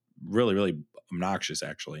is really, really obnoxious.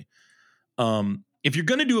 Actually, if you're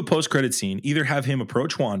going to do a post-credit scene, either have him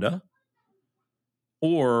approach Wanda,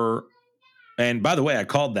 and by the way, I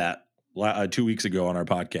called that 2 weeks ago on our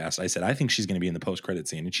podcast. I said I think she's going to be in the post-credit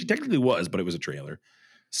scene, and she technically was, but it was a trailer.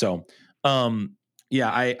 So,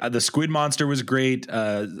 the squid monster was great.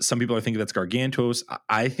 Some people are thinking that's Gargantos.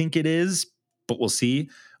 I think it is, but we'll see.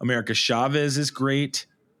 America Chavez is great.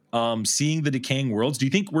 Seeing the decaying worlds. Do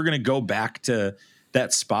you think we're going to go back to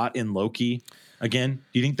that spot in Loki again?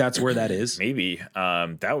 Do you think that's where that is? Maybe.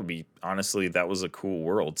 That would be, honestly, that was a cool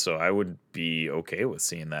world. So I would be okay with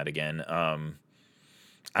seeing that again.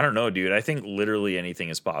 I don't know, dude. I think literally anything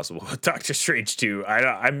is possible with Doctor Strange 2.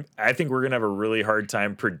 I think we're going to have a really hard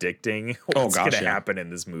time predicting what's going to happen in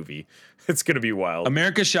this movie. It's going to be wild.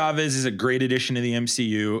 America Chavez is a great addition to the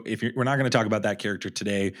MCU. We're not going to talk about that character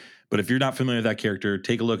today, but if you're not familiar with that character,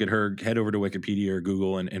 take a look at her, head over to Wikipedia or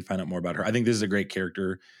Google and find out more about her. I think this is a great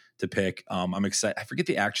character to pick. I'm excited. I forget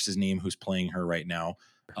the actress's name who's playing her right now.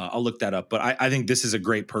 I'll look that up, but I think this is a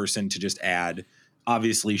great person to just add.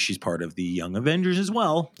 Obviously, she's part of the Young Avengers as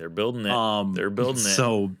well. They're building it. They're building it.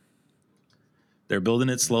 So they're building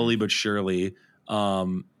it slowly but surely. Let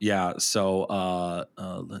me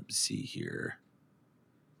see here.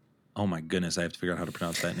 Oh my goodness, I have to figure out how to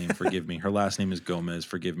pronounce that name. Forgive me. Her last name is Gomez.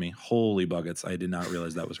 Forgive me. Holy buckets. I did not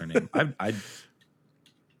realize that was her name.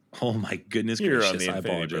 Oh my goodness gracious. I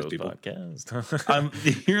apologize, people.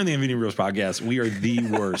 Podcast. Here on the Infinity Bros podcast, we are the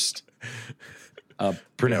worst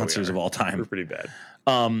pronouncers of all time. We're pretty bad.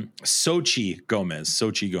 Xochitl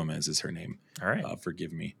Gomez is her name. All right.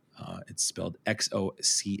 Forgive me. It's spelled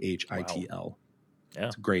Xochitl. Wow. Yeah.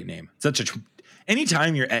 It's a great name.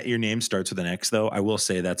 Anytime your name starts with an X, though, I will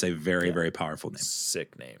say that's a very, very powerful name.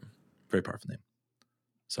 Sick name. Very powerful name.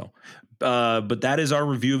 So, but that is our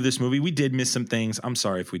review of this movie. We did miss some things. I'm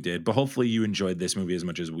sorry if we did, but hopefully you enjoyed this movie as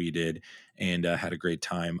much as we did and had a great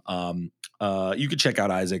time. You could check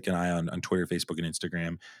out Isaac and I on Twitter, Facebook, and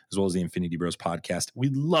Instagram, as well as the Infinity Bros podcast.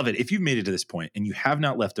 We'd love it. If you've made it to this point and you have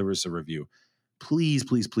not left us a review, please,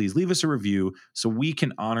 please, please leave us a review so we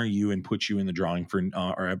can honor you and put you in the drawing for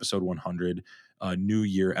our episode 100 New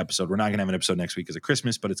Year episode. We're not going to have an episode next week because of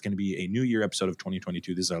Christmas, but it's going to be a New Year episode of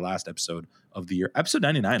 2022. This is our last episode of the year. Episode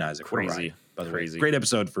 99, Isaac. Crazy. By the way. Great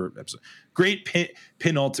episode. Great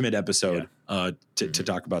penultimate episode to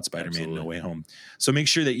talk about Spider-Man No Way Home. So make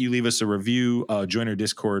sure that you leave us a review, join our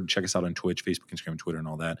Discord, check us out on Twitch, Facebook, Instagram, Twitter, and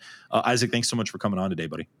all that. Isaac, thanks so much for coming on today,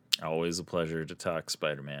 buddy. Always a pleasure to talk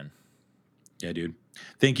Spider-Man. Yeah, dude.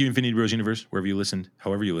 Thank you, Infinity Bros Universe, wherever you listened,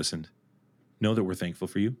 however you listened. Know that we're thankful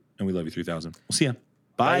for you, and we love you 3000. We'll see ya.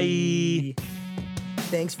 Bye.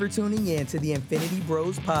 Thanks for tuning in to the Infinity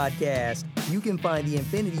Bros podcast. You can find the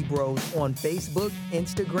Infinity Bros on Facebook,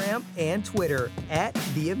 Instagram, and Twitter at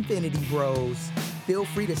the Infinity Bros. Feel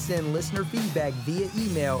free to send listener feedback via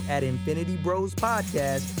email at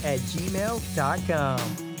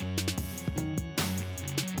infinitybrospodcast@gmail.com.